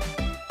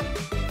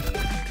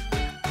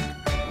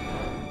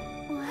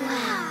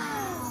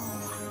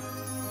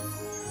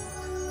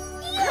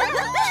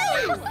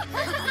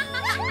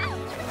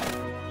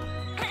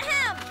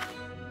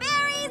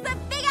 Berries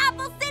of Big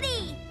Apple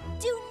City!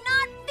 Do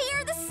not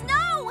fear the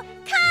snow!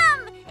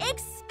 Come!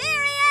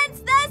 Experience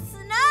the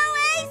snow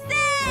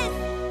oasis!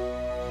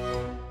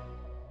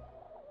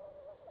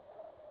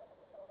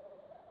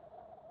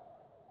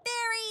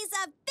 Berries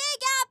of Big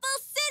Apple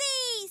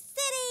City!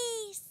 City!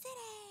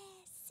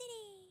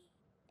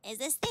 Is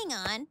this thing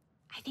on?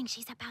 I think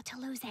she's about to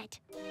lose it.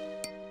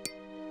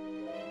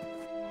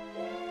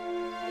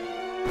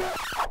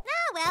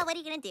 Oh, well, what are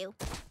you gonna do?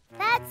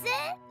 That's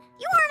it?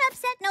 You aren't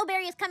upset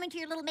Noberry is coming to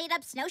your little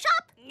made-up snow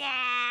shop?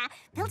 Nah.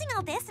 Building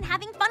all this and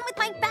having fun with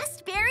my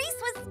best berries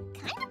was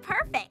kind of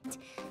perfect.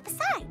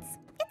 Besides,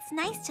 it's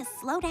nice to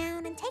slow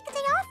down and take a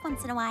day off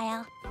once in a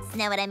while.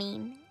 Know what I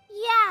mean?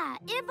 Yeah,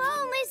 if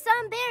only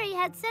some berry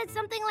had said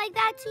something like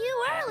that to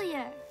you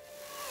earlier.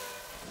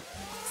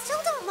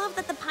 Still don't love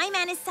that the Pie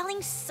Man is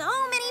selling so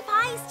many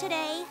pies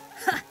today.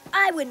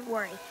 I wouldn't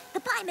worry. The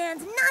Pie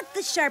Man's not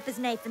the sharpest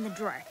knife in the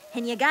drawer,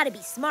 and you gotta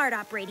be smart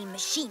operating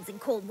machines in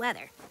cold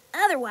weather.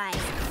 Otherwise,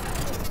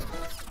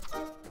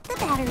 the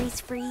batteries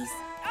freeze.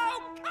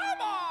 Oh,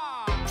 come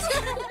on!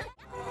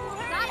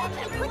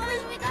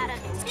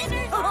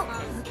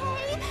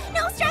 Okay,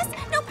 no stress,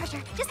 no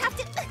pressure. Just have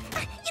to,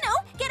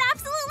 get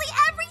absolutely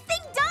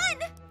everything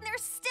done.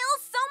 There's still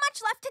so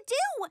much left to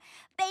do.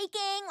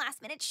 Baking,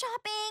 last-minute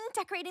shopping,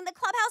 decorating the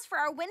clubhouse for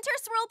our winter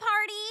swirl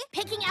party.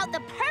 Picking out the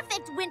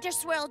perfect winter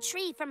swirl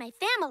tree for my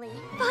family.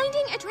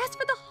 Finding a dress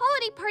for the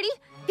holiday party.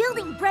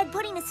 building bread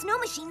pudding a snow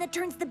machine that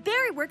turns the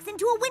Berry Works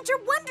into a winter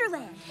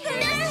wonderland.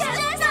 There's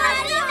just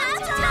not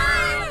enough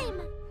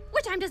time!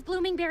 What time does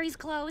Blooming Berries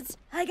close?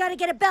 I gotta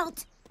get a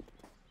belt.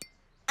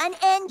 An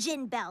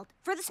engine belt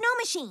for the snow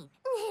machine.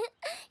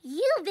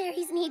 You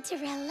berries need to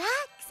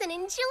relax and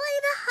enjoy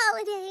the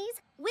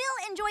holidays.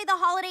 We'll enjoy the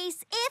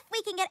holidays if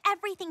we can get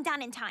everything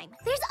done in time.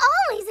 There's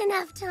always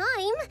enough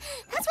time.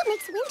 That's what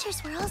makes Winter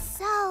Swirl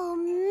so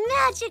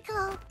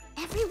magical.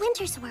 Every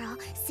Winter Swirl,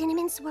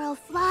 Cinnamon Swirl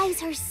flies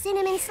her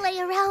cinnamon sleigh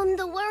around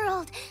the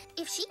world.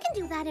 If she can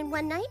do that in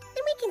one night,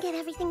 then we can get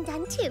everything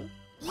done too.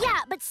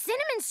 Yeah, but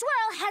Cinnamon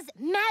Swirl has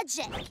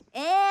magic.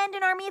 And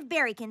an army of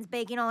berrykins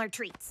baking all our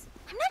treats.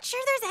 I'm not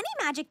sure there's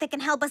any magic that can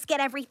help us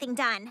get everything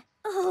done.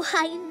 Oh,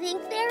 I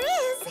think there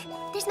is.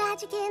 There's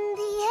magic in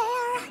the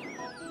air.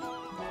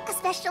 A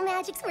special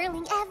magic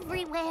swirling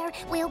everywhere.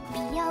 We'll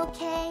be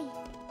okay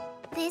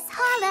this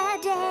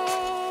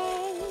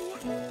holiday.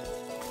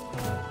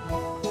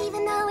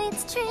 Even though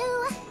it's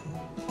true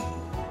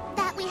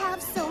that we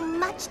have so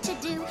much to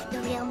do, the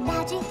real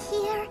magic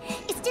here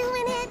is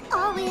doing it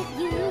all with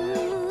you.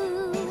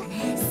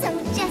 So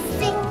just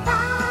sing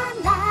la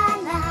la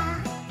la.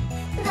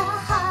 The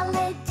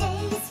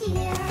holiday's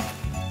here.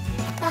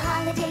 The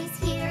holiday's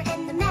here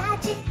and the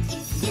magic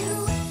is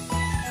you.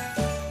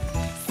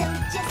 So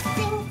just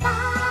sing la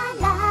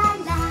la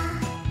la.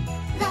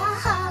 The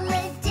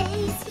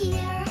holiday's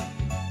here.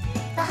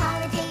 The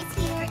holiday's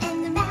here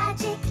and the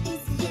magic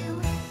is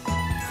you.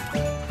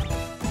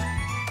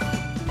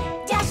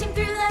 Dashing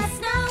through the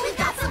snow, we've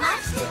got so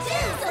much to do.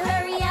 So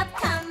hurry up,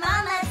 come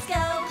on, let's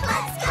go.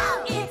 Let's go!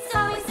 It's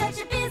always such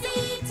a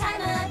busy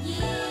time of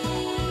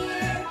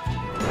year.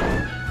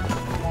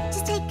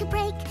 Just take a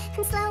break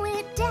and slow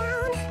it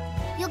down.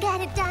 You'll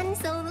get it done,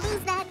 so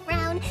lose that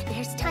frown.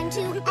 There's time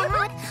to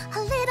add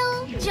a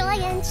little joy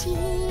and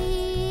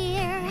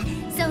cheer.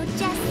 So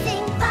just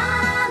sing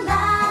la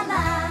la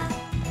la.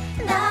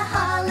 The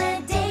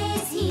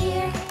holiday's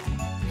here.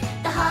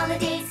 The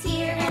holiday's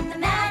here and the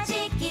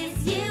magic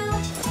is you.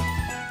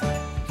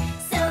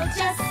 So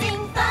just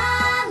sing la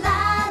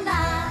la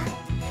la.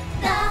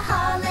 The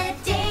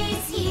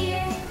holiday's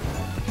here.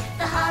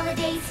 The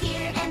holiday's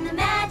here and the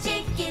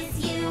magic is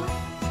you.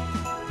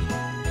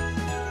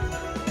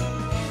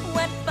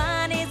 What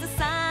fun is a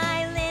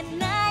silent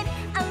night,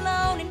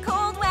 alone in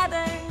cold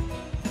weather,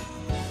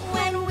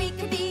 when we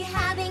could be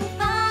having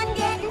fun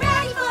getting ready.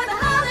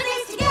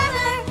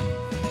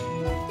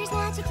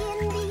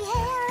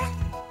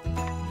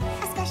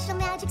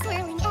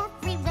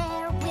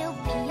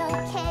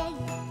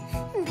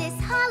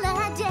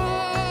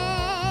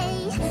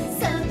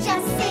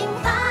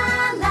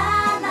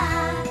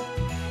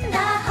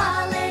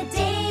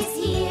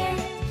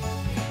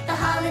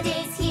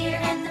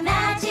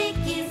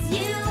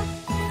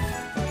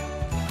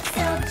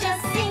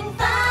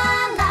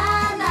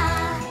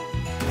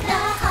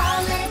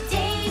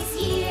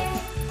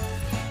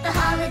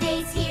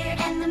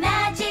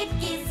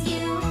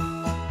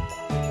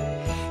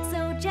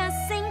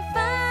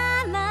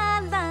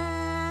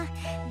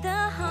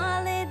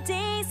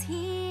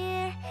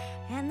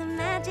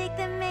 magic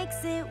that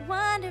makes it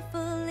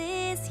wonderful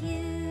is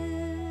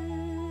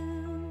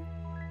you.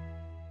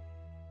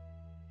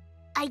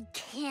 I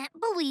can't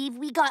believe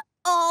we got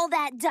all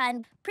that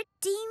done. Pretty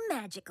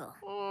magical.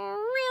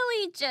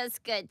 Really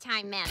just good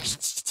time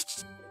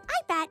management.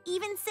 I bet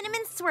even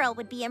Cinnamon Swirl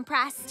would be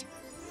impressed.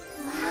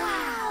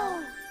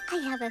 Wow. I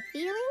have a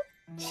feeling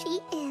she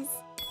is.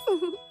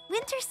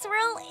 Winter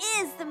Swirl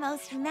is the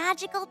most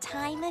magical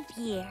time of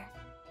year.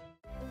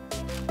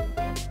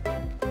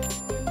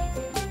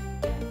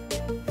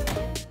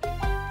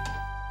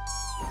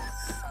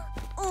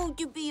 Oh,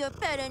 to be a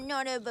pet and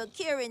not have a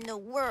care in the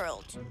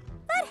world.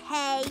 But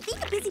hey,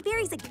 being a busy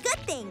berry's a good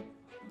thing.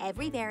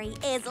 Every berry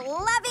is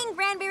loving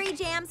Cranberry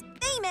Jam's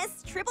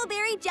famous triple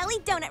berry jelly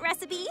donut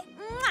recipe.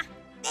 Mwah!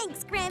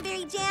 Thanks,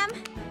 Cranberry Jam.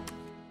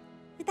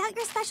 Without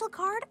your special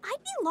card,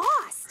 I'd be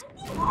lost.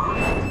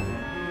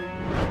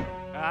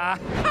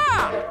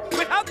 Aha!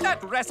 Without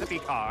that recipe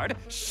card,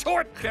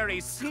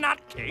 Shortberry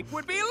Snotcake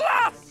would be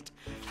lost!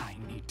 I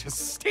need to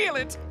steal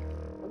it!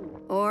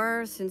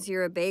 Or, since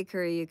you're a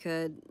baker, you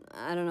could,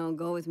 I don't know,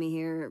 go with me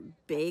here,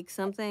 bake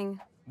something?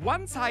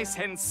 Once I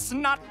send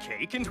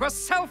Snotcake into a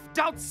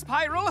self-doubt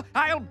spiral,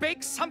 I'll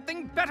bake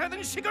something better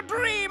than she could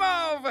dream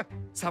of!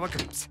 Sour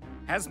Grapes,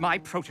 has my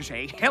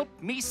protege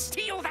helped me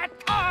steal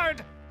that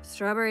card?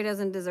 Strawberry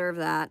doesn't deserve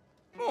that.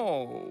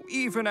 Oh,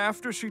 even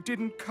after she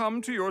didn't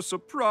come to your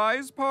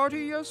surprise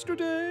party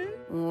yesterday?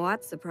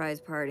 What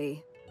surprise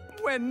party?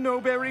 When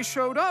Noberry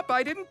showed up,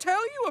 I didn't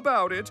tell you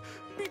about it,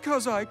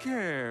 because I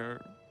care.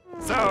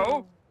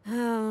 So?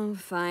 Oh,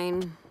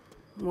 fine.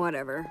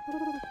 Whatever.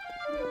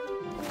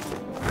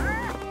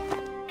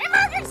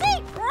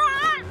 Emergency!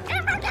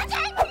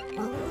 Emergency!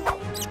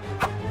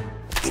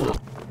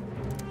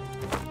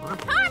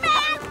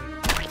 Carmen!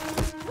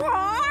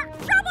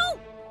 Trouble!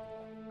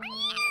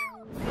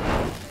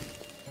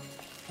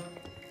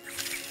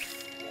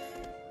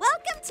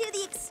 Welcome to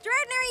the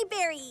Extraordinary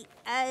Berry.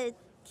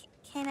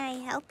 Can I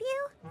help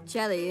you?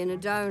 Jelly in a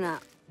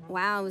donut.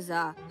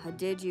 Wowza, how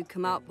did you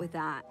come up with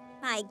that?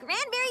 My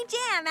Cranberry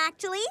Jam,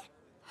 actually.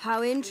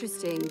 How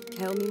interesting.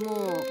 Tell me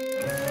more.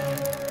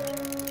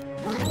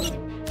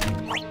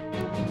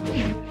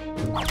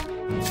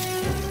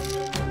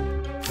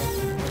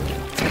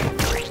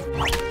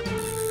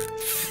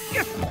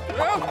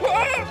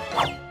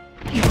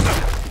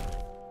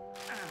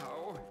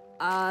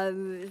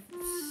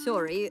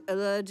 Sorry,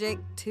 allergic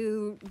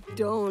to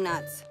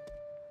donuts.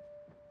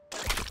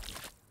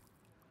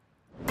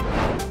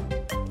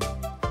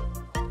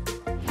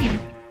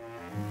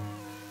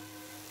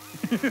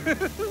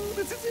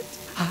 This is it.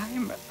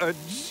 I'm a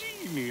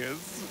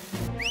genius.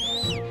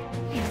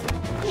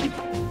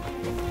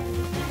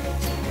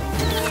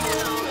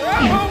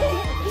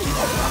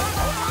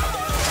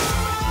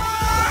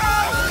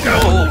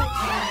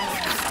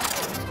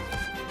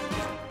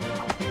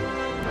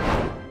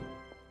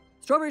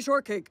 Strawberry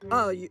Shortcake,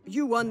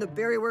 you won the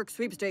Berry Works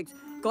sweepstakes.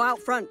 Go out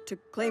front to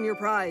claim your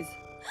prize.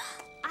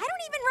 I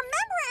don't even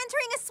remember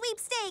entering a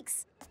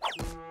sweepstakes.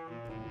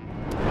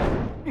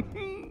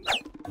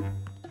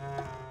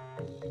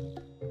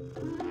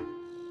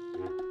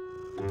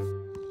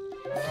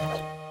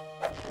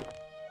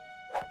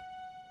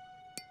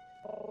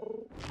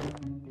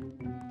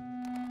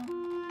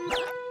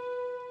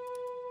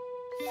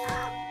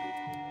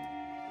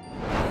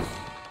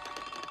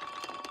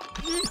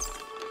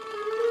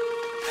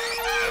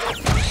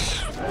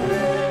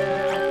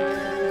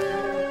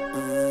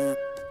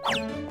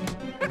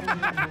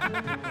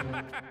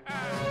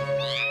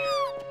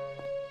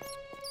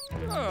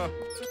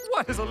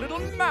 What is a little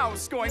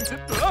mouse going to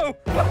do? Oh!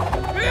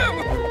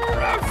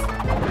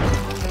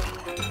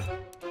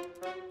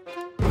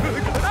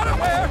 Get out of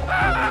where?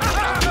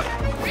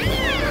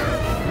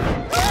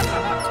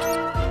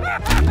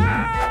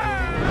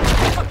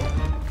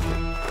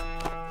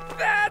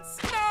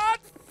 That's not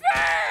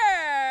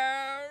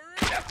fair!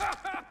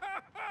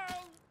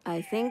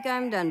 I think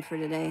I'm done for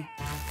today.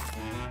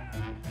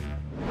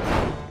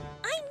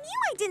 I knew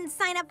I didn't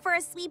sign up for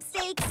a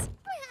sweepstakes.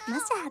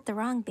 Must have had the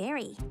wrong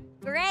berry.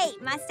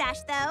 Great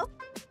mustache, though.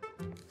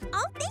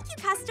 Oh, thank you,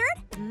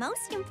 Custard.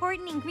 Most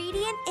important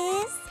ingredient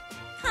is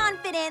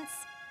confidence.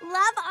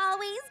 Love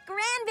always,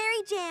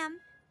 Cranberry Jam.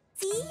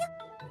 See?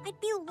 I'd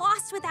be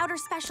lost without her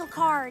special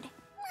card.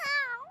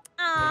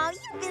 Oh,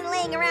 you've been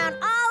laying around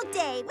all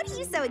day. What are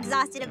you so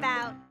exhausted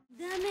about?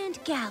 The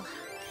Mint Gala,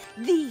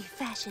 the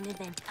fashion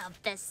event of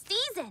the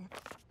season.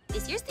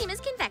 This year's theme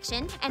is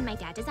confection, and my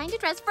dad designed a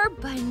dress for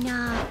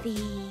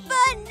Banoffee.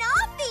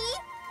 Banoffee?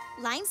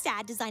 Lime's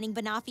dad designing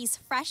Banoffee's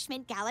fresh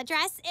mint gala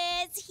dress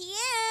is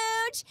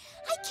huge!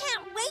 I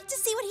can't wait to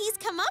see what he's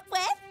come up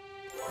with.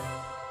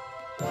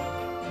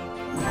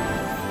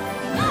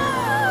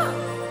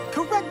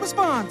 Correct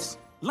response.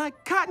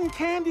 Like cotton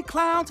candy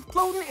clouds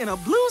floating in a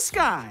blue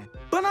sky,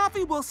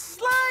 Banoffee will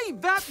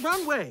slide that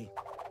runway.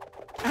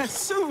 As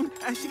soon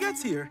as she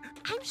gets here.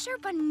 I'm sure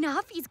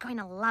Banoffee's going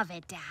to love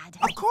it, Dad.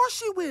 Of course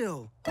she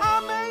will. I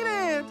made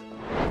it.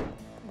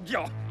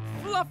 Your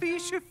fluffy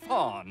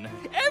chiffon.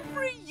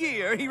 Every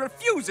year he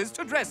refuses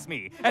to dress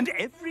me, and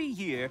every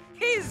year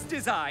his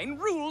design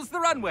rules the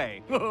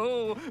runway.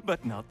 Oh,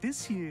 but not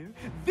this year.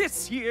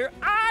 This year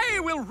I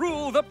will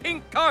rule the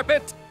pink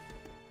carpet.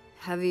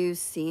 Have you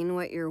seen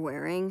what you're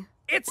wearing?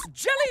 It's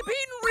jelly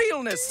bean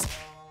realness.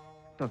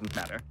 Doesn't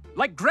matter.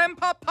 Like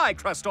Grandpa Pie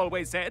Crust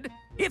always said,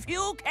 if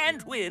you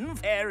can't win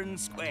fair and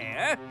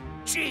square,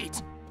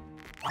 cheat.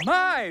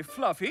 My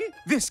Fluffy,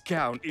 this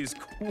gown is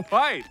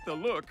quite the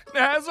look,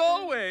 as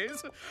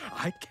always.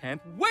 I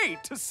can't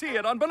wait to see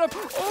it on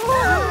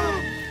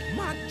Oh,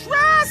 my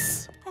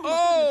dress!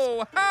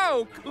 Oh,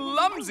 how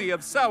clumsy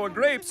of sour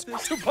grapes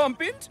to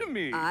bump into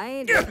me.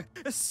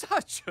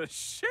 Such a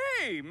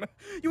shame.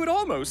 You would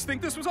almost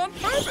think this was on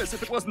purpose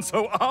if it wasn't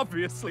so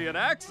obviously an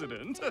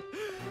accident.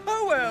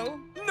 Oh well,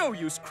 no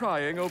use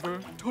crying over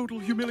total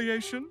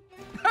humiliation.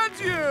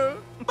 Adieu.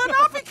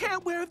 Banafi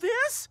can't wear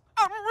this.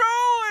 I'm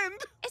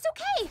ruined. It's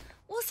okay.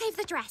 We'll save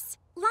the dress.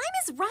 Lime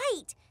is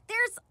right.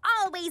 There's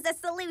always a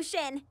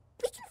solution.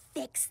 We can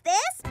fix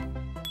this.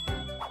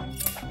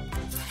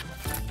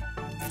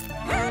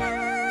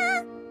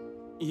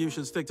 You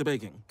should stick to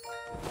baking.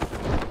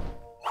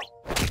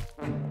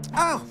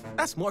 Oh,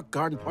 that's more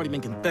garden party than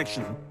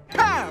confection.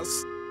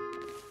 Pass!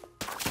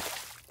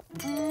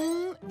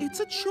 It's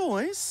a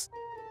choice,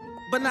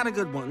 but not a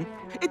good one.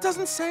 It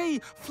doesn't say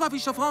fluffy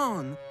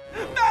chiffon.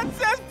 That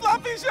says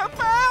fluffy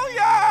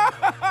failure!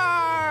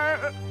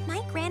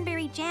 My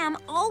cranberry jam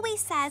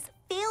always says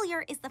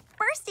failure is the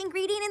first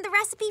ingredient in the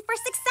recipe for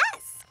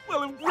success.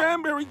 Well, if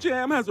cranberry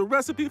jam has a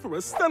recipe for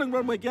a stunning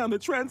runway gown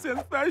that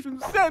transcends fashion,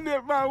 send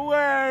it my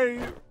way.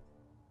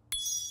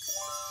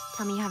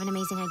 Tell me you have an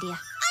amazing idea.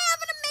 I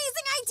have an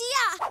amazing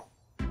idea!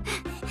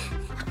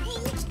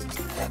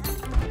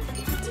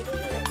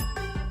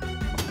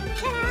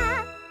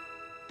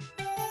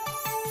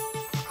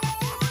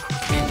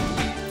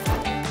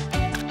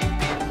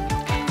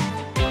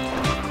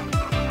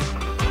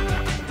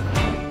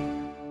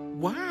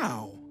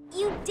 Wow.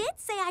 You did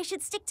say I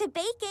should stick to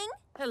baking.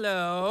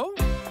 Hello?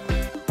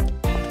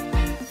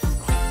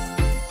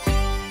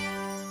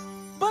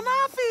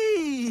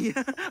 Banafi!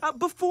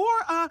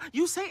 Before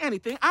you say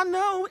anything, I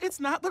know it's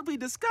not what we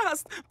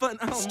discussed, but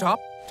Stop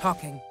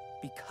talking,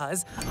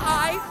 because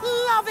I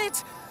love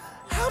it!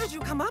 How did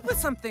you come up with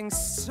something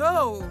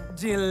so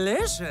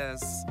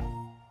delicious?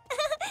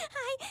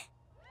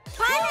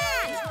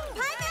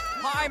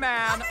 Pie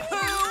Man,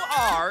 who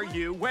are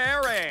you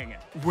wearing?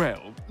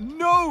 Well,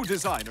 no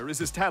designer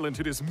is as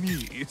talented as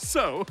me,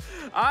 so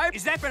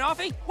Is that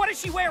Banafi? What is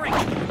she wearing?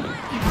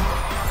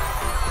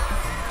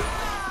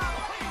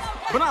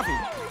 Banafi,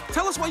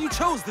 tell us why you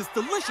chose this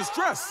delicious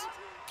dress.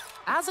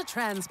 As a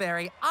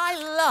transberry, I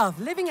love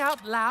living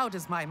out loud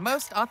as my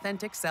most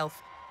authentic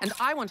self. And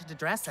I wanted to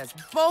dress as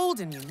bold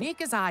and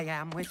unique as I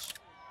am, which,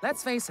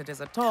 let's face it,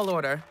 is a tall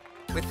order.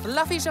 With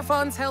Fluffy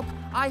Chiffon's help,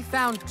 I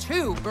found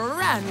 2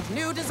 brand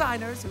new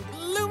designers who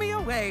blew me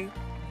away.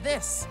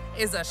 This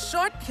is a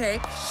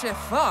shortcake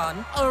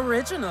chiffon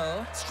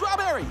original.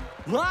 Strawberry,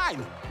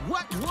 Lime,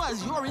 what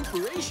was your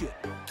inspiration?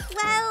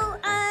 Well,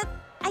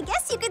 I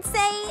guess you could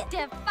say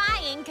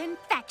defying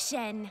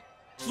confection.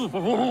 Hey,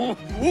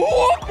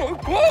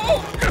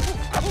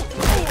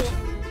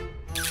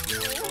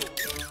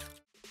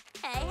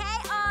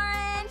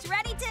 Orange,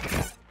 ready to...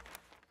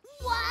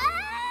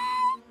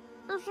 What?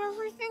 Is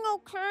everything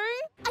okay?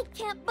 I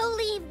can't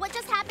believe what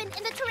just happened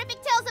in the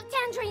Terrific Tales of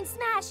Tangerine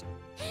Smash.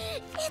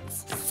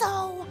 It's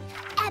so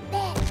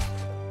epic.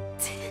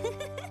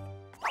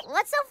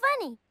 What's so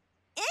funny?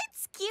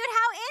 It's cute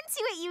how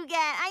into it you get.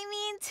 I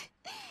mean,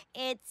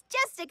 it's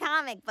just a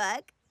comic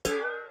book.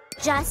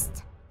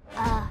 Just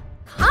a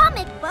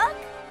comic book?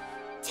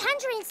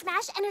 Tangerine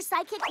Smash and her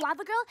sidekick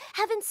Lava Girl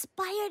have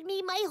inspired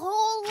me my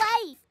whole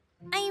life.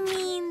 I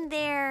mean,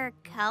 they're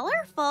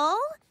colorful.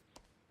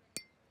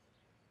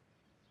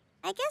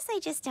 I guess I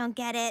just don't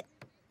get it.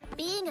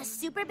 Being a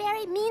super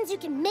berry means you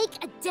can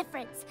make a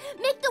difference.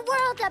 Make the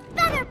world a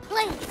better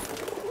place.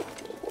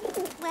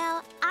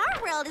 Well,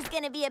 our world is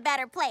gonna be a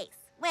better place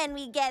when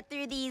we get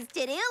through these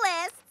to-do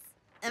lists.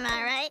 Am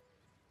I right?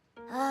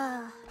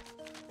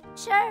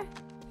 Sure.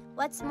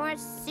 What's more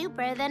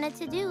super than a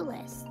to-do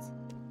list?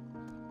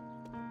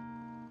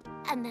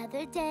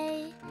 Another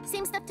day,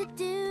 same stuff to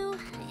do.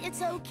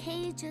 It's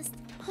okay, just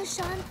push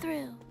on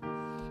through.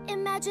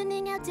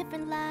 Imagining how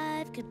different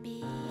life could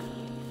be.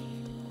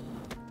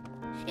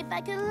 If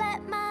I could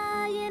let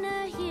my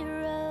inner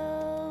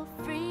hero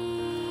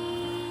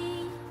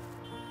free.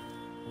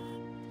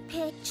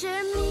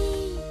 Picture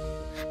me,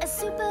 a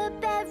super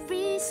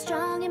berry,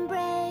 strong and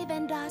brave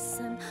and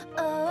awesome.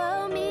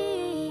 Oh,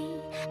 me,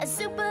 a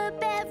super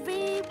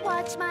berry,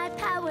 watch my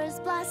powers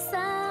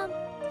blossom.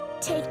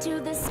 Take to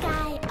the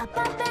sky, up,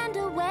 up and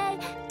away,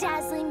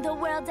 dazzling the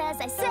world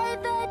as I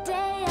save the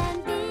day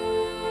and be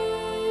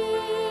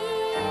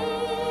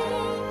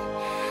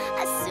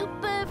a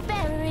super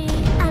berry.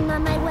 I'm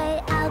on my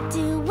way, I'll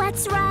do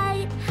what's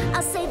right.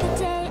 I'll save the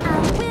day,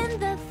 I'll win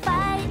the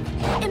fight.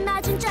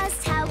 Imagine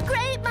just how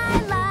great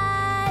my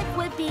life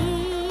would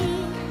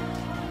be.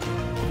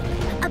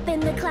 Up in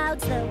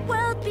clouds, the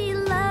world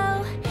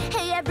below.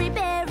 Hey, every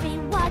berry,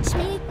 watch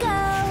me go.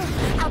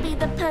 I'll be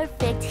the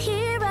perfect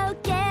hero,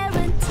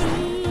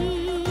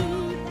 guaranteed.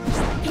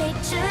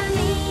 Picture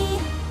me,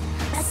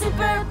 a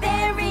super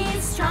berry,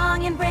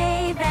 strong and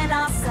brave and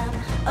awesome.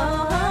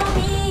 Oh,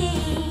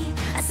 me,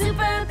 a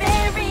super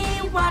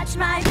berry, watch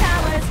my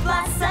powers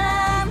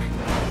blossom.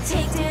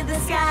 Take to the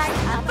sky,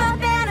 up,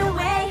 up and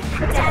away,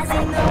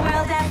 dazzling the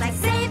world as I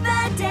save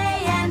the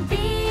day and be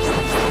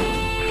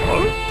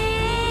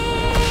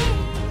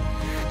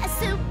a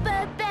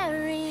super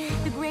berry.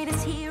 The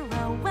greatest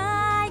hero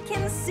I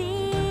can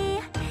see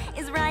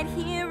is right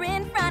here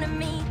in front of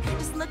me.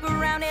 Just look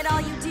around at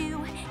all you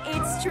do.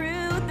 It's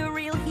true, the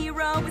real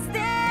hero is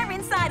there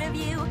inside of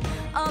you.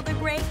 All the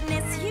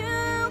greatness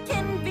you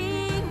can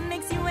be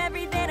makes you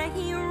every bit a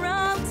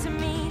hero to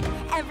me.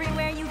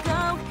 Everywhere you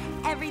go,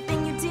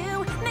 everything you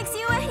do makes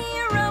you a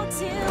hero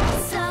too.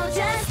 So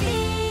just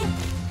be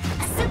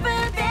a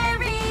super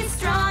berry,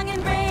 strong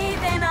and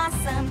brave and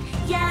awesome.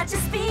 Yeah,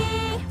 just be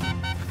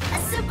a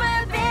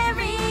super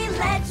berry,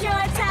 let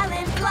your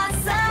talent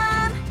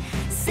blossom.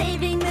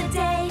 Saving the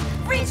day,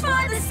 reach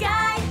for the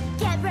sky.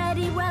 Get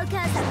ready, world,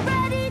 'cause I'm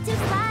ready to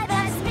fly.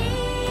 That's me,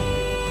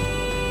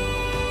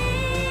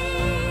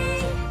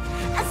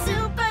 a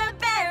super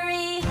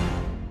berry.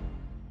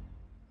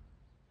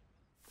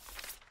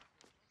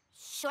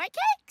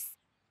 Shortcakes?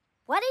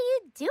 What are you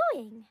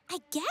doing? I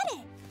get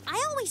it.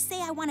 I always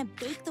say I want to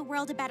bake the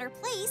world a better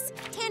place.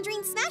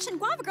 Tangerine Smash and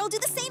Guava Girl do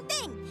the same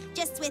thing,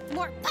 just with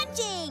more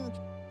punching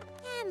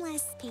and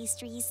less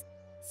pastries.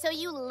 So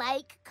you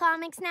like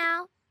comics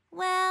now?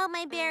 Well,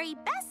 my berry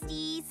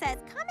bestie says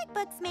comic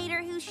books made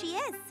her who she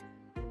is.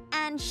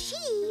 And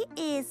she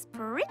is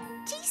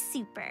pretty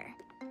super.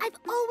 I've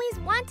always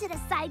wanted a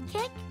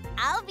sidekick.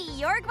 I'll be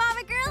your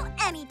Guava Girl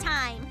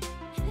anytime.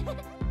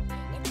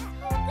 It's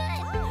so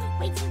good.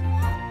 Wait.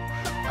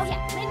 Oh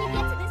yeah, when you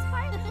get to this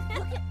part,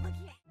 look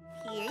here.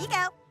 Here you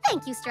go.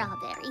 Thank you,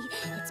 Strawberry.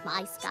 It's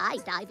my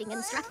skydiving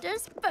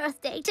instructor's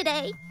birthday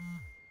today.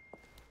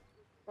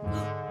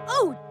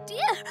 Oh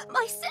dear,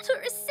 my sitter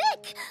is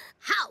sick.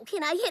 How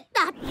can I hit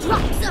that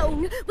drop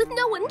zone with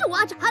no one to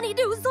watch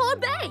Honeydew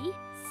Sorbet?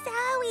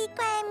 Sorry,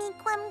 Grammy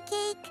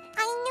Plumcake.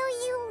 I knew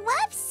you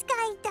love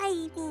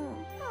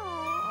skydiving.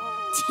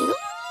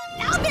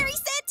 Now, Berry,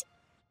 sit!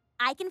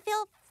 I can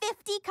fill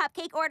 50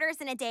 cupcake orders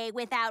in a day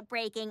without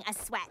breaking a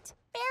sweat.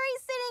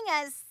 Berry's sitting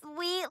a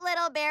sweet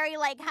little berry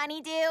like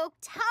Honeydew.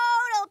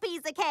 Total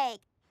piece of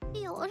cake.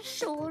 You're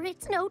sure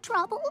it's no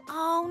trouble?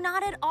 Oh,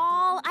 not at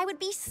all. I would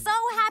be so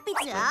happy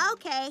to.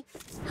 Okay.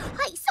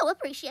 I so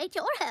appreciate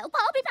your help.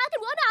 I'll be back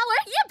in 1 hour.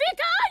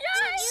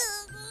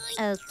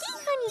 Yippee-ki-yay! Okay,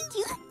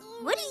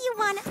 Honeydew. What do you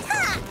want?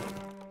 Ha!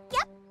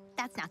 Yep,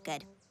 that's not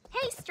good.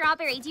 Hey,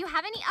 Strawberry, do you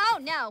have any? Oh,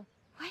 no.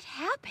 What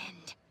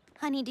happened?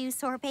 Honeydew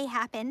sorbet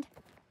happened.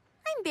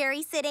 I'm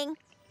berry sitting.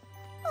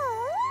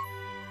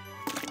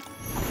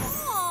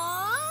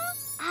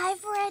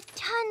 I've read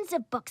tons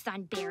of books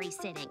on berry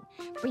sitting.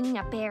 Bringing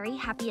a berry,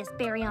 happiest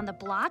berry on the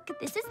block.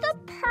 This is the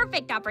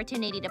perfect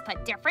opportunity to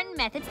put different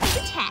methods to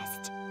the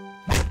test.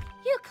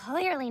 You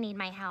clearly need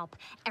my help.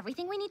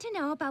 Everything we need to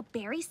know about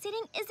berry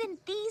sitting is in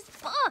these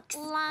books.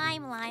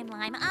 Lime.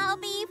 I'll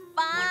be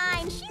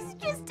fine. She's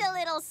just a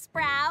little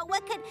sprout.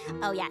 What could...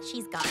 Oh, yeah,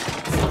 she's gone.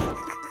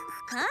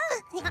 Huh?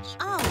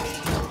 Oh.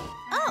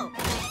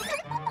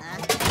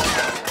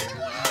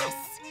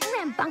 Yes,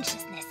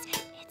 rambunctiousness.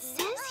 It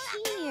says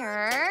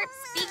here,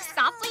 speak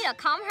softly to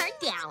calm her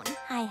down.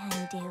 Hi,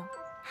 Honeydew.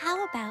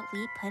 How about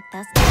we put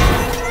those...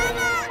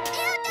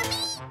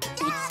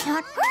 It's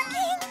not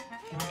working.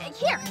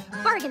 Here,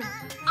 bargaining.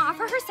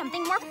 Offer her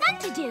something more fun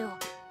to do.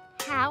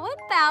 How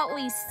about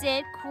we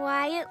sit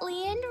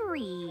quietly and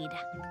read?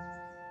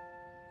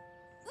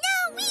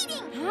 No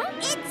reading! Huh?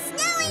 It's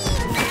snowing!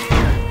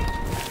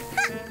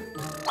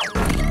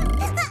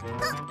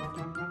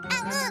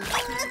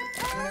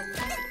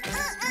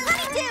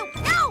 Honeydew!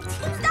 No!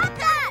 Stop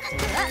that!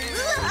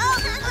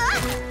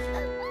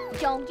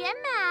 Don't get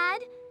mad.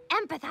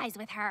 Empathize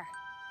with her.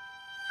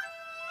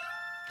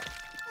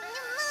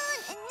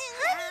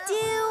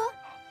 Honeydew!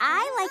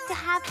 I like to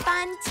have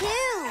fun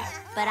too,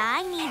 but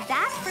I need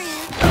that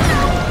fruit.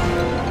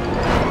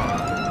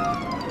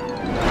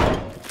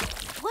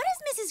 What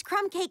does Mrs.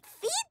 Crumbcake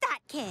feed that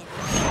kid?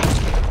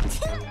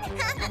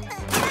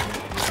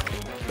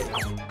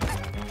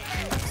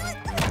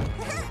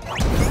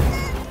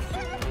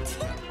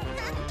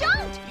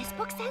 Don't! This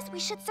book says we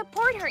should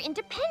support her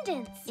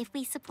independence. If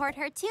we support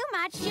her too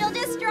much, she'll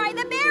destroy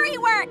the berry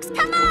works.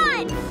 Come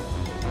on!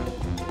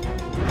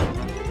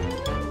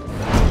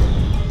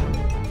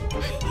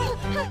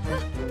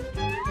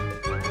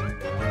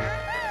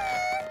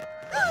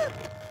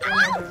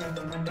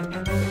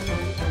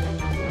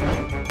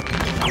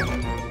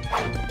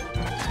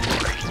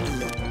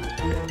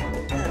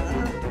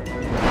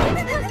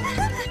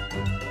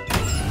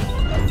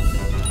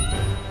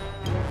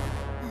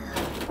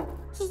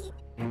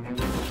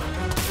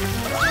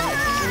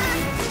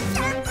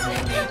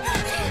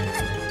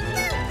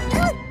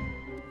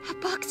 The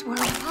books were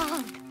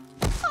wrong.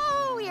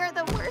 Oh, we are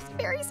the worst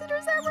berry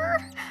sitters ever.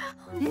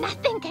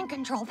 Nothing can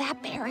control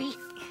that berry.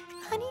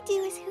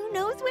 Honeydew is who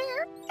knows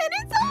where, and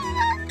it's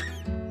over!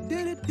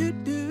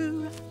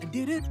 Do-do-do-do,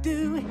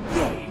 do-do-do,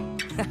 yeah!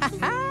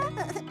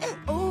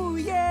 Oh,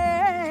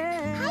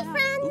 yeah! Hi,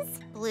 friends!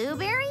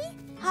 Blueberry?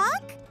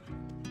 Huck?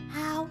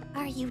 How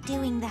are you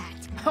doing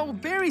that? Oh,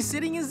 berry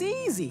sitting is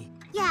easy.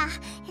 Yeah,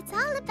 it's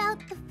all about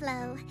the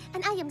flow.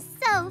 And I am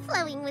so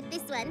flowing with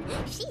this one.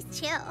 She's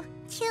chill.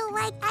 Chill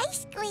like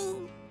ice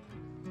cream.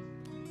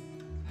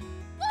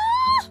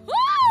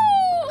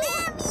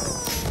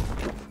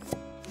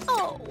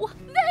 Oh,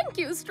 thank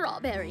you,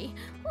 Strawberry.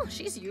 Well,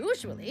 she's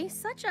usually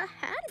such a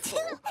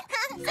handful.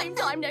 Same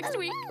time next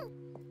week.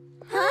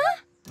 Huh?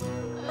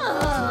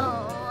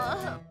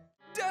 Oh.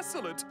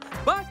 Desolate,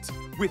 but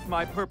with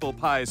my purple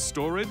pie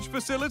storage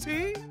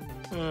facility.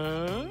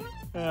 Ugh.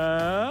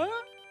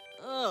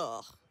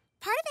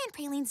 Part of Aunt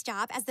Praline's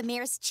job as the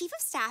mayor's chief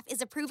of staff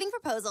is approving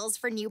proposals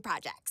for new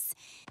projects.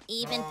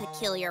 Even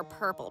peculiar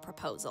purple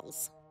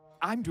proposals.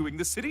 I'm doing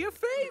the city a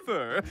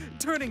favor,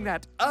 turning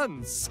that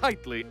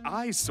unsightly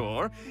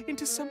eyesore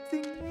into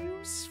something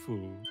useful.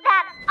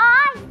 That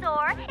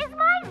eyesore is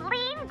my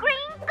lean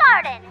green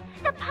garden.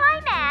 The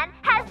Pie Man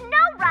has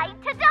no right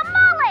to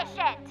demolish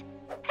it.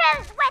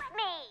 Who's with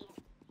me?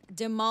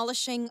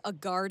 Demolishing a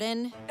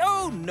garden?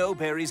 Oh, no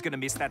berry's gonna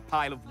miss that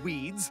pile of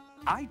weeds.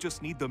 I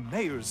just need the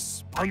mayor's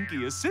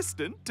spunky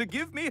assistant to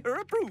give me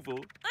her approval.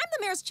 I'm the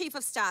mayor's chief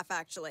of staff,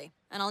 actually,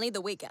 and I'll need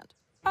the weekend.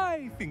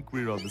 I think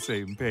we're on the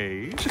same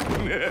page.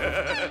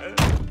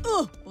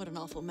 Ugh, what an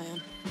awful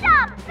man.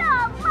 Stop the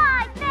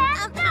Pie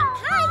Man!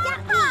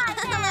 Hi,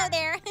 hello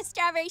there,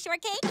 Strawberry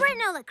Shortcake.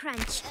 Granola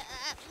Crunch.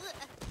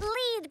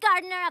 Lead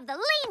gardener of the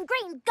lean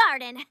green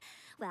garden.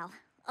 Well,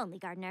 only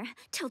gardener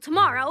till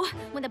tomorrow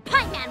when the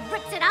Pie Man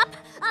rips it up,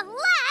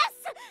 unless...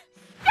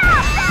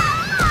 Stop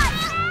the Pie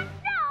Man!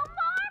 No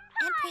more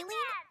Pie Aunt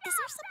Praline, is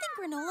there something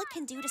Granola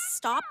can do to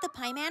stop the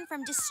Pie Man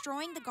from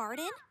destroying the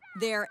garden?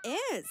 There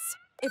is.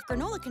 If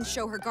Granola can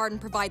show her garden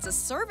provides a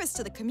service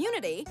to the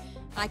community,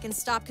 I can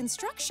stop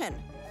construction.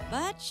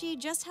 But she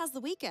just has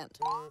the weekend.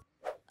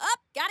 Up,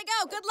 gotta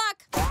go, good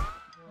luck.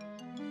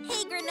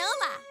 Hey,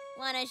 Granola,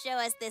 wanna show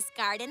us this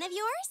garden of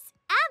yours?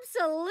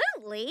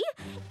 Absolutely.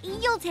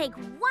 You'll take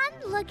one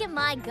look at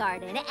my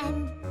garden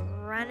and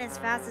run as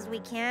fast as we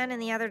can in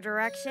the other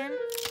direction.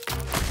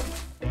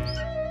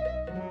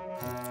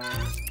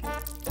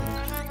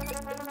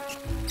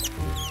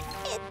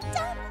 It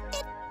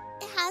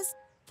has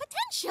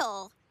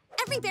potential.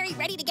 Every berry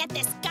ready to get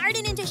this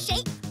garden into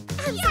shape?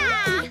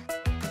 Yeah!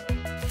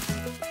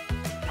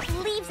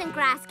 Leaves and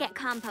grass get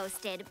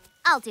composted.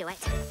 I'll do it.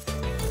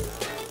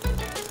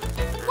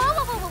 Whoa,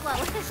 whoa, whoa, whoa,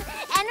 whoa.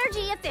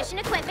 Energy efficient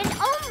equipment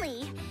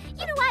only.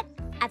 You know what?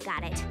 I've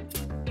got it.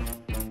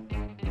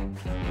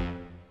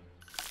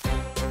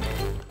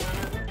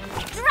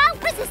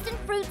 Drought resistant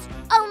fruits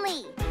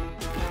only.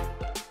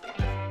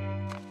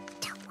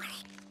 Don't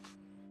worry.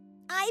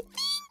 I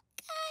think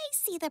I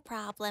see the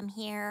problem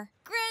here.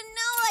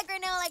 Granola,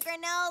 granola,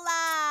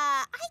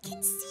 granola! I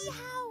can see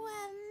how,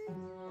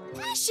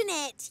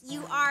 passionate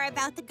you are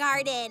about the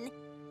garden.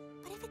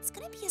 But if it's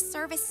gonna be a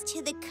service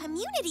to the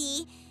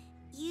community,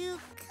 you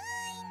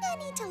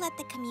kinda need to let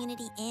the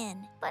community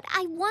in. But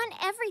I want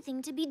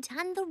everything to be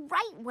done the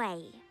right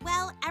way.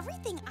 Well,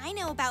 everything I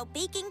know about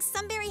baking,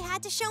 Sunberry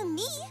had to show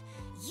me.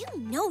 You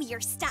know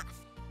your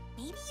stuff.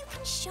 Maybe you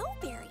can show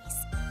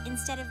berries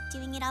instead of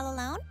doing it all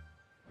alone?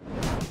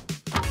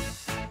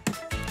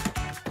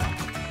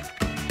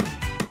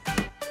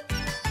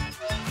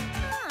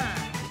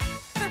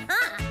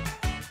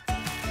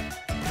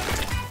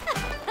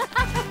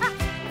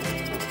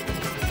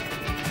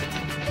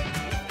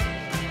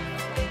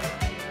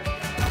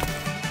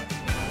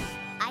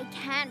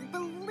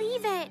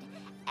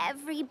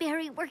 Every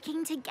berry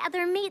working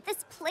together made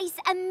this place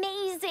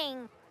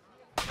amazing.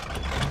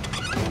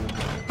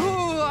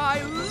 Oh,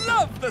 I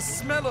love the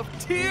smell of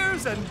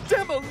tears and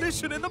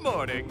demolition in the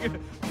morning.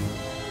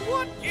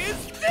 What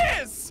is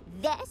this?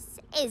 This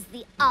is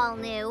the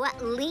all-new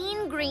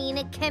Lean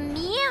Green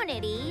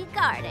Community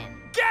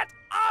Garden. Get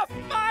off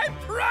my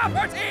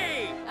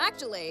property!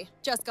 Actually,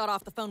 just got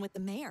off the phone with the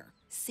mayor.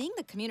 Seeing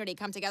the community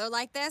come together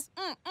like this,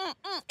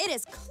 it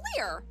is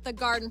clear the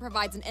garden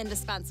provides an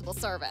indispensable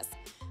service.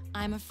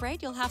 I'm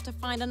afraid you'll have to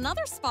find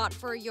another spot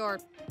for your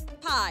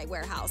pie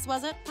warehouse.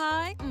 Was it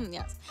pie?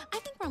 Yes. I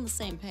think we're on the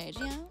same page,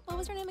 yeah? What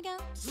was her name again?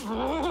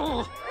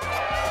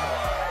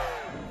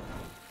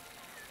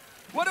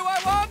 What do I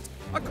want?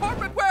 A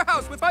corporate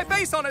warehouse with my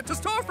face on it to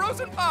store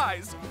frozen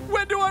pies.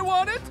 When do I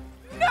want it?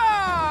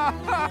 Now!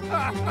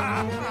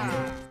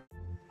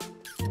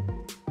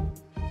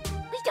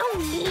 We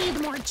don't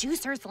need more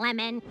juicers,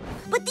 Lemon.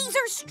 But these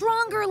are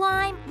stronger,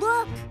 Lime.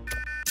 Look.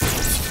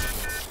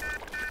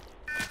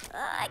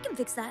 I can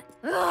fix that.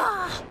 Ugh.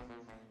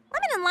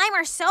 Lemon and Lime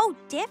are so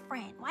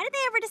different. Why did they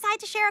ever decide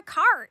to share a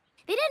cart?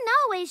 They didn't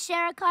always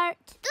share a cart.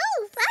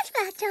 Ooh,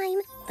 flashback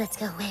time. Let's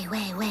go way,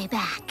 way, way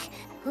back.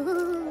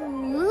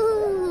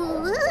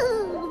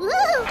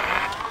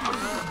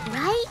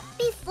 Right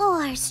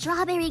before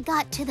Strawberry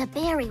got to the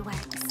Berry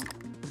Works.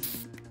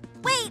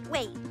 Wait.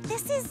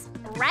 this is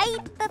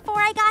right before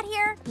I got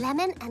here?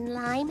 Lemon and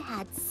Lime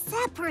had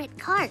separate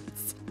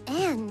carts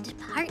and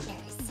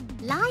partners.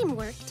 Lime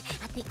worked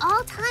at the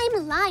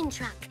all-time lime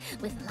truck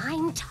with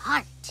lime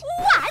tart.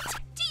 What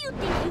do you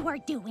think you are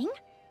doing?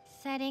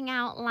 Setting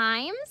out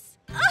limes?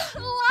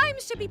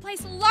 Limes should be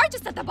placed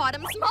largest at the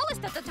bottom,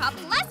 smallest at the top,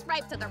 less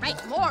ripe to the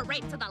right, more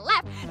ripe to the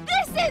left.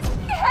 This is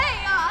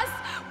chaos!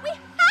 We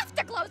have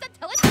to close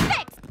until it's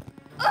fixed!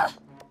 Ugh.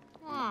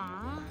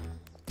 Aww.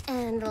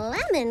 And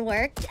Lemon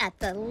worked at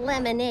the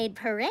Lemonade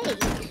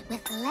Parade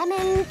with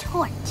lemon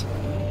tort.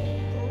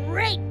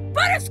 Great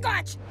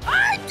butterscotch!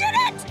 I did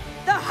it!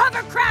 The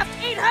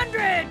Hovercraft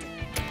 800!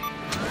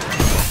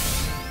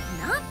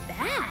 Not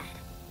bad.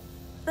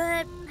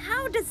 But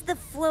how does the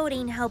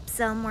floating help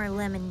sell more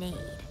lemonade?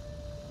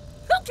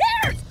 Who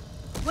cares?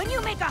 When you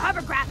make a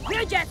hovercraft,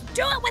 you just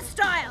do it with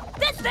style.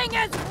 This thing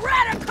is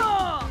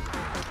radical!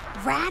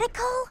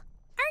 Radical?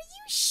 Are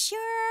you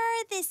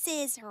sure this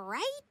is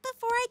right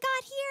before I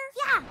got here?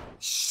 Yeah.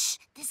 Shh.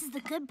 This is the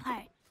good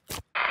part.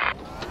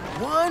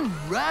 One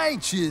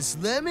righteous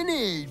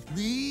lemonade,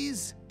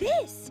 please.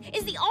 This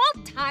is the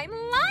all-time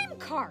lime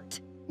cart.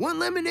 One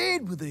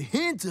lemonade with a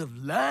hint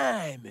of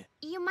lime.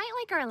 You might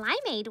like our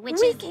limeade, which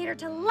We is... cater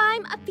to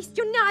lime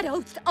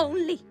aficionados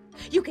only.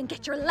 You can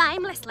get your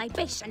limeless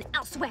libation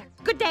elsewhere.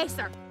 Good day,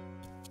 sir.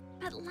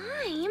 But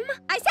lime...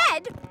 I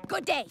said,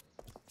 good day.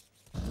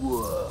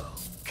 Whoa,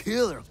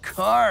 killer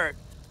cart.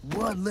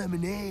 One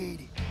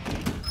lemonade.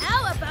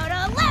 How about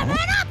a lemon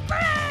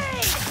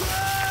upgrade?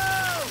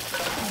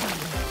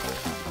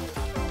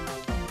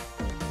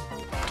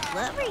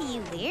 What were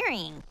you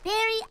wearing?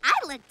 Barry, I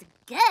looked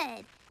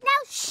good.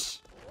 Now, shh.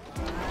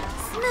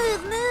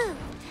 Smooth move.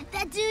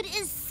 That dude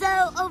is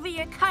so over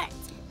your cart.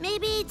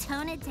 Maybe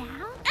tone it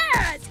down?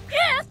 As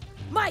if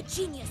my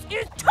genius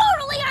is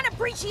totally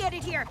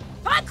unappreciated here.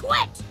 I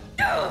quit.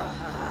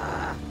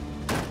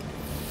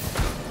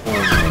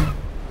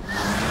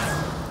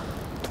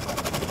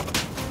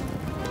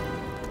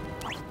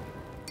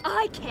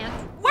 I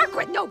can't work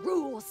with no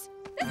rules.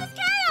 This is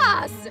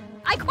chaos.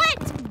 I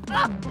quit.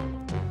 Ugh.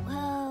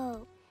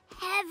 Whoa.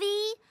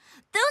 Heavy?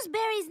 Those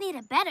berries need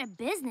a better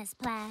business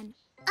plan.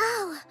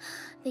 Oh,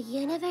 the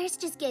universe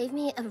just gave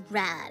me a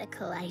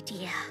radical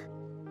idea.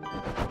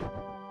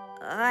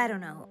 I don't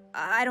know.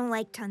 I don't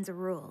like tons of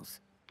rules.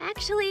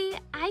 Actually,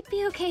 I'd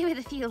be okay with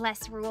a few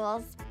less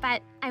rules,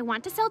 but I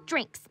want to sell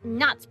drinks,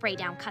 not spray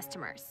down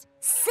customers.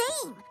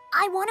 Same.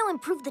 I want to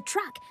improve the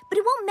truck, but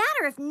it won't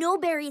matter if no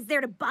Barry is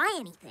there to buy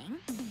anything.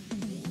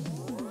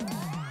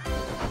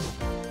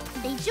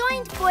 They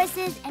joined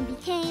forces and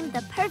became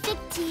the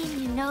perfect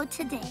team you know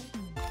today.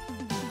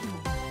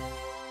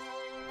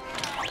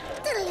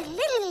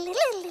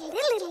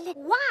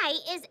 Why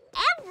is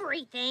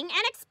everything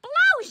an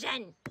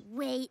explosion?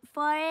 Wait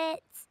for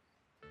it.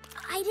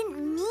 I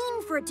didn't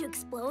mean for it to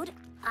explode.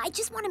 I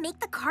just want to make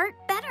the cart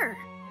better.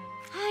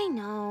 I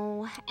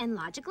know. And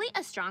logically,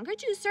 a stronger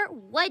juicer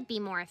would be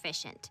more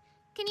efficient.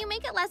 Can you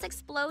make it less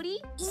explodey?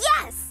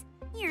 Yes!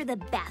 You're the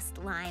best,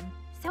 Lime.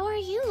 So are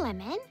you,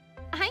 Lemon.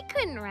 I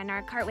couldn't run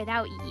our cart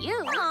without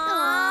you.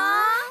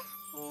 Aww.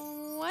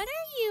 What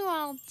are you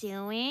all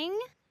doing?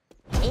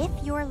 If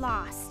you're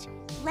lost,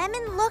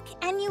 Lemon, look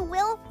and you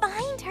will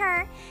find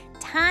her.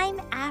 Time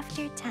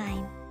after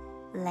time.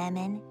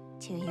 Lemon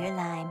to your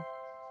lime.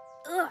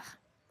 Ugh,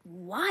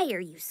 why are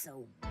you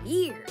so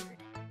weird?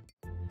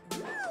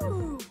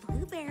 Ooh,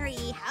 Blueberry,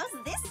 how's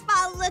this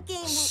fall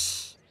looking?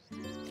 Shh.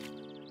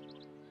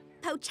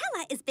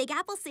 Coachella is Big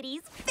Apple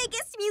City's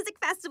biggest music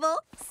festival.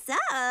 So,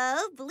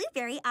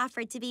 Blueberry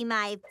offered to be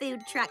my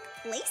food truck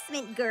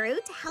placement guru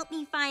to help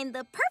me find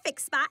the perfect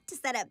spot to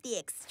set up the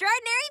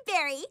extraordinary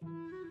berry.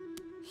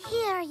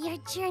 Here your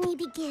journey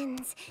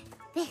begins.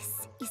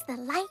 This is the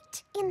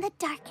light in the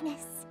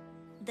darkness.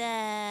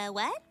 The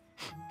what?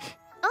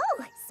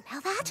 Oh,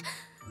 smell that?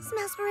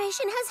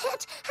 Smellspiration has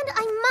hit, and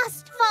I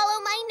must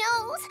follow my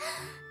nose.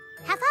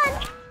 Have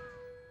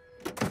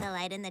fun. The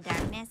light in the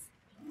darkness.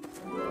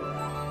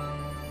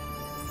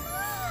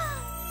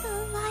 The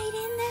light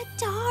in the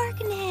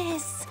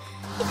darkness.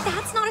 If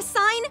that's not a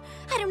sign,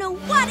 I don't know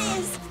what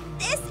is.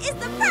 This is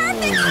the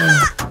perfect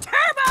spot!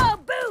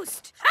 Turbo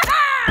boost!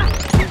 Ha-ha!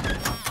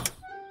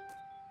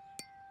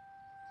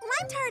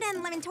 Lime tart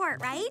and lemon tort,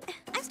 right?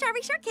 I'm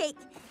Strawberry Shortcake.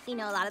 We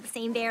know a lot of the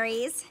same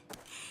berries.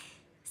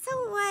 So,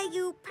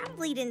 you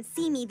probably didn't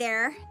see me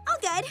there. All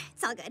good.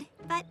 It's all good.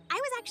 But I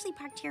was actually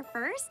parked here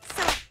first,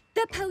 so...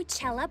 The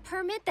Coachella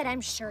permit that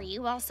I'm sure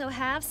you also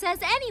have says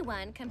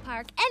anyone can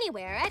park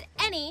anywhere at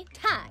any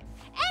time.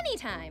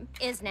 Anytime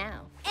is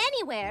now.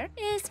 Anywhere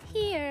is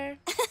here.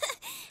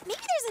 Maybe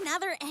there's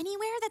another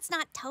anywhere that's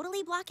not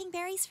totally blocking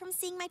berries from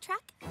seeing my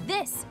truck?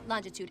 This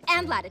longitude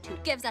and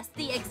latitude gives us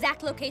the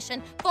exact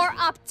location for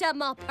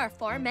optimal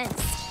performance.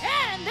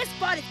 And this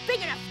spot is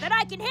big enough that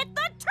I can hit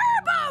the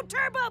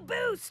turbo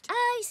boost!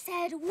 I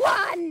said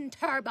one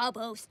turbo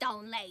boost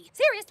only.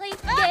 Seriously,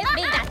 give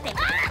me that thing.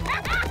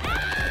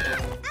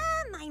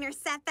 A minor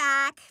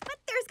setback, but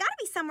there's gotta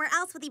be somewhere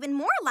else with even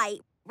more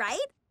light, right?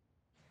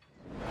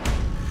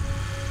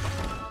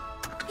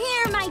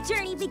 Here my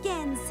journey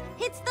begins.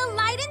 It's the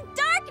light and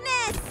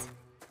darkness.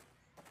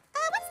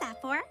 What's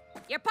that for?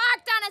 You're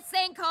parked on a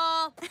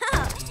sinkhole.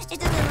 Oh, it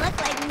doesn't look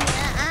like me.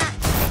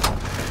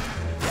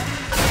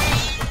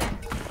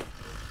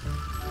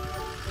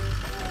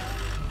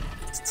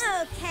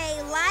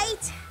 Okay,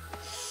 light.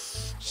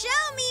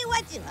 Show me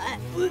what you...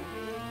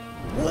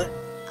 What?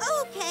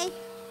 Okay.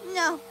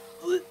 No.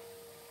 Ooh,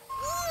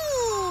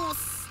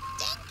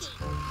 stinky.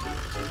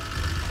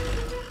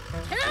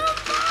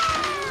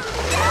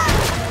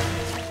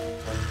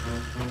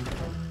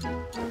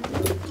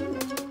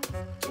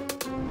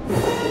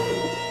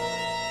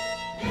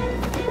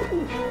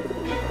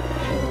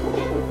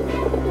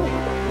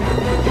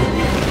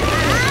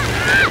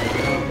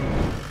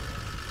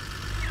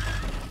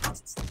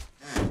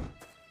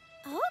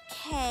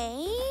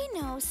 Okay,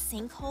 no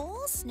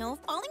sinkholes, no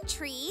falling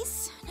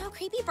trees, no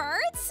creepy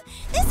birds.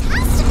 This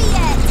has to be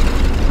it!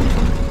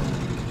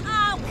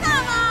 Oh,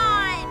 come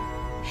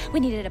on! We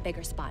needed a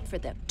bigger spot for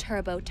the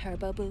turbo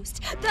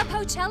boost. The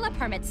Coachella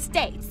permit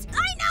states.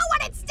 I know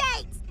what it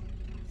states!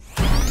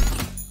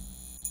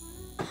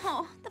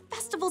 Oh, the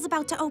festival's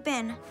about to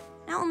open.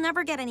 I'll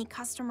never get any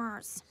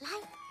customers. Light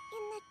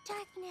in the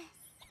darkness.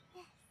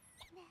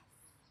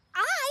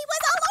 I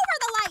was all over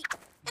the light!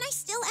 And I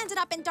still ended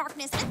up in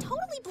darkness and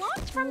totally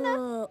blocked from the...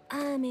 Whoa,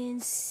 I'm in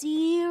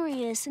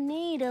serious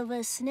need of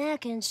a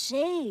snack and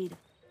shade.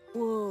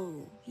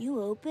 Whoa,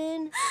 you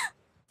open?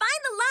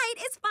 Find the light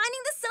is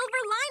finding the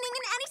silver lining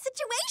in any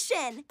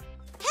situation.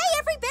 Hey,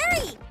 every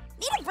berry!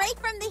 Need a break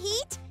from the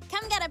heat?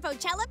 Come get a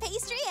Coachella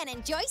pastry and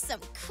enjoy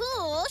some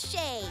cool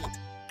shade.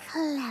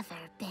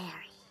 Clever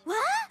berry.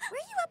 What? Were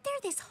you up there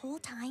this whole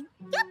time?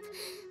 Yep.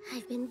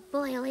 I've been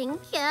boiling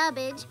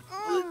cabbage.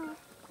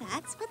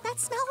 That's what that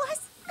smell was?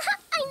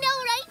 I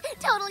know, right?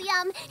 Total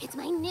yum. It's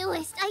my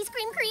newest ice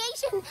cream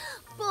creation.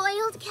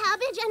 Boiled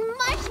cabbage and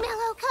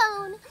marshmallow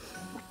cone.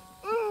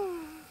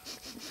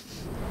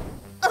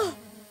 Oh,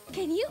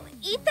 can you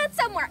eat that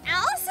somewhere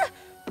else?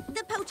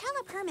 The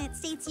Coachella permit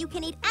states you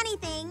can eat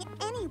anything,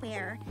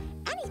 anywhere.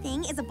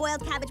 Anything is a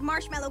boiled cabbage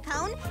marshmallow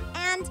cone,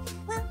 and,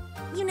 well,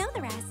 you know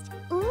the rest.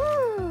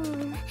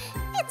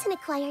 It's an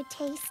acquired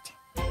taste.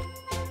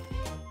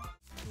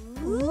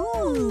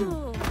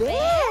 Ooh,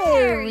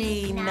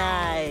 very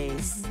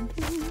nice.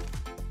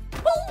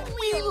 Oh,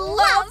 we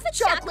love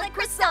chocolate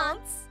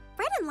croissants!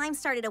 Bread and Lime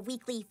started a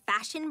weekly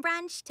fashion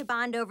brunch to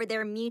bond over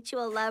their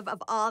mutual love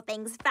of all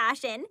things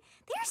fashion.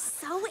 They're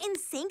so in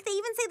sync, they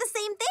even say the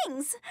same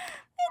things.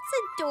 It's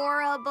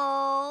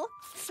adorable.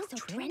 So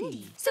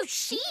trendy. So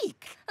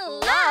chic.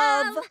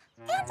 Love.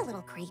 And a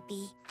little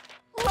creepy.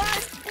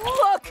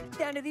 Look!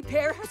 Vanity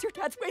Fair has your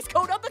dad's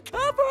waistcoat on the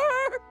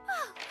cover!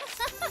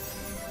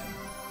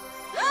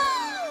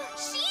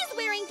 She's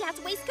wearing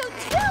Dad's waistcoat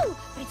too,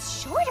 but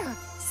it's shorter,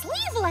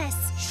 sleeveless.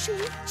 She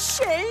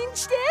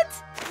changed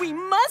it? We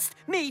must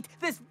meet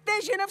this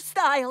vision of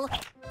style.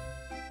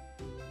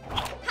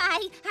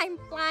 Hi, I'm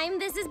Lime.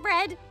 This is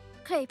Bread.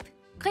 Crepe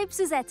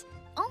Suzette.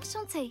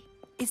 Enchantée.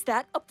 Is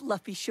that a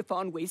fluffy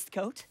chiffon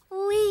waistcoat?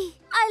 Oui,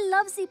 I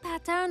love the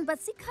pattern, but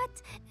the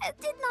cut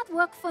did not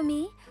work for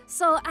me,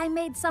 so I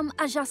made some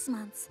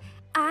adjustments.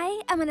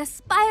 I am an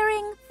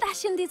aspiring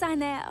fashion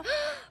designer.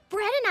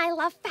 Bread and I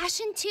love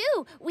fashion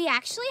too. We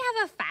actually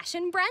have a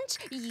fashion brunch.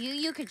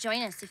 You could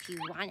join us if you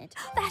wanted.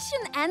 Fashion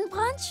and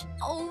brunch?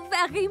 Oh,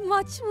 very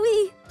much,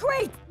 oui.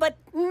 Great, but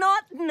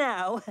not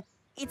now.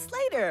 It's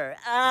later.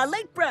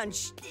 Late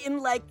brunch in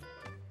like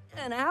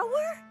an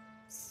hour?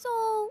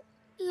 So,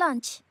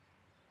 lunch.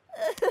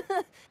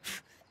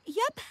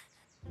 Yep.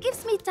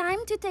 Gives me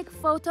time to take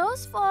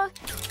photos for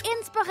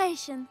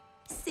inspiration.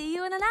 See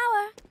you in an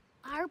hour.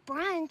 Our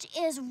brunch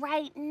is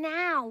right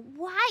now.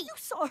 Why? You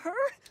saw her?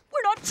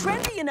 We're not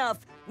trendy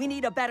enough. We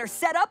need a better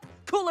setup,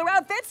 cooler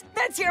outfits,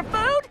 fancier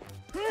food.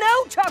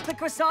 No chocolate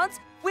croissants.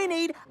 We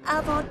need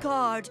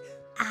avant-garde.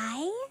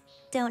 I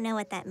don't know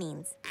what that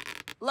means.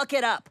 Look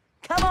it up.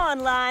 Come on,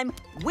 Lime.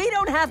 We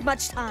don't have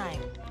much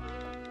time.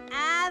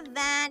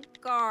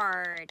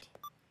 Avant-garde.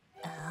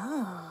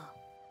 Oh.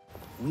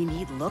 We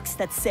need looks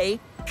that say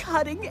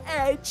cutting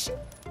edge.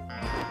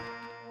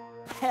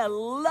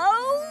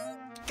 Hello,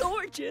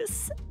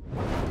 gorgeous.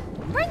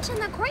 Brunch in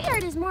the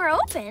courtyard is more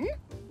open.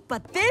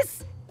 But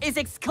this is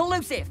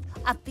exclusive,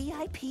 a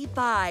VIP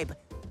vibe.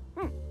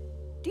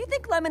 Do you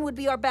think Lemon would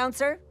be our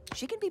bouncer?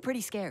 She can be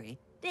pretty scary.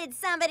 Did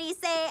somebody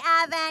say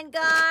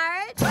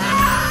avant-garde?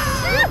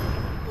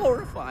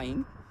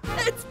 Horrifying.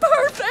 It's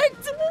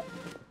perfect!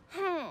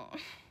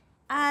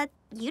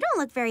 You don't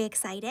look very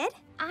excited.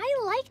 I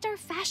liked our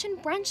fashion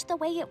brunch the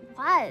way it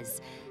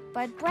was,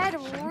 but Bread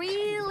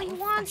really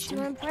wants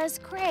to impress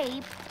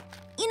Crepe.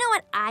 You know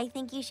what I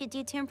think you should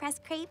do to impress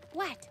Crepe?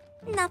 What?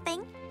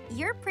 Nothing.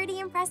 You're pretty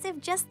impressive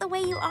just the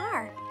way you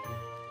are.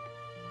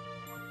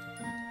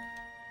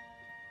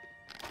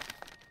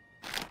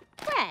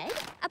 Bread,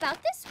 about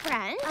this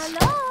brunch.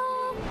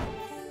 Hello?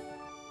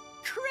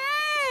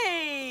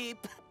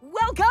 Crepe!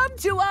 Welcome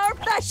to our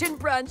fashion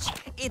brunch.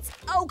 It's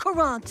au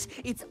courant.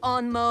 It's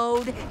on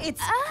mode.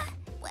 It's...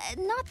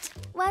 Not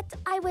what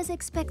I was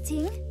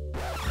expecting.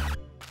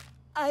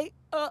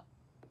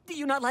 Do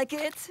you not like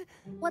it?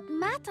 What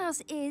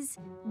matters is,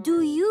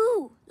 do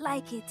you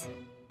like it?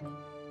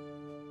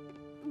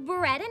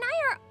 Brett and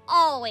I are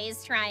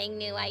always trying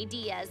new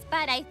ideas,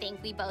 but I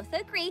think we both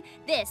agree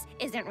this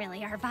isn't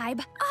really our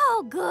vibe.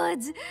 Oh,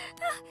 good.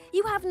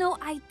 You have no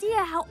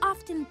idea how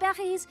often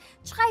berries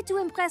try to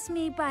impress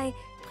me by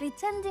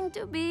pretending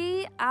to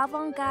be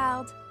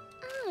avant-garde.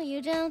 Oh,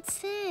 you don't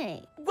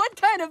say.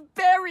 What kind of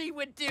berry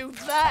would do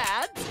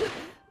that?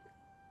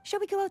 Shall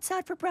we go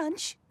outside for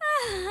brunch?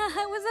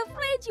 I was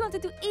afraid you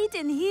wanted to eat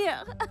in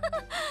here.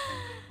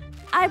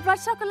 I brought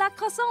chocolate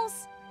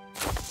croissants.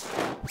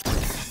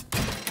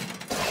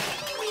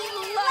 We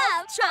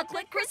love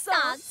chocolate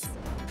croissants.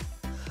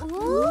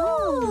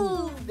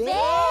 Ooh,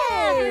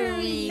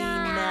 very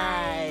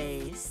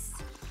nice.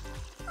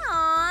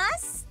 Aw,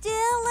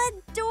 still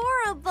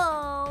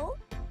adorable.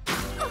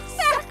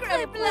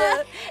 Sacre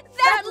bleu!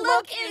 That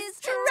look is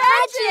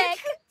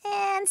tragic!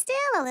 And still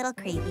a little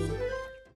creepy.